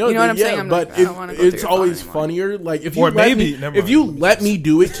through his phone. You know what I'm saying? I'm but like, I don't want to go through it's your always phone funnier. Like if you let me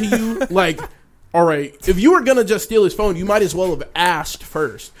do it to you, like, all right, if you were gonna just steal his phone, you might as well have asked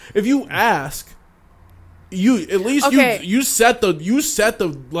first. If you ask, you at least you set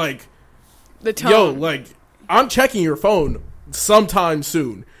the like the tone. Yo, like I'm checking your phone sometime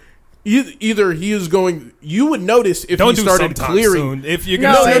soon. Either he is going. You would notice if he started clearing. Soon. If you're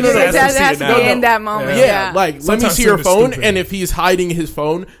no, that has to be in that moment. Yeah, like let me see your phone, and if he's hiding his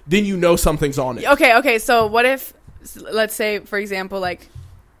phone, then you know something's on it. Okay. So what if, let's say, for example, like,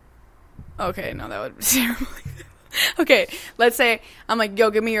 okay, no, that would be terrible. Okay, let's say I'm like, yo,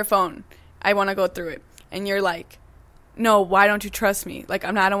 give me your phone. I want to go through it, and you're like, no, why don't you trust me? Like,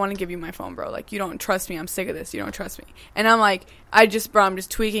 I don't want to give you my phone, bro. Like, you don't trust me. I'm sick of this. You don't trust me. And I'm like, I'm just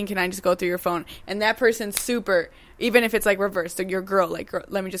tweaking. Can I just go through your phone? And that person's super, even if it's like reversed, like your girl, like,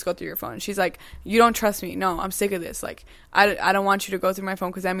 let me just go through your phone. She's like, you don't trust me. No, I'm sick of this. Like, I don't want you to go through my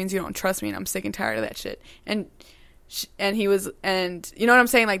phone because that means you don't trust me, and I'm sick and tired of that shit. And he was, and you know what I'm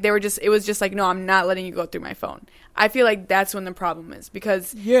saying? Like, it was just like, no, I'm not letting you go through my phone. I feel like that's when the problem is,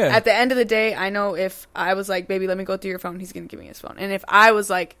 because at the end of the day, I know if I was like, baby, let me go through your phone, he's going to give me his phone. And if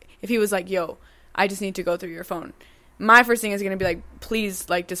he was like, yo, I just need to go through your phone, my first thing is going to be like, please,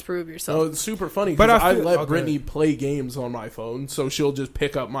 like, disprove yourself. Oh, it's super funny because I let Brittany play games on my phone, so she'll just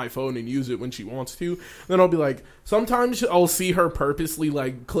pick up my phone and use it when she wants to. Then I'll be like, sometimes I'll see her purposely,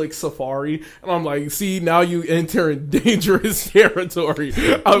 like, click Safari, and I'm like, see, now you enter in dangerous territory.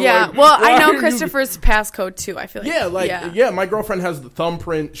 Like, well, I know Christopher's passcode, too, I feel like. Yeah, my girlfriend has the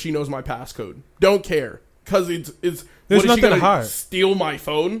thumbprint. She knows my passcode. Don't care. Because it's there's nothing to hide. Steal my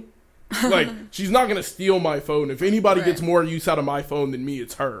phone? Like, she's not gonna steal my phone. If anybody gets more use out of my phone than me,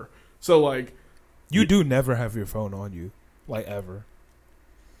 it's her. So, like, you do never have your phone on you, like, ever.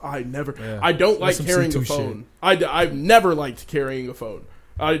 I never. Yeah. I don't like carrying a phone. I've never liked carrying a phone.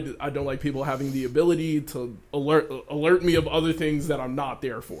 I don't like people having the ability to alert me of other things that I'm not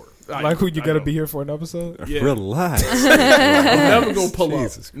there for. Who you gotta be here for an episode? Yeah. Relax. I'm never gonna pull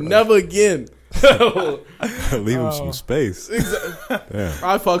up. Never again. Leave him some space. Yeah.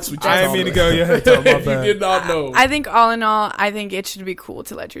 I fucks with you. I didn't mean to go. Yeah, you did not know. I think all in all, I think it should be cool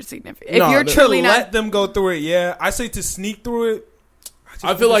to let your significant. If you're truly not, let them go through it. Yeah, I say to sneak through it.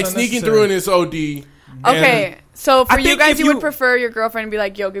 I feel like sneaking through it is OD. Okay, So for you guys, you would prefer your girlfriend to be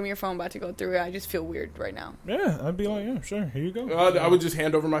like, "Yo, give me your phone, I'm about to go through it. I just feel weird right now." Yeah, I'd be like, "Yeah, sure, here you go." I would just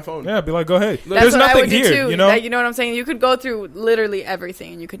hand over my phone. Yeah, I'd be like, "Go ahead." There's nothing here, you know. You know what I'm saying? You could go through literally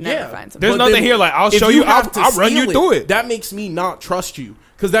everything, and you could never find something. There's nothing here. Like, I'll show you. I'll run you through it. That makes me not trust you,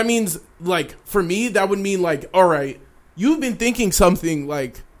 because that means, like, for me, that would mean like, all right, you've been thinking something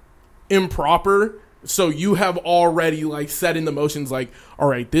like improper, so you have already like set in the motions, like, all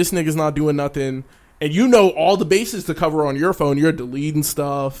right, this nigga's not doing nothing. And you know all the bases to cover on your phone. You're deleting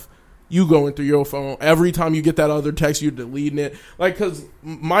stuff. You going through your phone. Every time you get that other text, you're deleting it. Like, because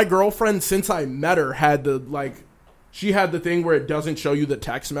my girlfriend, since I met her, had the, like, she had the thing where it doesn't show you the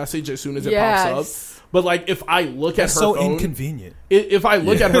text message as soon as it pops up. But, like, if I look at her phone... That's so inconvenient. If I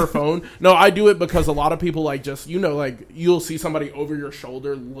look at her phone... No, I do it because a lot of people, like, just... You know, like, you'll see somebody over your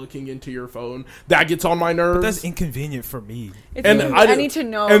shoulder looking into your phone. That gets on my nerves. But that's inconvenient for me. I need to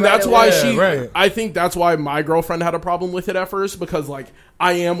know. And that's why I think that's why my girlfriend had a problem with it at first. Because, like,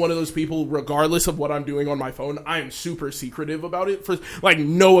 I am one of those people, regardless of what I'm doing on my phone, I am super secretive about it for, like,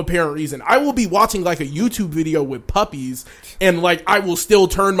 no apparent reason. I will be watching, like, a YouTube video with puppies, and, like, I will still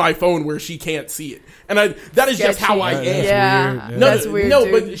turn my phone where she can't see it. And that is just how I am. Yeah, that's weird. No,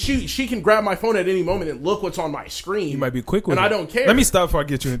 but she can grab my phone at any moment and look what's on my screen. You might be quick with it. And I don't care. Let me stop before I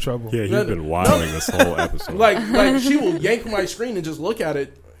get you in trouble. Yeah, you've been wilding this whole episode. Like she will yank my screen and just look at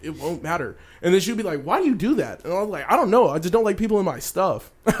it. It won't matter. And then she'll be like, "Why do you do that?" And I'm like, "I don't know. I just don't like people in my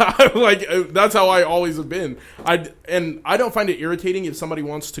stuff." Like, that's how I always have been. I don't find it irritating if somebody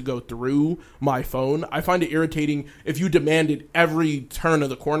wants to go through my phone. I find it irritating if you demand it every turn of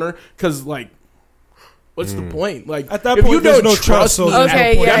the corner, because, like, what's the point? Like, at that if point, you there's don't no trust. me,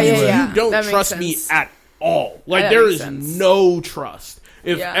 you don't trust me at all. Like, there is no trust.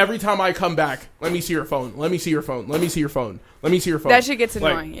 If every time I come back, let me see your phone. Let me see your phone. Let me see your phone. Let me see your phone. That shit gets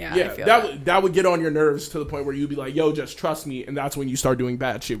annoying. Like, I feel that would get on your nerves to the point where you'd be like, "Yo, just trust me," and that's when you start doing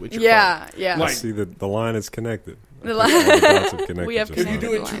bad shit with your phone. Yeah. Like, see, the line is connected. The line. If you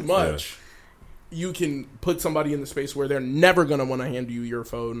do it too much, you can put somebody in the space where they're never gonna want to hand you your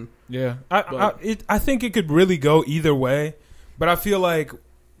phone. Yeah, I think it could really go either way, but I feel like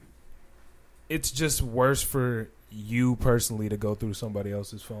it's just worse for you personally to go through somebody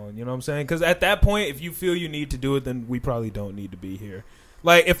else's phone. You know what I'm saying? Because at that point, if you feel you need to do it, then we probably don't need to be here.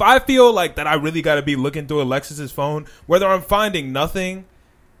 Like, if I feel like that I really got to be looking through Alexis's phone, whether I'm finding nothing,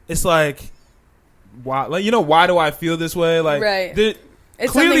 it's like, why? Like, you know, why do I feel this way? Like, right.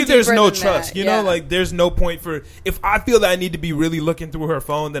 Clearly there's no trust, you know, like, there's no point for, if I feel that I need to be really looking through her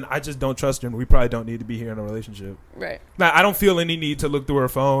phone, then I just don't trust her, and we probably don't need to be here in a relationship. Right. Now, I don't feel any need to look through her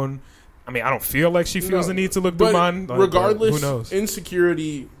phone. I mean, I don't feel like she feels the need to look through mine. Like, regardless, who knows?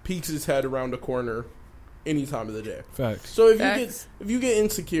 Insecurity peeks its head around a corner any time of the day. Facts. So if you get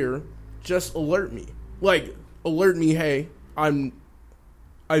insecure, just alert me. Like, alert me, hey, I'm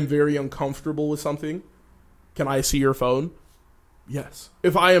very uncomfortable with something. Can I see your phone? Yes.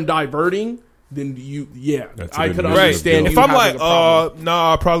 If I am diverting, then I could understand. If I'm like,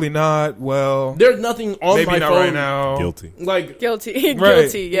 nah, probably not. Well, there's nothing on maybe my not phone. Right now. Guilty. Like guilty.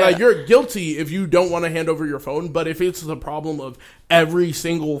 Yeah. Like, you're guilty if you don't want to hand over your phone. But if it's the problem of every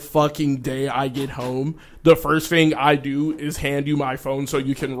single fucking day I get home, the first thing I do is hand you my phone so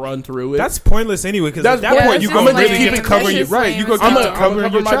you can run through it. That's pointless anyway. Because at that point, you're going to really get to cover your right. You're going to cover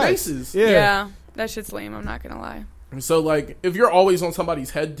your my bases. Yeah, that shit's lame. I'm not gonna lie. So, like, if you're always on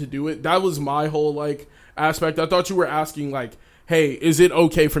somebody's head to do it, that was my whole, like, aspect. I thought you were asking, like, hey, is it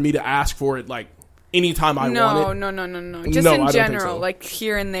okay for me to ask for it, like, anytime I want it? No. Just in general, like,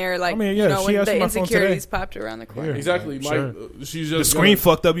 here and there, like, I mean, you know, when the insecurities popped around the corner. Yeah, exactly. She's just the screen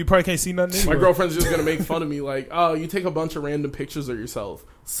fucked up. You probably can't see nothing anyway. My girlfriend's just going to make fun of me, like, oh, you take a bunch of random pictures of yourself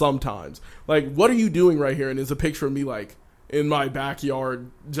sometimes. Like, what are you doing right here? And it's a picture of me, like, in my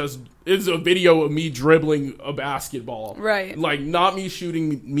backyard, it's a video of me dribbling a basketball. Right. Like, not me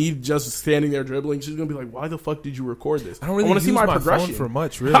shooting, me just standing there dribbling. She's going to be like, why the fuck did you record this? I don't really want to see my progression phone for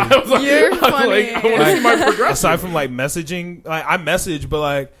much, really. You're funny. I want to see my progression. Aside from, like, messaging, like, I message, but,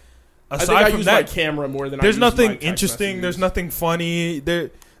 like, aside from that, my camera more than there's nothing interesting. There's nothing funny.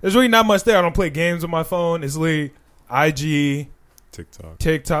 There's really not much there. I don't play games on my phone. It's like IG,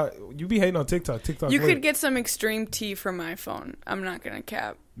 TikTok. You be hating on TikTok. You could get some extreme tea from my phone. I'm not gonna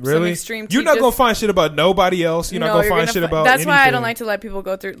cap. Really? Some extreme tea. You're not gonna find shit about nobody else. You're not gonna find shit about. That's anything. why I don't like to let people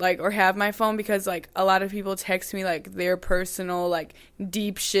go through, like, or have my phone, because, like, a lot of people text me, like, their personal, like,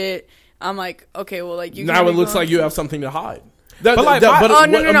 deep shit. I'm like, okay, well, like, you. Now it looks like you have something to hide. No.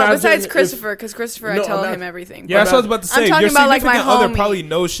 Besides Christopher, because Christopher, I tell him everything. Yeah, that's what I was about to say. I'm talking your about, like, my other homie. probably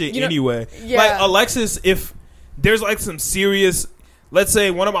knows shit anyway. Yeah. Like, Alexis, if there's, like, some serious, let's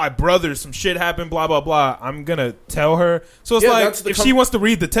say one of my brothers, some shit happened, blah, blah, blah, I'm going to tell her. So it's like, if she wants to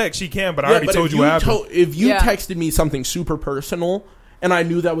read the text, she can, but I already told you what happened. If you texted me something super personal and I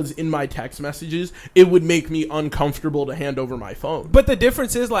knew that was in my text messages, it would make me uncomfortable to hand over my phone. But the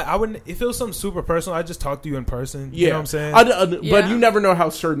difference is, like, I wouldn't, if it was something super personal, I'd just talk to you in person. You know what I'm saying? But you never know how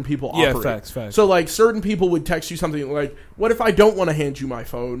certain people operate. Yeah, facts. So, like, certain people would text you something like, what if I don't want to hand you my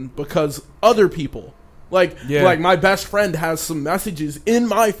phone because other people... Like my best friend has some messages in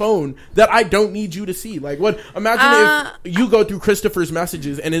my phone that I don't need you to see. Like, what? Imagine if you go through Christopher's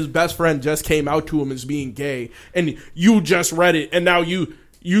messages and his best friend just came out to him as being gay, and you just read it, and now you're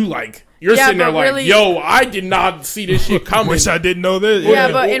sitting there like, really, yo, I did not see this shit coming. Wish I didn't know this.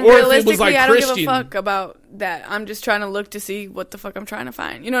 Yeah, but realistically, like I don't give a fuck about that. I'm just trying to look to see what the fuck I'm trying to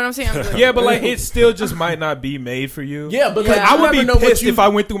find. You know what I'm saying? Like, yeah, but like it still just might not be made for you. Yeah, because I would be pissed if I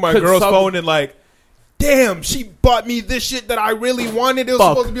went through my girl's phone and like, damn, she bought me this shit that I really wanted. It was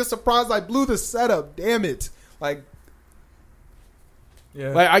supposed to be a surprise. I blew the setup. Damn it. Like,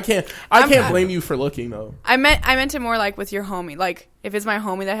 yeah. Like, I can't blame you for looking, though. I meant it more like with your homie. Like, if it's my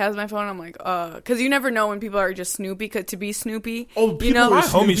homie that has my phone, I'm like, because you never know when people are just snoopy to be snoopy. Oh, you know? My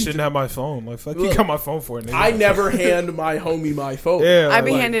homie shouldn't have my phone. Like, fuck, you got my phone for it. I never hand my homie my phone. Yeah, I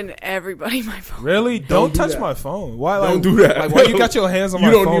be handing everybody my phone. Really? Don't touch my phone. Why? Like, don't do that. Like, why you got your hands on my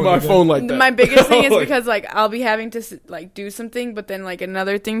phone? You don't need my phone like that. My biggest thing is because like I'll be having to like do something, but then like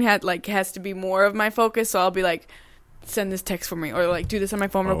another thing has to be more of my focus. So I'll be like, send this text for me, or like do this on my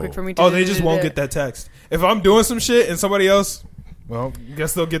phone real quick for me. They just won't get that text. If I'm doing some shit and somebody else, well,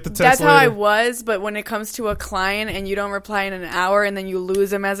 guess they'll get the text. That's later. how I was, but when it comes to a client and you don't reply in an hour and then you lose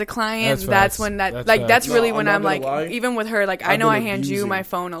them as a client, that's when that's really when I'm like, lie. Even with her, like I know I hand you my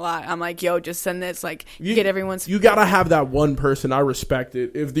phone a lot. I'm like, yo, just send this, like get everyone's. You gotta have that one person. I respect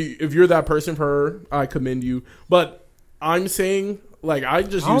it. If you're that person for her, I commend you. But I'm saying. Like, I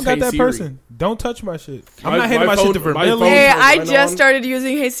don't got that Siri. Person. Don't touch my shit. I'm not handing my shit to Vermillion. Hey, I just started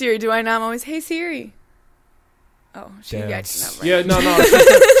using Hey Siri. Do I not? I'm always Hey Siri. Oh, she acting up right. Yeah,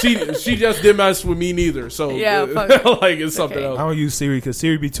 no. She just didn't mess with me neither. So yeah, like it's something else. I don't use Siri because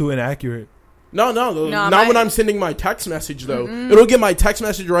Siri be too inaccurate. No, not when I'm sending my text message though. Mm-hmm. It'll get my text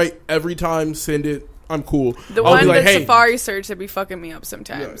message right every time. Send it. I'm cool. The one like, Safari search that be fucking me up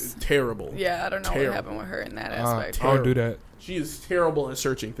sometimes. Yeah, terrible. Yeah, I don't know what happened with her in that aspect. I don't do that. She is terrible at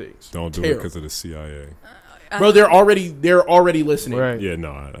searching things. Don't do it because of the CIA. Bro, they're already listening. Right. Yeah,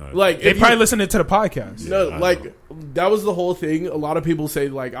 no. Like they probably listening to the podcast. No, like that was the whole thing. A lot of people say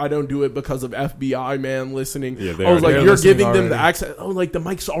like I don't do it because of FBI man listening. Yeah, I was like, you're giving them the access. Oh, like the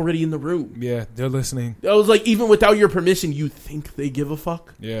mic's already in the room. Yeah, they're listening. I was like, even without your permission, you think they give a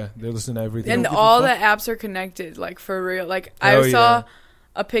fuck? Yeah, they're listening to everything. And all the apps are connected, like for real. Like I saw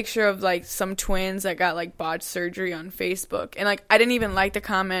a picture of like some twins that got like botched surgery on Facebook, and like I didn't even like the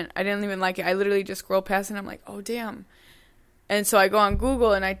comment. I didn't even like it. I literally just scroll past it and I'm like, oh damn. And so I go on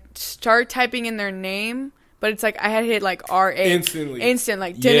Google and I start typing in their name, but it's like I had hit like RA instant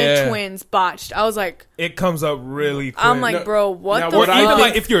like Denner twins botched. I was like, it comes up really quick. I'm like, bro, what the fuck? Even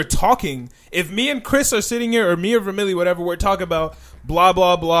like if you're talking, if me and Chris are sitting here, or me or Vermillion, whatever, we're talking about blah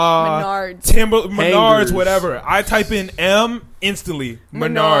blah blah Menards, whatever. I type in M instantly.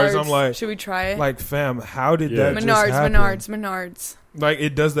 Menards. I'm like, should we try it? Like, fam, how did that just happen? Menards. Like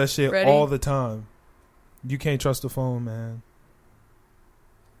it does that shit all the time. You can't trust the phone, man.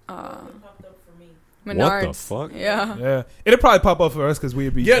 Menards. What the fuck? Yeah. It'll probably pop up for us because we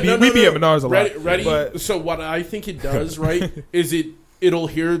be at Menards a lot. Ready? But so what I think it does, right, is it'll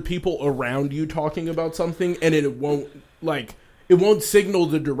hear people around you talking about something, and it won't signal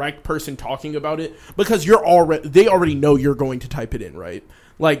the direct person talking about it because they already know you're going to type it in, right?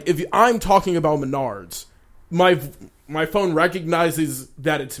 Like if I'm talking about Menards, my phone recognizes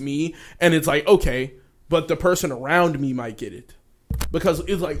that it's me, and it's like, okay, but the person around me might get it. Because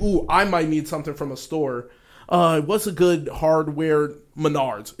it's like, ooh, I might need something from a store. What's a good hardware?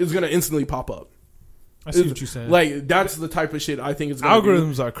 Menards. It's going to instantly pop up. I see what you're saying. Like, that's the type of shit I think it's going to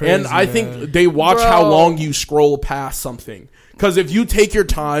Algorithms are crazy. And I think they watch how long you scroll past something. Because if you take your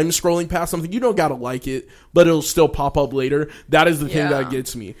time scrolling past something, you don't got to like it, but it'll still pop up later. That is the thing that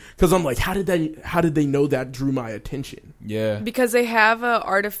gets me. Because I'm like, how did they know that drew my attention? Yeah. Because they have a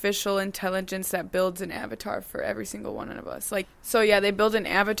artificial intelligence that builds an avatar for every single one of us. Like, so yeah, they build an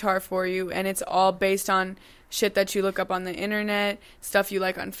avatar for you, and it's all based on shit that you look up on the internet, stuff you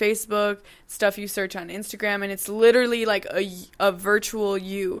like on Facebook, stuff you search on Instagram, and it's literally like a virtual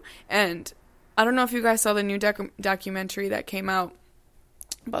you. And I don't know if you guys saw the new documentary that came out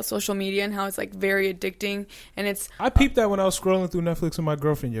about social media and how it's like very addicting, and it's I peeped that when I was scrolling through Netflix with my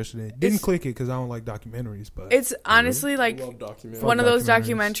girlfriend yesterday. Didn't click it because I don't like documentaries, but it's honestly like one of those documentaries.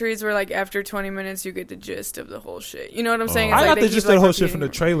 Documentaries where like after 20 minutes you get the gist of the whole shit. You know what I'm saying? It's I like got they the keep, gist like, of the whole shit repeating from the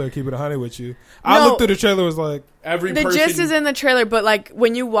it. trailer. Keep it 100 with you. I looked through the trailer, was like The gist is in the trailer, but like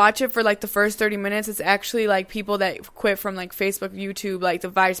when you watch it for like the first 30 minutes, it's actually like people that quit from like Facebook, YouTube, like the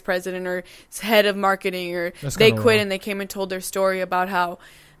vice president or head of marketing, or they quit and they came and told their story about how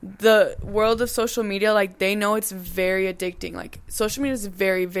the world of social media, like they know it's very addicting. Like social media is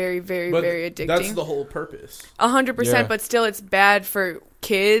very, very, very, very addicting. That's the whole purpose. 100%, but still it's bad for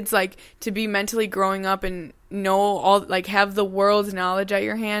kids, like to be mentally growing up and know all, like have the world's knowledge at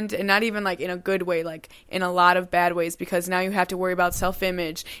your hand, and not even like in a good way, like in a lot of bad ways, because now you have to worry about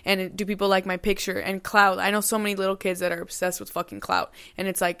self-image and do people like my picture and clout. I know so many little kids that are obsessed with fucking clout, and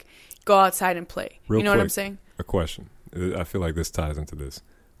it's like go outside and play. Real you know quick, what I'm saying? A question. I feel like this ties into this.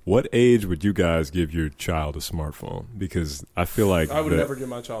 What age would you guys give your child a smartphone? Because I feel like I would never give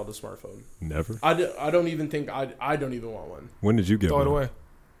my child a smartphone. Never? I don't even think I don't even want one. When did you get one? throw it away.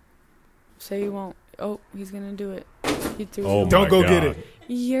 Say you won't. Oh, he's gonna do it. He threw Oh it. my Don't go God. get it.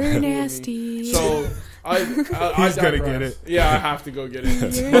 You're nasty. So I He's gonna get it. Yeah, I have to go get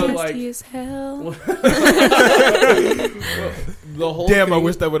it. You're But nasty like as hell. the whole Damn, I thing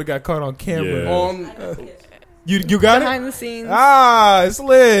wish that would have got caught on camera. Yeah. on You got Behind it? the scenes. Ah, it's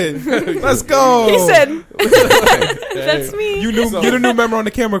lit. Let's go. He said, "That's me." You're the new member on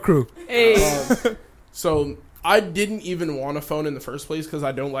the camera crew. Hey. So I didn't even want a phone in the first place because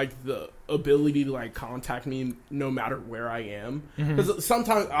I don't like the ability to like contact me no matter where I am. Because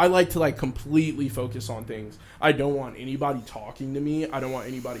sometimes I like to like completely focus on things. I don't want anybody talking to me. I don't want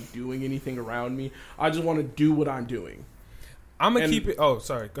anybody doing anything around me. I just want to do what I'm doing. I'm going to keep it. Oh,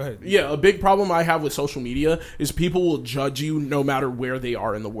 sorry. Go ahead. Yeah, a big problem I have with social media is people will judge you no matter where they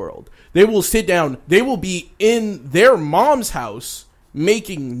are in the world. They will sit down. They will be in their mom's house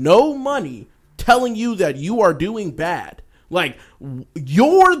making no money, telling you that you are doing bad. Like,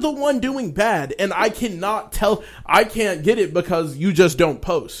 you're the one doing bad, and I can't get it because you just don't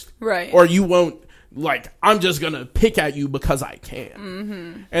post. Right. Or you won't, like, I'm just going to pick at you because I can.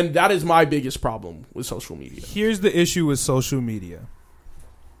 Mm-hmm. And that is my biggest problem with social media. Here's the issue with social media.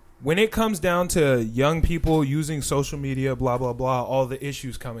 When it comes down to young people using social media, blah, blah, blah, all the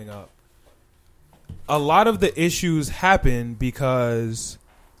issues coming up, a lot of the issues happen because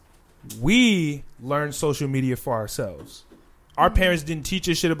we learned social media for ourselves. Our parents didn't teach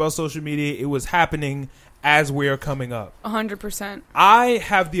us shit about social media. It was happening as we're coming up. 100%. I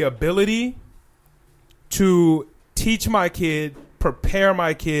have the ability to teach my kid, prepare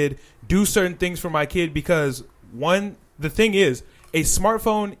my kid, do certain things for my kid because, one, the thing is, a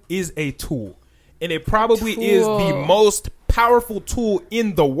smartphone is a tool. And it probably is the most powerful tool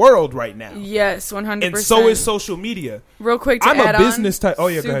in the world right now. Yes, 100%. And so is social media. Real quick to I'm add a business type. Oh,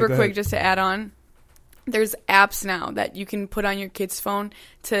 yeah, super go quick ahead. just to add on. There's apps now that you can put on your kid's phone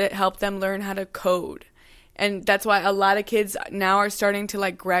to help them learn how to code. And that's why a lot of kids now are starting to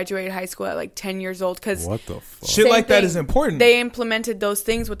like graduate high school at like 10 years old. Because what the fuck? Shit like that is important. They implemented those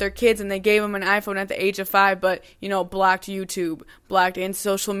things with their kids and they gave them an iPhone at the age of 5, but, you know, blocked YouTube, blocked in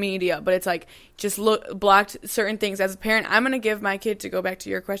social media. But it's like just blocked certain things. As a parent, I'm going to give my kid, to go back to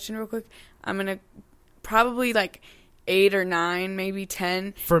your question real quick, I'm going to probably like 8 or 9, maybe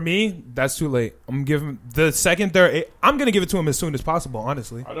 10. For me, that's too late. I'm giving the second, third. I'm gonna give it to him as soon as possible.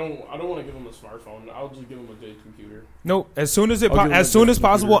 Honestly, I don't want to give them a smartphone. I'll just give them a day computer. no. As soon as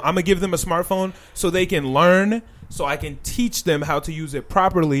possible, I'm gonna give them a smartphone so they can learn. So I can teach them how to use it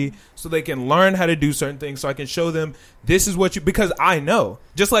properly. So they can learn how to do certain things. So I can show them this is what you, because I know,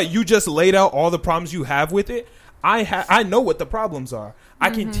 just like you just laid out all the problems you have with it. I know what the problems are.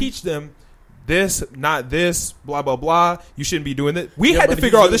 I can teach them. This, not this, blah, blah, blah. You shouldn't be doing it. We had to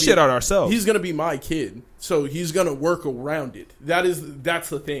figure all this shit out ourselves. He's going to be my kid, so he's going to work around it. That's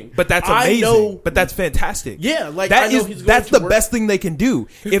the thing. But that's amazing. But that's fantastic. Yeah, like that's the best thing they can do.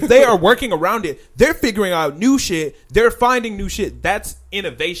 If they are working around it, they're figuring out new shit. They're finding new shit. That's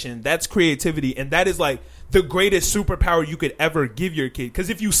innovation. That's creativity. And that is like the greatest superpower you could ever give your kid. Because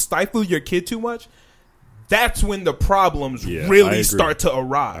if you stifle your kid too much, that's when the problems really start to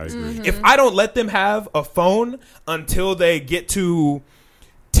arise. If I don't let them have a phone until they get to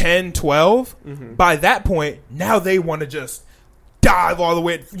 10, 12, by that point, now they want to just dive all the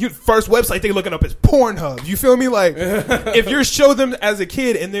way. First website they looking up is Pornhub. You feel me? Like, if you show them as a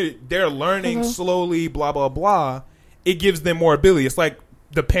kid and they're learning slowly, blah, blah, blah, it gives them more ability. It's like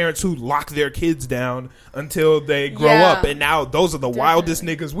the parents who lock their kids down until they grow up, and now those are the wildest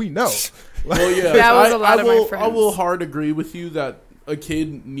niggas we know. Well, yeah, That was a lot of my friends. I will hard agree with you that a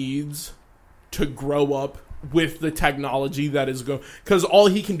kid needs to grow up with the technology that is going, because all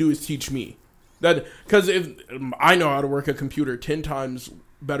he can do is teach me that, because if I know how to work a computer 10 times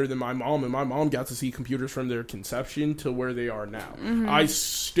better than my mom, and my mom got to see computers from their conception to where they are now. I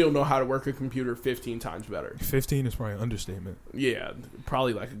still know how to work a computer 15 times better. 15 is probably an understatement. Yeah,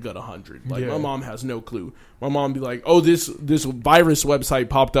 probably like a good 100. Like my mom has no clue. My mom be like, "Oh, this virus website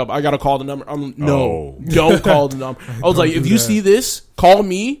popped up. I gotta call the number." No, don't call the number. I was like, if you see this, call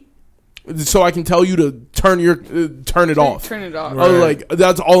me, so I can tell you to turn it off. Turn it off. I was like,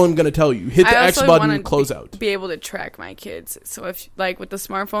 that's all I'm gonna tell you. Hit the X button, close out. Be able to track my kids. So if like with the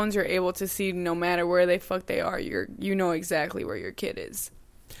smartphones, you're able to see no matter where they fuck they are. You know exactly where your kid is.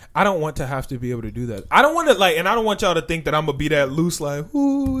 I don't want to have to be able to do that. I don't want to and I don't want y'all to think that I'm gonna be that loose, like,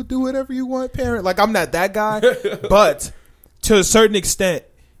 ooh, do whatever you want, parent. Like, I'm not that guy. But to a certain extent,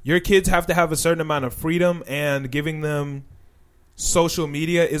 your kids have to have a certain amount of freedom, and giving them social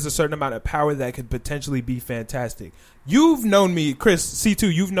media is a certain amount of power that could potentially be fantastic. You've known me, Chris,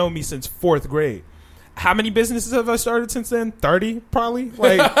 C2, you've known me since 4th grade. How many businesses have I started since then? 30, probably?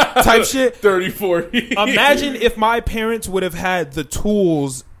 Like, type shit. 30, 40. Imagine if my parents would have had the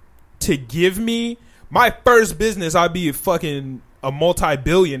tools to give me my first business. I'd be a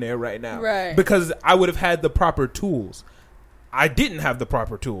multi-billionaire right now. Right. Because I would have had the proper tools. I didn't have the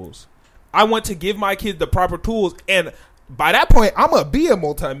proper tools. I want to give my kid the proper tools, and by that point, I'm going to be a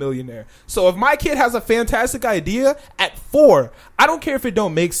multimillionaire. So if my kid has a fantastic idea at 4, I don't care if it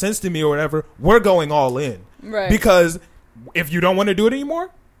don't make sense to me or whatever, we're going all in. Right. Because if you don't want to do it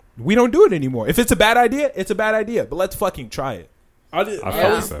anymore, we don't do it anymore. If it's a bad idea, it's a bad idea. But let's fucking try it. I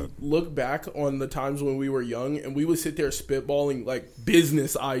always look back on the times when we were young and we would sit there spitballing like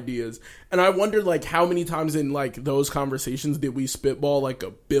business ideas, and I wondered like how many times in like those conversations did we spitball like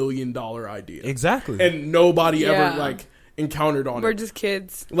 $1 billion idea. Exactly. And nobody ever like encountered on it. We're just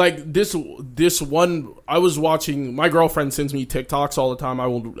kids. Like this one, I was watching. My girlfriend sends me TikToks all the time.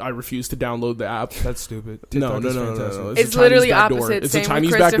 I refuse to download the app. That's stupid. No. It's literally opposite. It's a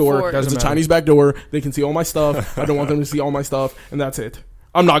Chinese backdoor. It's a Chinese backdoor. They can see all my stuff. I don't want them to see all my stuff, and that's it.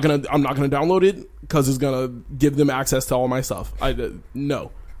 I'm not gonna download it because it's gonna give them access to all my stuff.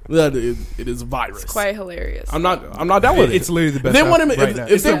 No. That it is a virus. It's quite hilarious. I'm not down with it. It's literally the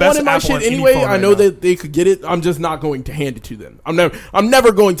best. If they wanted my shit anyway, I know that they could get it. I'm just not going to hand it to them. I'm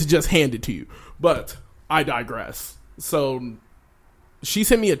never going to just hand it to you. But I digress. So she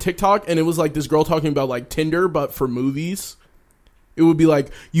sent me a TikTok, and it was like this girl talking about like Tinder, but for movies. It would be like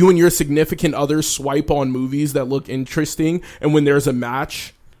you and your significant other swipe on movies that look interesting, and when there's a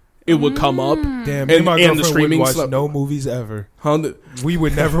match, it would come up. Damn, and my girlfriend would watch no movies ever. We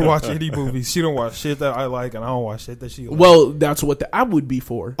would never watch any movies. She don't watch shit that I like, and I don't watch shit that she likes. Well, that's what the app would be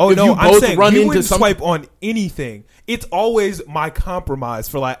for. Oh, if no, I'm saying you wouldn't swipe on anything. It's always my compromise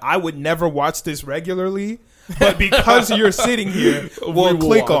for like, I would never watch this regularly, but because you're sitting here, we'll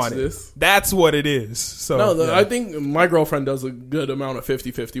click on it. That's what it is. So I think my girlfriend does a good amount of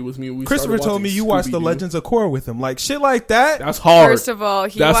 50-50 with me. Christopher told me you watched the Legends of Korra with him. Like, shit like that. That's hard. First of all,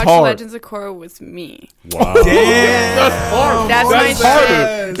 he watched Legends of Korra with me. Wow. Damn. That's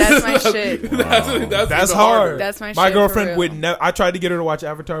hard. That's my shit. That's hard. That's my shit. My girlfriend would never. I tried to get her to watch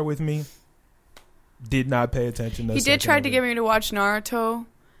Avatar with me. Did not pay attention. He did try to get me to watch Naruto.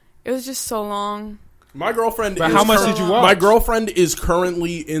 It was just so long. My girlfriend. But how much did you watch? My girlfriend is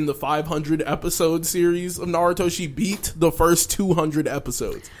currently in the 500 episode series of Naruto. She beat the first 200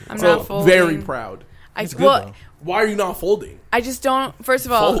 episodes. I'm not folding. Very proud. Why are you not folding? I just don't. First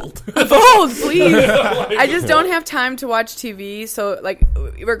of all, fold, please. I just don't have time to watch TV. So, like,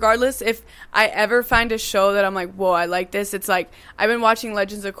 regardless, if I ever find a show that I'm like, whoa, I like this. It's like I've been watching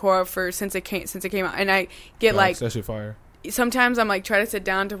Legends of Korra since it came out, and I get like that shit fire. Sometimes I'm like try to sit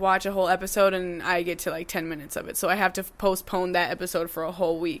down to watch a whole episode and I get to like 10 minutes of it, so I have to postpone that episode for a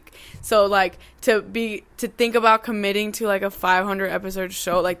whole week. So like to think about committing to like a 500 episode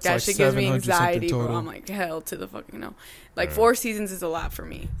show, like that shit gives me anxiety, bro. I'm like, hell to the fucking no. Like 4 seasons is a lot for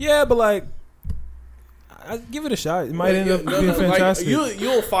me. Yeah, but like I give it a shot. It might end up being fantastic. Like,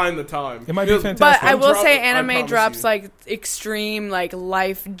 you'll find the time. It might be fantastic. But I will say anime drops like extreme like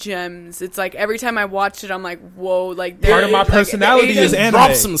life gems. It's like every time I watch it, I'm like, whoa! Like part of my personality is anime.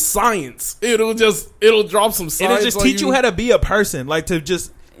 Drop some science. It'll drop some science. It'll just teach you how to be a person. Like to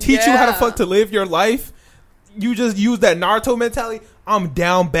just teach you how to live your life. You just use that Naruto mentality. I'm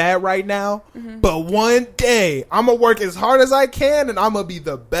down bad right now, but one day I'm gonna work as hard as I can, and I'm gonna be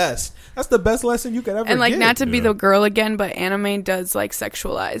the best. That's the best lesson you could ever get. And like, not to be the girl again, but anime does like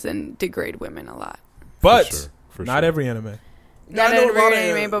sexualize and degrade women a lot. But for sure. Not every anime. Not every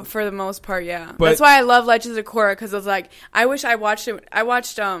anime, but for the most part, yeah. That's why I love Legends of Korra, because I was like, I wish I watched it. I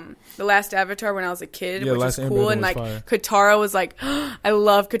watched The Last Avatar when I was a kid, which was cool, and like Katara was like, I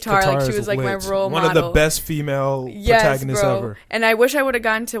love Katara. Like she was like my role model. One of the best female protagonists ever. And I wish I would have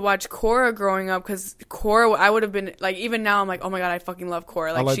gotten to watch Korra growing up, because Korra, I would have been like, even now I'm like, oh my god, I fucking love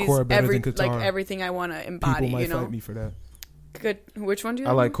Korra. Like she's Korra better than Katara. Like everything I want to embody. People might fight me for that. Good. Which one do you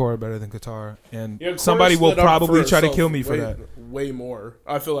I like Korra better than Katara, and somebody will probably try to kill me for that. Way more.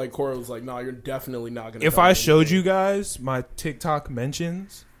 I feel like Korra was like, "No, you're definitely not gonna." If I showed you guys my TikTok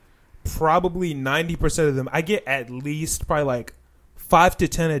mentions, probably 90% of them, I get at least probably like 5 to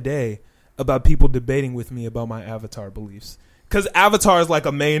 10 a day about people debating with me about my Avatar beliefs. Because Avatar is like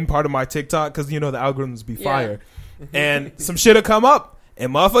a main part of my TikTok, because the algorithms be fire, and some shit will come up,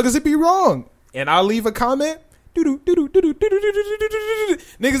 and motherfuckers would be wrong, and I'll leave a comment. Niggas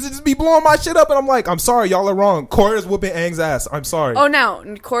just be blowing my shit up, and I'm like, I'm sorry, y'all are wrong. Korra is whooping Aang's ass. I'm sorry. Oh, now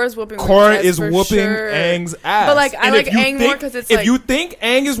Korra's whooping. Korra is whooping Aang's ass. But like, I like Aang more because it's if you think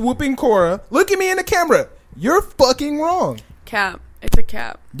Aang is whooping Korra, look at me in the camera. You're fucking wrong. Cap. It's a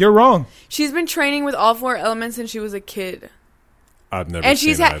cap. You're wrong. She's been training with all 4 elements since she was a kid. I've never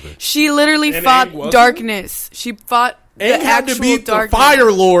seen either. She literally fought darkness. She fought. Aang had to beat the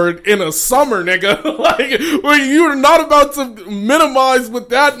Fire Lord in a summer, nigga. Like, you're not about to minimize what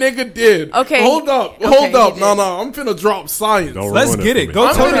that nigga did. Okay. Hold up. No, I'm finna drop science. Let's get it.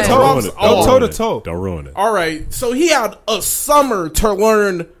 Go toe to toe. Go toe to toe. Don't ruin it. All right. So he had a summer to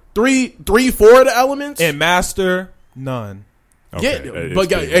learn 4 of the elements. And master none. Okay. Yeah, but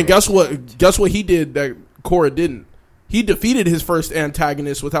guess what? Guess what he did that Korra didn't? He defeated his first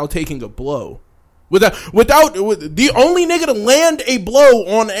antagonist without taking a blow. Without the only nigga to land a blow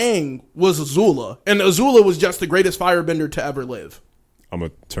on Aang was Azula, and Azula was just the greatest firebender to ever live. I'm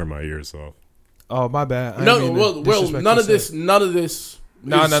gonna turn my ears off. Oh, my bad. None of this.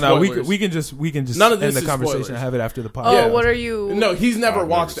 No. We can just none of end this the conversation spoilers. and have it after the podcast. Oh, what are you? No, he's never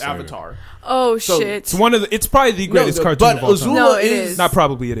watched Avatar. Oh shit! It's probably the greatest cartoon of all time. No, it is not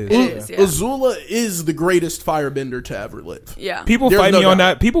probably. It is. It is. Yeah. Azula is the greatest firebender to ever live. Yeah. People fight me on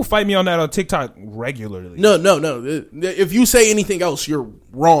that. People fight me on that on TikTok regularly. No. If you say anything else, you're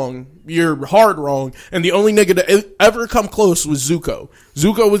wrong. You're hard wrong. And the only nigga to ever come close was Zuko.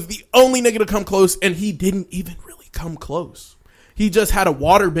 Zuko was the only nigga to come close, and he didn't even really come close. He just had a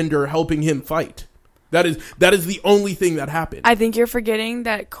waterbender helping him fight. That is the only thing that happened. I think you're forgetting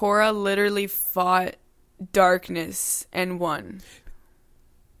that Korra literally fought darkness and won.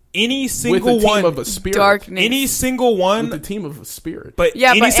 Any single with the one team of a spirit. Darkness. Any single one with the team of a spirit. But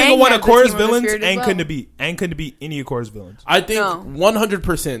any single one of Korra's villains, Aang couldn't beat. Aang couldn't beat any of Korra's villains. I think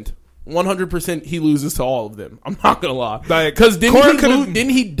 100%, he loses to all of them. I'm not gonna lie. Because didn't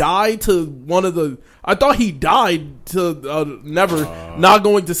he die to one of the? I thought he died to not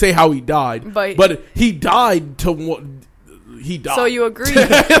going to say how he died, but he died to what he died. So you agree?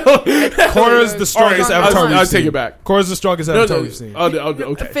 Korra's the strongest Avatar we've seen. I'll take it back. Korra's the strongest Avatar we've seen.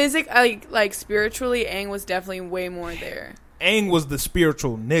 Okay. Like spiritually, Aang was definitely way more there. Aang was the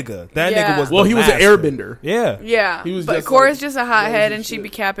spiritual nigga. That nigga was he was an airbender. Yeah. He was but Korra's just a hothead, and she be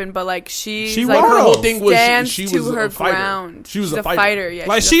capping, but like she like her whole thing was she was to her ground. She was a fighter. Yeah,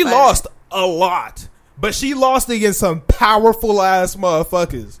 like she lost a lot, but she lost against some powerful ass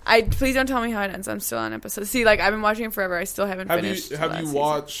motherfuckers. Please don't tell me how it ends. I'm still on episode. See, like I've been watching it forever. I still haven't finished. Have you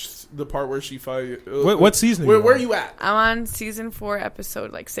watched the part where she fight? What season? Where are you at? I'm on season 4,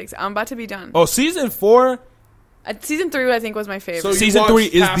 episode 6. I'm about to be done. Oh, season 4. Season 3, I think, was my favorite. So season 3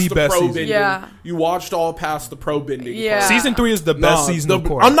 is the best season. Bending. Yeah, you watched all past the pro bending. Yeah, part. Season 3 is the best season of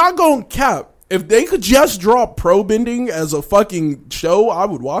Korra. I'm not going cap. If they could just drop pro bending as a fucking show, I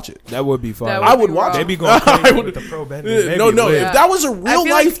would watch it. That would be fun. I would watch it. They be going crazy with the pro bending. No. If that was a real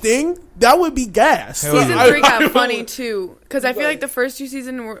life thing, that would be gas. Season 3 got funny too, because I feel like the first 2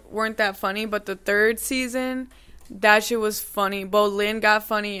 seasons weren't that funny, but the 3rd season, that shit was funny. Bo Lin got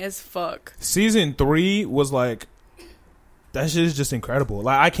funny as fuck. Season 3 was like, that shit is just incredible.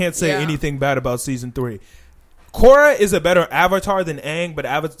 Like I can't say anything bad about season 3. Korra is a better Avatar than Aang, but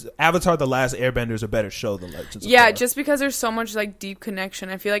Avatar: The Last Airbender is a better show than Legends of Korra. Just because there's so much like deep connection.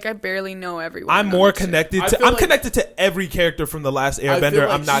 I feel like I barely know everyone. I'm more connected to. I'm connected to every character from The Last Airbender.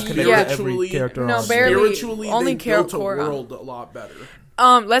 I'm not connected to every character. No, barely. Spiritually, only they built Korra. a world a lot better.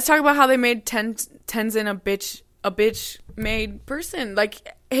 Let's talk about how they made Tenzin a bitch made person.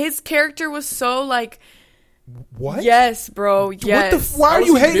 Like his character was so like. What? Yes, bro. Yes. Why are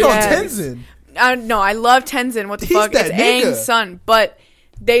you hating on Tenzin? No, I love Tenzin. What the fuck? It's Aang's son. But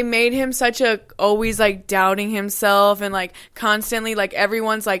they made him such a always like doubting himself and like constantly like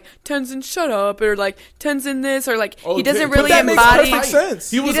everyone's like Tenzin shut up or like Tenzin this or like he doesn't really that embody. makes perfect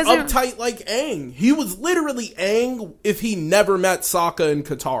sense. He was doesn't- uptight like Aang. He was literally Aang if he never met Sokka and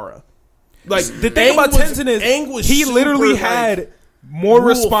Katara. Like The thing about Tenzin is Aang was he super, literally like, had more rule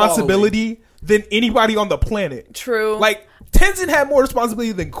responsibility than anybody on the planet. True. Like Tenzin had more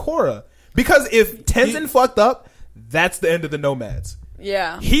responsibility than Korra because if Tenzin fucked up, that's the end of the nomads.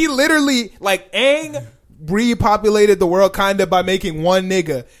 Yeah. He literally, like, Aang repopulated the world kind of by making one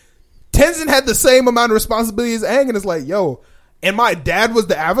nigga. Tenzin had the same amount of responsibility as Aang, and it's like, yo, and my dad was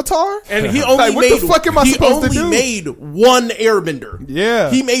the Avatar? And he only like, what made, the fuck am I supposed to do? He only made one airbender. Yeah.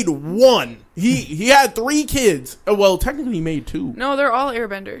 He made one. He had 3 kids. Well, technically he made 2. No, they're all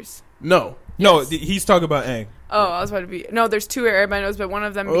airbenders. No. No, he's talking about Aang. Oh, I was about to be. No, there's 2 airbenders, but one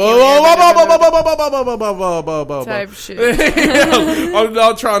of them became type shit. I'm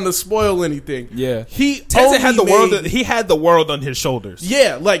not trying to spoil anything. Yeah. He Tenzin had the world. made- He had the world on his shoulders.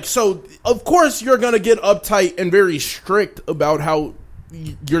 Yeah, like, so, of course you're gonna get uptight and very strict about how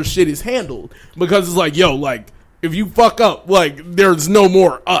your shit is handled. Because it's like, yo, like, if you fuck up, like, there's no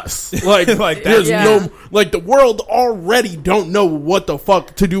more us. Like, Like that. there's Yeah. no, like, the world already don't know what the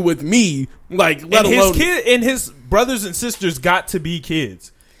fuck to do with me. Like, let And alone his kid and his brothers and sisters got to be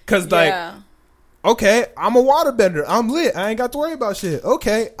kids. Cause like, Yeah. okay, I'm a waterbender. I'm lit. I ain't got to worry about shit.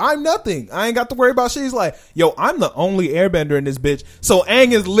 Okay, I'm nothing. I ain't got to worry about shit. He's like, yo, I'm the only airbender in this bitch. So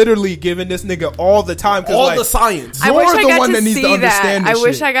Aang is literally giving this nigga all the time. all like, the science. I You're wish I the got one to that needs to see that. understand I this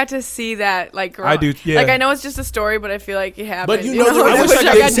wish shit. I got to see that. Like, I do, yeah. Like, I know it's just a story, but I feel like it happened. But you know, I wish I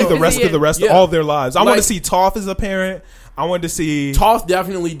got to see the rest of it. the rest of Yeah. all their lives. I want Like- to see Toph as a parent. I want to see. Toph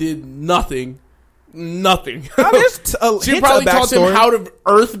definitely did nothing. Nothing. She She probably taught him how to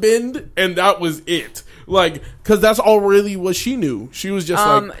earthbend, and that was it. Like, because that's all really what she knew. She was just like,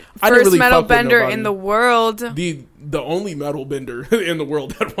 I didn't first really metal fuck with bender nobody. in the world. the only metal bender in the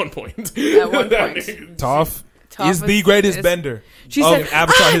world at one point. At one That point. nigga- Toph Toph is the greatest bender She of said,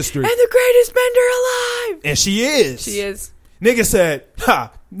 Avatar "I history, am the greatest bender alive." and she is. She is. Nigga said,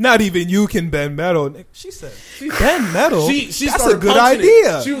 "Ha, not even you can bend metal." Nigga, she said, "Bend metal? She That's a started good punching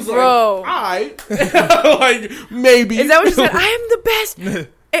idea." it. She was Bro. like, like, maybe. Is that what she said? I am the best.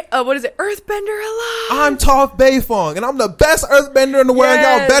 What is it? Earthbender alive. I'm Toph Beifong, and I'm the best earthbender in the world.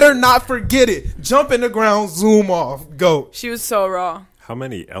 Yes. Y'all better not forget it. Jump in the ground, zoom off, go. She was so raw. How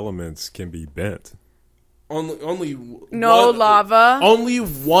many elements can be bent? Only No one, lava. Only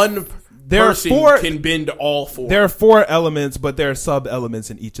one There are person four- can bend all 4. There are 4 elements, but there are sub elements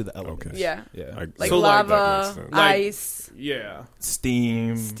in each of the elements. Okay. Yeah. Yeah, Like So, like, that lava, makes sense. Like- ice, yeah.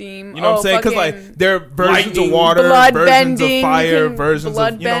 steam, steam. You know what I'm saying? Because fucking like there are versions lightning, of water, blood versions bending, of fire, you can versions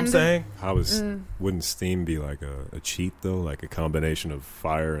blood of you know what I'm bend. saying. How is wouldn't steam be like a cheat though, like a combination of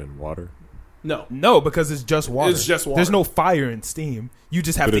fire and water? No. No, because it's just water. It's just water. There's no fire in steam. You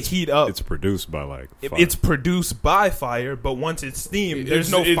just have But to it's heat up. It's produced by like fire. It's produced by fire, but once it's steamed, there's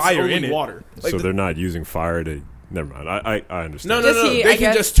It's- no it's fire only in it. water. Like so the- they're not using fire to. Never mind. I understand. No. Just heat, They I can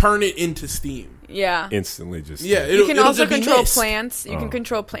guess. just turn it into steam. Yeah. Instantly just Yeah, You can it'll also just be control mist. plants. You Oh. can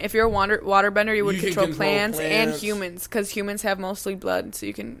control plant. If you're a waterbender, you would You can control control plants and plants. humans because humans have mostly blood, so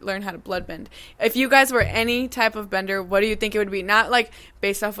you can learn how to blood bend. If you guys were any type of bender, what do you think it would be? Not like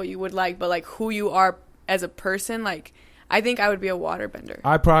based off what you would like, but like who you are as a person. Like, I think I would be a waterbender.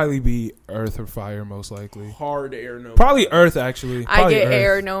 I'd probably be earth or fire, most likely. Hard air nomad. Probably earth, actually. I Probably get earth.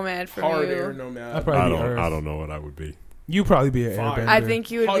 air nomad from Hard you. air nomad. I'd probably be earth. I don't know what I would be. You probably be an Fire. airbender. I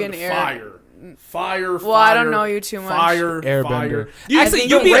think you would be an Hard air. Fire. Well, I don't know you too much. Fire. airbender. Fire. I Actually, think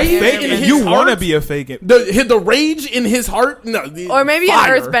you the be a rage fake. in It. his You want to heart- be a fake. It. The rage in his heart, no, Or maybe an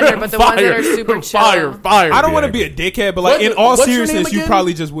fire. earthbender, but the ones that are super chill. Fire. I don't want to Yeah. be a dickhead, but like What- in all what's your name seriousness, you again?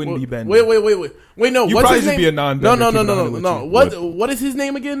 probably just wouldn't be bending. Wait, no. You what's probably his just name? be a non-bender, No. keep it honest with you. What is his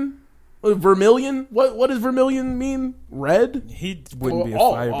name again? Vermilion? What does vermilion mean? Red? He wouldn't be a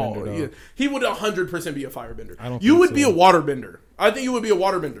Oh, firebender though. yeah. He would 100% be a firebender. I don't You think would so. be a waterbender. I think you would be a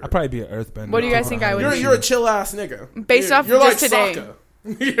waterbender. I'd probably be an earthbender. What do you guys think I would You're a chill ass nigga. Based off you're just like today. Sokka.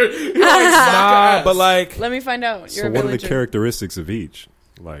 you're like Sokka Nah, ass. but like, Let me find out. You're So a what are the villager. characteristics of each?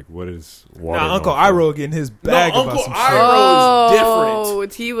 Like what is water? nah, Uncle known for? Iroh getting his bag No, about Uncle some Iroh- shit. Oh,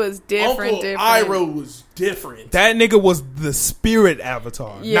 he was different. Uncle different. Iroh was different. That nigga was the spirit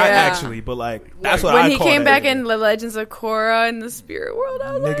avatar. Yeah. Not actually, but like that's what when I he call came that back nigga. in The Legends of Korra in the spirit world,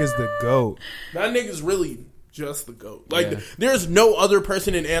 I was like, Nigga's the GOAT. That nigga's really just the GOAT. Like, Yeah. there's no other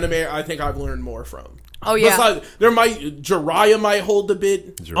person in anime I think I've learned more from. Oh yeah. Besides, Jiraiya might hold a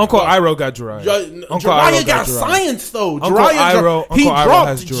bit. Uncle Iroh got Jiraiya. Jiraiya got science though. Uncle Iroh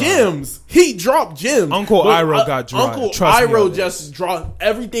dropped gems. He dropped gems. Uncle Iroh got Jiraiya. Uncle Iroh just dropped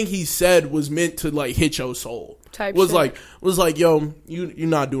everything he said was meant to like hit your soul. Was like, yo, you're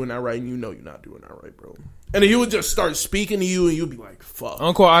not doing that right, and you know you're not doing that right, bro. And he would just start speaking to you, and you'd be like, fuck.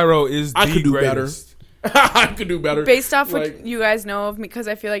 Uncle Iroh is I could do greatest. better. I could do better. Based off what you guys know of me, because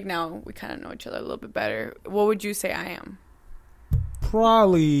I feel like now we kind of know each other a little bit better. What would you say I am?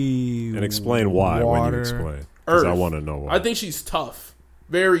 Probably. And explain why water. when you explain. Because I want to know why. I think she's tough.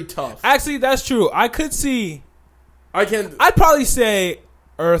 Very tough. Actually, that's true. I could see. I'd probably say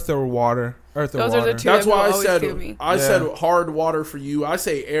earth or water. Earth or Those water. are the two. That's why I said said hard water for you. I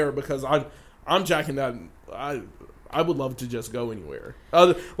say air because I'm jacking that. I would love to just go anywhere.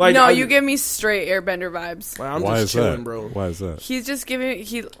 You give me straight Airbender vibes. Like, I'm just chilling, bro. Why is that? He's just giving.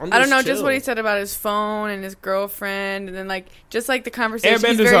 I don't know, just what he said about his phone and his girlfriend, and then just the conversation. Airbenders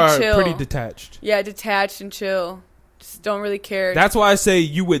he's very are chill. pretty detached. Yeah, detached and chill. Just don't really care. That's why I say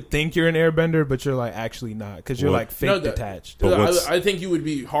you would think you're an airbender, but you're like actually not because you're fake detached. I think you would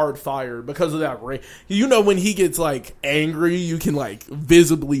be hard fired because of that. You know, when he gets like angry, you can like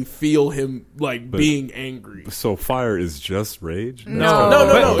visibly feel him being angry. So fire is just rage?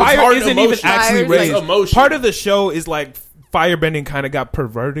 No. Fire isn't even actually rage. Emotion. Part of the show is like firebending kind of got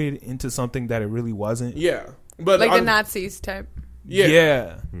perverted into something that it really wasn't. Yeah, but the Nazis type.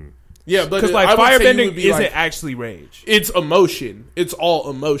 Yeah. Yeah, but because firebending isn't actually rage. It's emotion. It's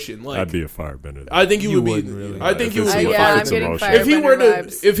all emotion. Like I'd be a firebender. I think you would be. Really. I think you would be. I'm getting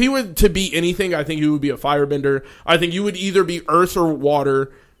firebender if he were to be anything, I think he would be a firebender. I think you would either be earth or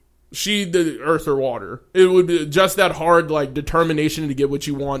water. She the earth or water. It would be just that hard determination to get what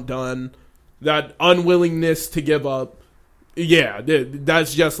you want done. That unwillingness to give up. Yeah,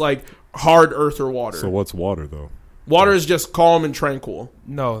 that's just hard earth or water. So what's water though? Water is just calm and tranquil.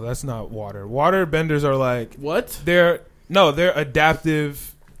 No, that's not water. Water benders are what? They're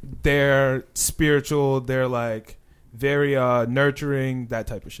adaptive. They're spiritual. They're very nurturing. That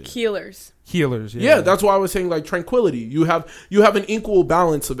type of shit. Healers. Yeah, that's why I was saying tranquility. You have an equal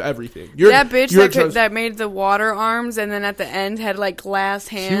balance of everything. That bitch that made the water arms and then at the end had glass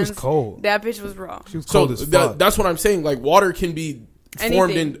hands. She was cold. That bitch was raw. She was cold as fuck. That's what I'm saying. Water can be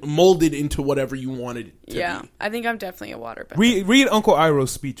formed and molded into whatever you wanted it to be. I think I'm definitely a water bender. Read Uncle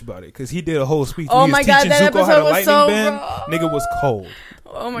Iroh's speech about it because he did a whole speech. Oh my god, that Zuko episode was so bend. raw. Nigga was cold.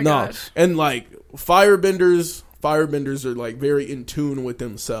 Oh my gosh. And firebenders are very in tune with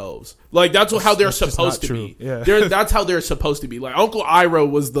themselves. That's how they're supposed to be. Yeah. That's how they're supposed to be. Uncle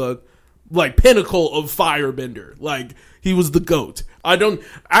Iroh was the pinnacle of firebender. He was the GOAT. I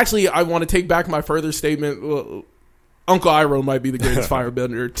want to take back my further statement. Uncle Iroh might be the greatest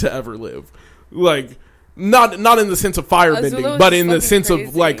firebender to ever live. Not in the sense of firebending, but in the sense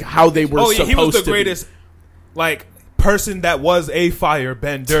of how they were supposed to be. He was the greatest person that was a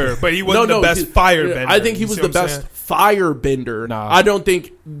firebender, but he wasn't the best firebender. I think he was the best firebender. Nah. I don't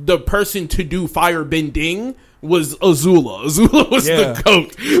think the person to do firebending was Azula. Azula was the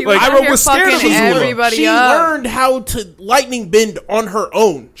GOAT. Iroh was scared of Azula. She learned how to lightning bend on her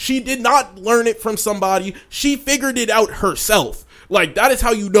own. She did not learn it from somebody. She figured it out herself. That is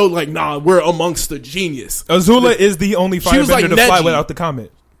how you know, we're amongst the genius. Azula is the only firebender to fly without the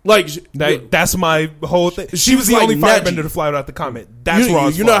comet. That's my whole thing. She was the only firebender to fly without the comet. That's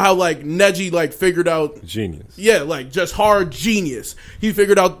Raw's You know how Neji figured out genius. Yeah, just hard genius. He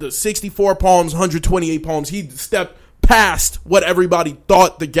figured out the 64 palms, 128 palms. He stepped past what everybody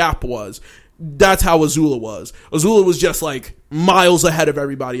thought the gap was. That's how Azula was. Azula was just miles ahead of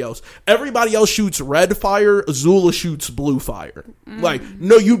everybody else. Everybody else shoots red fire. Azula shoots blue fire.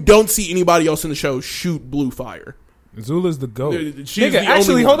 No, you don't see anybody else in the show shoot blue fire. Azula's the GOAT. Nigga,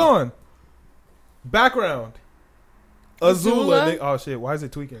 actually, hold on. Background. Azula. Oh, shit. Why is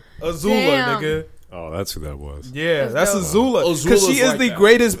it tweaking? Azula, nigga. Oh, that's who that was. Yeah, that's Azula. Because she is the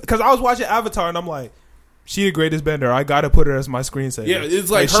greatest. Because I was watching Avatar, and I'm like, she the greatest bender. I got to put her as my screensaver. Yeah,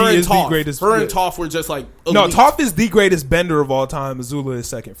 it's her she is Toph. The greatest. Her and Toph were just elite. No, Toph is the greatest bender of all time. Azula is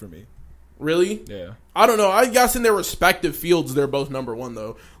second for me. Really? Yeah. I don't know. I guess in their respective fields, they're both number one,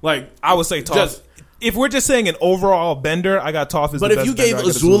 though. I would say Toph. If we're just saying an overall bender, I got Toph as the best bender. But if you gave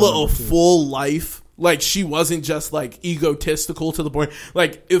Azula a full life, she wasn't just egotistical to the point.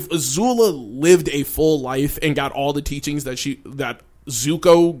 If Azula lived a full life and got all the teachings that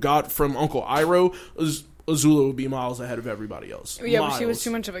Zuko got from Uncle Iroh, Azula would be miles ahead of everybody else. Yeah, but she was too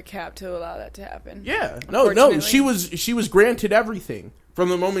much of a cap to allow that to happen. Yeah, no, she was granted everything from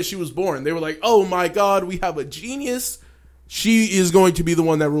the moment she was born. They were like, "Oh my God, we have a genius." she is going to be the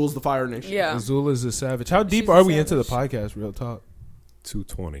one that rules the Fire Nation. Yeah. Azula's a savage. How deep She's are a we into the savage. podcast? Real talk.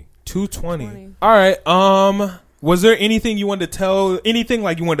 220. 220. All right. Was there anything you wanted to tell? Anything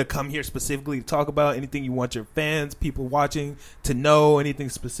like you wanted to come here specifically to talk about? Anything you want your fans, people watching, to know? Anything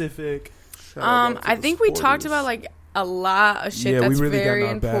specific? I think we talked about like a lot of shit that's really very got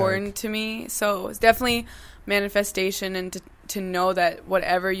in our important bag. to me. So it's definitely manifestation, and to know that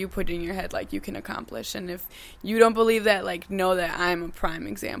whatever you put in your head, like, you can accomplish. And if you don't believe that, like, know that I'm a prime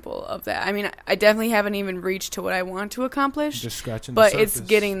example of that. I mean, I definitely haven't even reached to what I want to accomplish, Just scratching the but surface. it's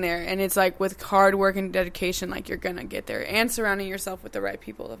getting there. And it's like, with hard work and dedication, like, you're gonna get there, and surrounding yourself with the right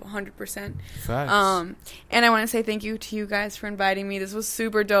people of 100%. Facts. And I want to say thank you to you guys for inviting me. This was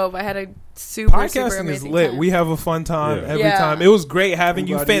super dope. I had a super Podcasting is amazing lit. time. We have a fun time Yeah. every Yeah. time. It was great having I'm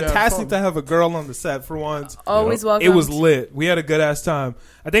you. glad you had Fantastic fun. to have a girl on the set for once. Always welcome. It was lit. We had a good ass time.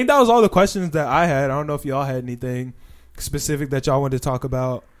 I think that was all the questions that I had. I don't know if y'all had anything specific that y'all wanted to talk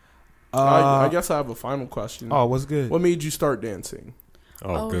about. I guess I have a final question. Oh, what's good? What made you start dancing?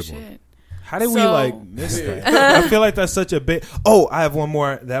 Oh, good shit. one. How did we So- like miss that? I feel like that's such a big. Oh, I have one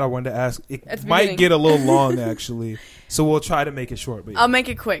more that I wanted to ask. It At the might beginning. get a little long actually, so we'll try to make it short. But I'll make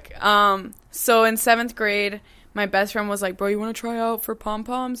it quick. So in 7th grade, my best friend was like, "Bro, you want to try out for pom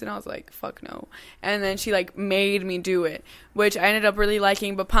poms?" And I was like, "Fuck no." And then she like made me do it, which I ended up really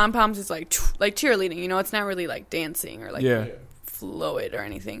liking. But pom poms is like cheerleading, you know. It's not really like dancing or like yeah, fluid or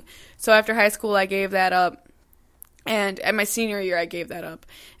anything. So after high school, I gave that up, and at my senior year, I gave that up.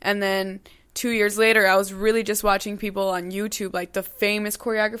 And then 2 years later, I was really just watching people on YouTube, like the famous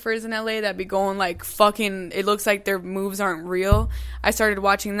choreographers in LA that be going like fucking, it looks like their moves aren't real. I started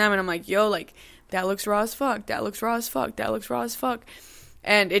watching them, and I'm like, yo, like, that looks raw as fuck. That looks raw as fuck. That looks raw as fuck.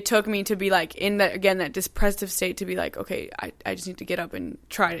 And it took me to be like in that, again, that depressive state, to be like, okay, I just need to get up and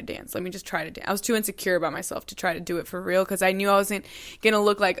try to dance. Let me just try to dance. I was too insecure about myself to try to do it for real, because I knew I wasn't going to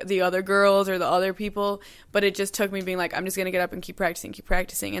look like the other girls or the other people. But it just took me being like, I'm just going to get up and keep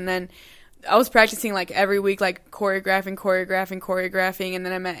practicing. And then I was practicing like every week, like choreographing. And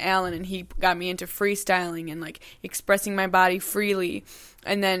then I met Alan, and he got me into freestyling and like expressing my body freely.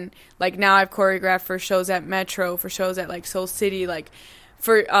 And then like now I've choreographed for shows at Metro, for shows at like Soul City, like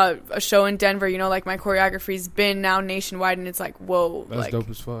for a show in Denver, you know, like my choreography's been now nationwide, and it's like, whoa, that's like, dope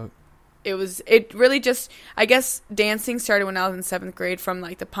as fuck. it really just, I guess dancing started when I was in 7th grade from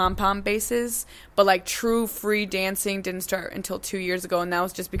like the pom-pom bases, but like true free dancing didn't start until 2 years ago, and that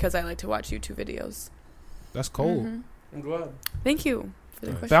was just because I like to watch YouTube videos. That's cool. I'm glad. Thank you for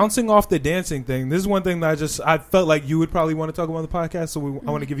the question. Bouncing off the dancing thing, this is one thing that I felt like you would probably want to talk about on the podcast, so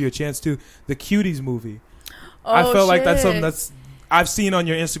I want to give you a chance to. The Cuties movie. I felt like that's something that's I've seen on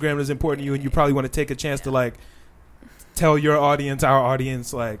your Instagram is important to you, and you probably want to take a chance to like tell your audience, our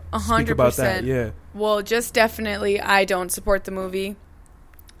audience, like 100%. speak about that. Yeah. Well, just definitely, I don't support the movie,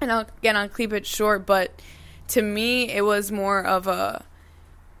 and I'll keep it short. But to me, it was more of a,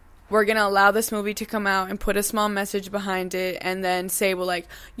 we're gonna allow this movie to come out and put a small message behind it, and then say, well, like,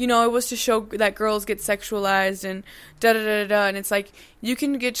 you know, it was to show that girls get sexualized and da da da da. And it's like, you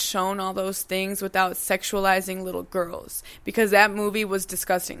can get shown all those things without sexualizing little girls, because that movie was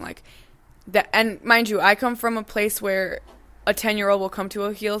disgusting. Like that, and mind you, I come from a place where a 10-year-old will come to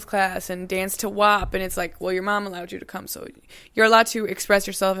a heels class and dance to WAP, and it's like, well, your mom allowed you to come, so you're allowed to express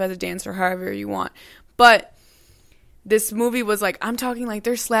yourself as a dancer however you want. But this movie was like, I'm talking like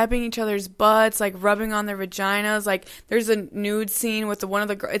they're slapping each other's butts, like rubbing on their vaginas, like there's a nude scene with one of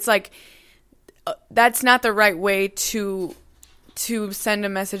the girls. It's like, that's not the right way to send a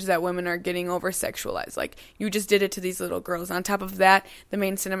message that women are getting over sexualized. Like, you just did it to these little girls. On top of that, the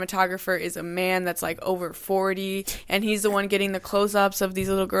main cinematographer is a man that's like over 40, and he's the one getting the close-ups of these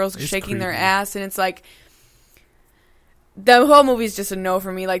little girls shaking their ass, and it's like, the whole movie is just a no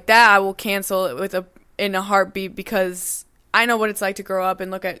for me. Like, that I will cancel it in a heartbeat, because I know what it's like to grow up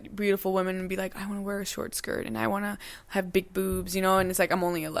and look at beautiful women and be like, I want to wear a short skirt and I want to have big boobs, you know, and it's like, I'm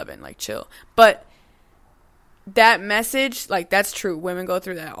only 11, like, chill. But that message, like, that's true. Women go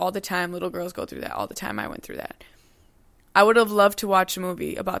through that all the time. Little girls go through that all the time. I went through that. I would have loved to watch a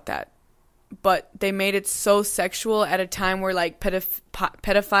movie about that, but they made it so sexual at a time where, like,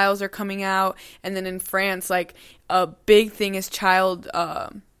 pedophiles are coming out. And then in France, like, a big thing is child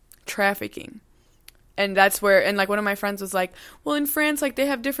trafficking. And that's where, and like, one of my friends was like, well, in France, like, they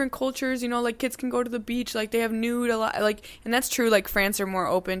have different cultures, you know, like, kids can go to the beach, like, they have nude a lot, like, and that's true, like, France are more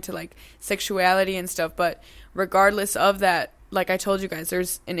open to, like, sexuality and stuff. But regardless of that, like I told you guys,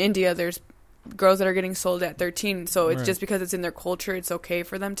 in India, there's girls that are getting sold at 13, so it's just because it's in their culture, it's okay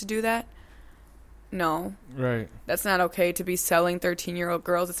for them to do that. no. Right. That's not okay to be selling 13-year-old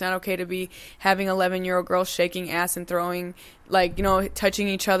girls. It's not okay to be having 11-year-old girls shaking ass and throwing, like, you know, touching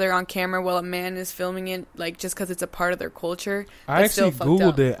each other on camera while a man is filming it, like, just because it's a part of their culture. I actually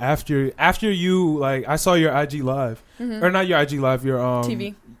Googled it after you, like, I saw your IG Live. Or not your IG Live, your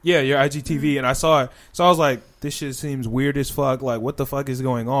TV. Yeah, your IGTV, and I saw it. So I was like, this shit seems weird as fuck. Like, what the fuck is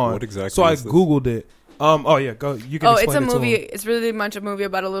going on? What exactly So I is this? Googled it. Oh yeah, go. You can. It's a explain it to movie. him. It's really much a movie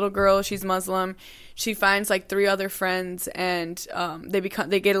about a little girl. She's Muslim. She finds like 3 other friends, and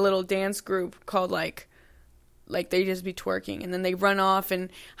they get a little dance group called like they just be twerking, and then they run off and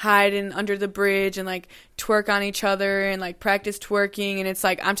hide under the bridge and like twerk on each other and like practice twerking. And it's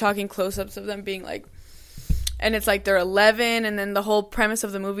like I'm talking close-ups of them being like. And it's like they're 11, and then the whole premise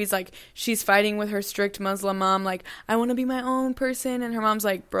of the movie is like she's fighting with her strict Muslim mom, like, I want to be my own person. And her mom's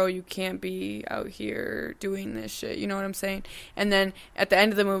like, bro, you can't be out here doing this shit. You know what I'm saying? And then at the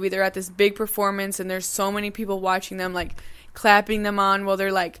end of the movie, they're at this big performance, and there's so many people watching them, like, clapping them on while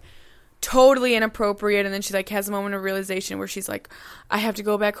they're, like, totally inappropriate. And then she, like, has a moment of realization where she's like, I have to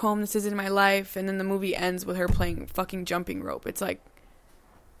go back home. This isn't my life. And then the movie ends with her playing fucking jumping rope. It's like,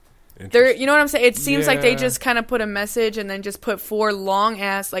 you know what I'm saying? It seems like they just kind of put a message and then just put 4 long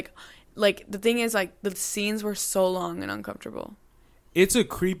ass like the thing is like the scenes were so long and uncomfortable. It's a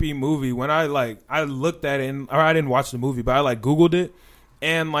creepy movie. When I looked at it, or I didn't watch the movie, but I like Googled it,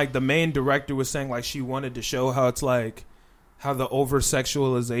 and like the main director was saying like she wanted to show how it's like how the over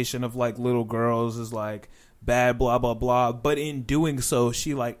sexualization of like little girls is like bad, blah blah blah. But in doing so,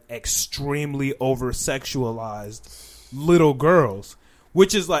 she like extremely over sexualized little girls.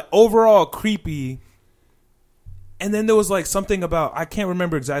 Which is, like, overall creepy. And then there was, like, something about... I can't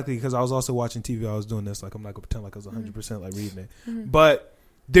remember exactly because I was also watching TV. I was doing this. Like, I'm not going to pretend like I was 100%, like, reading it. But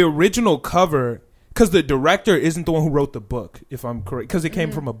the original cover... Because the director isn't the one who wrote the book, if I'm correct. Because it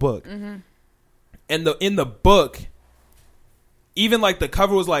came from a book. And in the book... Even, like, the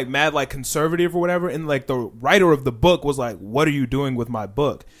cover was, like, mad, like, conservative or whatever. And, like, the writer of the book was like, what are you doing with my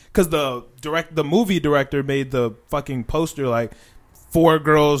book? Because the movie director made the fucking poster, like... 4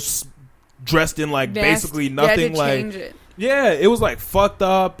 girls dressed in like basically nothing. Like, yeah, it was like fucked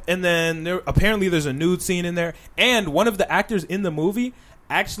up. And then apparently there's a nude scene in there. And one of the actors in the movie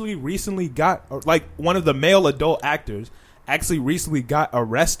actually recently got, like, one of the male adult actors actually recently got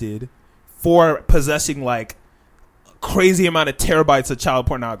arrested for possessing like crazy amount of terabytes of child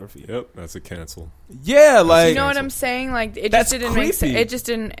pornography. Yep, that's a cancel. Yeah, like, you know what I'm saying? Like, it just didn't make sense. It just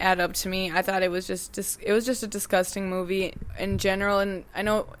didn't add up to me. I thought it was just a disgusting movie in general. And I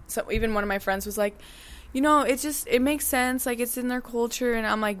know even one of my friends was like, you know, it makes sense. Like, it's in their culture. And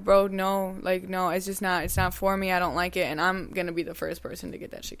I'm like, bro, no, it's just not. It's not for me. I don't like it. And I'm gonna be the first person to get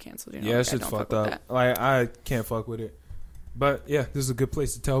that shit canceled. You know? Yeah, that shit's fucked up. Like, I can't fuck with it. But yeah, this is a good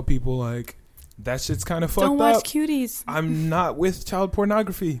place to tell people like. That shit's kind of fucked up. Don't watch Cuties. I'm not with child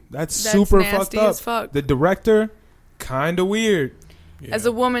pornography. That's super fucked up. As fuck. The director, kind of weird. Yeah. As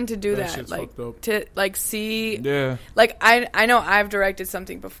a woman to do that like to like see, like I know I've directed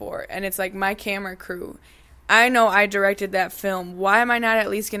something before, and it's like my camera crew. I know I directed that film. Why am I not at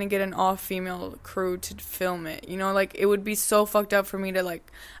least gonna get an all-female crew to film it? You know, like it would be so fucked up for me to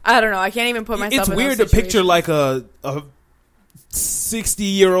like. I don't know. I can't even put myself. It's weird to picture like a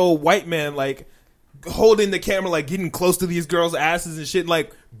 60-year-old white man like holding the camera, like getting close to these girls' asses and shit,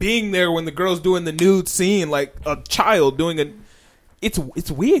 like being there when the girl's doing the nude scene, like a child doing a. It's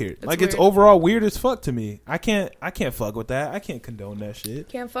weird. It's overall weird as fuck to me. I can't fuck with that. I can't condone that shit.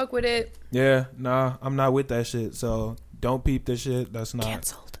 Can't fuck with it. Yeah, nah, I'm not with that shit. So don't peep this shit. That's not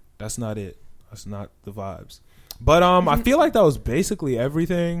canceled. That's not it. That's not the vibes. But I feel like that was basically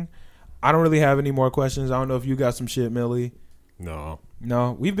everything. I don't really have any more questions. I don't know if you got some shit, Millie.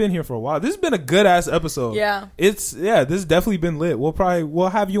 No, we've been here for a while. This has been a good ass episode. Yeah, this has definitely been lit. We'll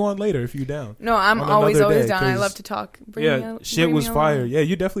have you on later if you down. No, I'm always down. I love to talk. Shit was fire. Yeah,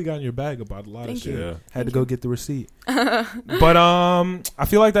 you definitely got in your bag about a lot of shit. Yeah. Had to go get the receipt. But I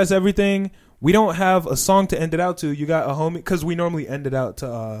feel like that's everything. We don't have a song to end it out to. You got a homie because we normally end it out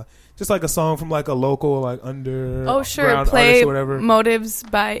to just like a song from like a local like under play or whatever. Motives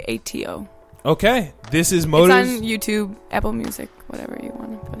by ATO. Okay, this is Motives. It's on YouTube, Apple Music, whatever you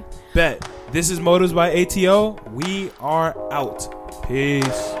want to put. Bet. This is Motives by ATO. We are out.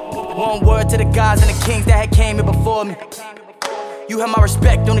 Peace. One word to the gods and the kings that had came here before me. You have my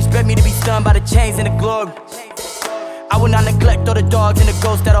respect, don't expect me to be stunned by the chains and the glory. I will not neglect all the dogs and the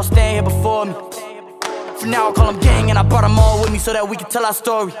ghosts that all stand here before me. For now I call them gang and I brought them all with me so that we can tell our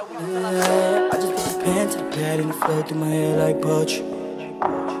story. I just put the pen to the pad and it flowed through my head like poetry.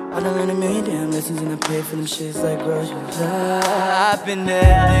 I done learned a million damn lessons and I paid for them shits like groceries. I've been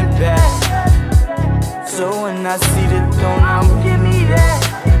held in back. So when I see the throne, I'ma give me that.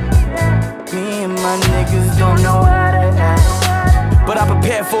 Me and my niggas don't know how to act, but I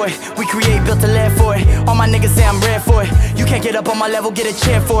prepared for it. We create, built to live for it. All my niggas say I'm rare for it. You can't get up on my level, get a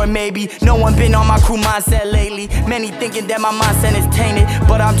chair for it, maybe. No one been on my crew mindset lately. Many thinking that my mindset is tainted,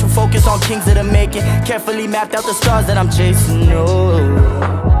 but I'm too focused on kings that are making. Carefully mapped out the stars that I'm chasing.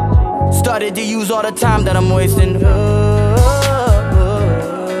 No, started to use all the time that I'm wasting.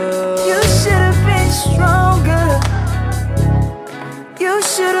 You should've been stronger. You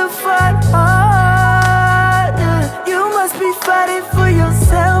should've fought harder. You must be fighting for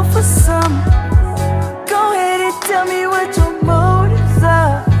yourself or something. Go ahead and tell me what your motives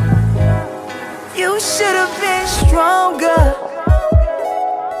are. You should've been stronger.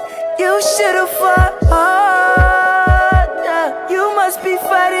 You should've fought harder. You must be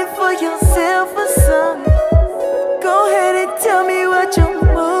fighting for yourself or something. Go ahead and tell me what your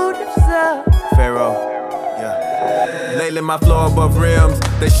motives are. Pharaoh, yeah. Lately my flow above rims.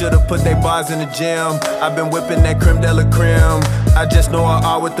 They should've put their bars in the gym. I've been whipping that creme de la creme. I just know I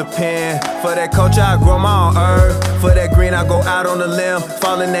are with the pen. For that culture, I grow my own herb. For that green, I go out on the limb.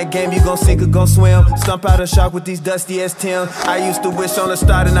 Fall in that game, you gon' sink or gon' swim. Stump out a shark with these dusty ass Timbs. I used to wish on the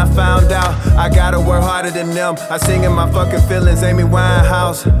start and I found out I gotta work harder than them. I sing in my fucking feelings, Amy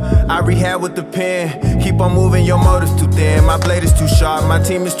Winehouse. I rehab with the pen. Keep on moving, your motor's too thin. My blade is too sharp, my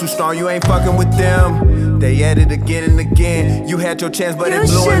team is too strong. You ain't fucking with them. They at it again and again. You had your chance, but it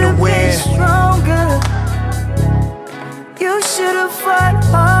blew in the wind. Stronger. You should've fought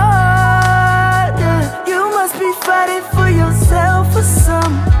harder. You must be fighting for yourself or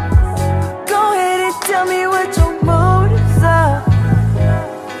something. Go ahead and tell me what your motives are.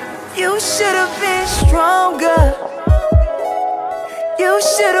 You should've been stronger. You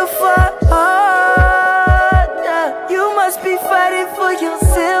should've fought harder. You must be fighting for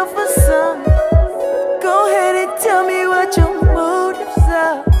yourself or something. Go ahead and tell me what your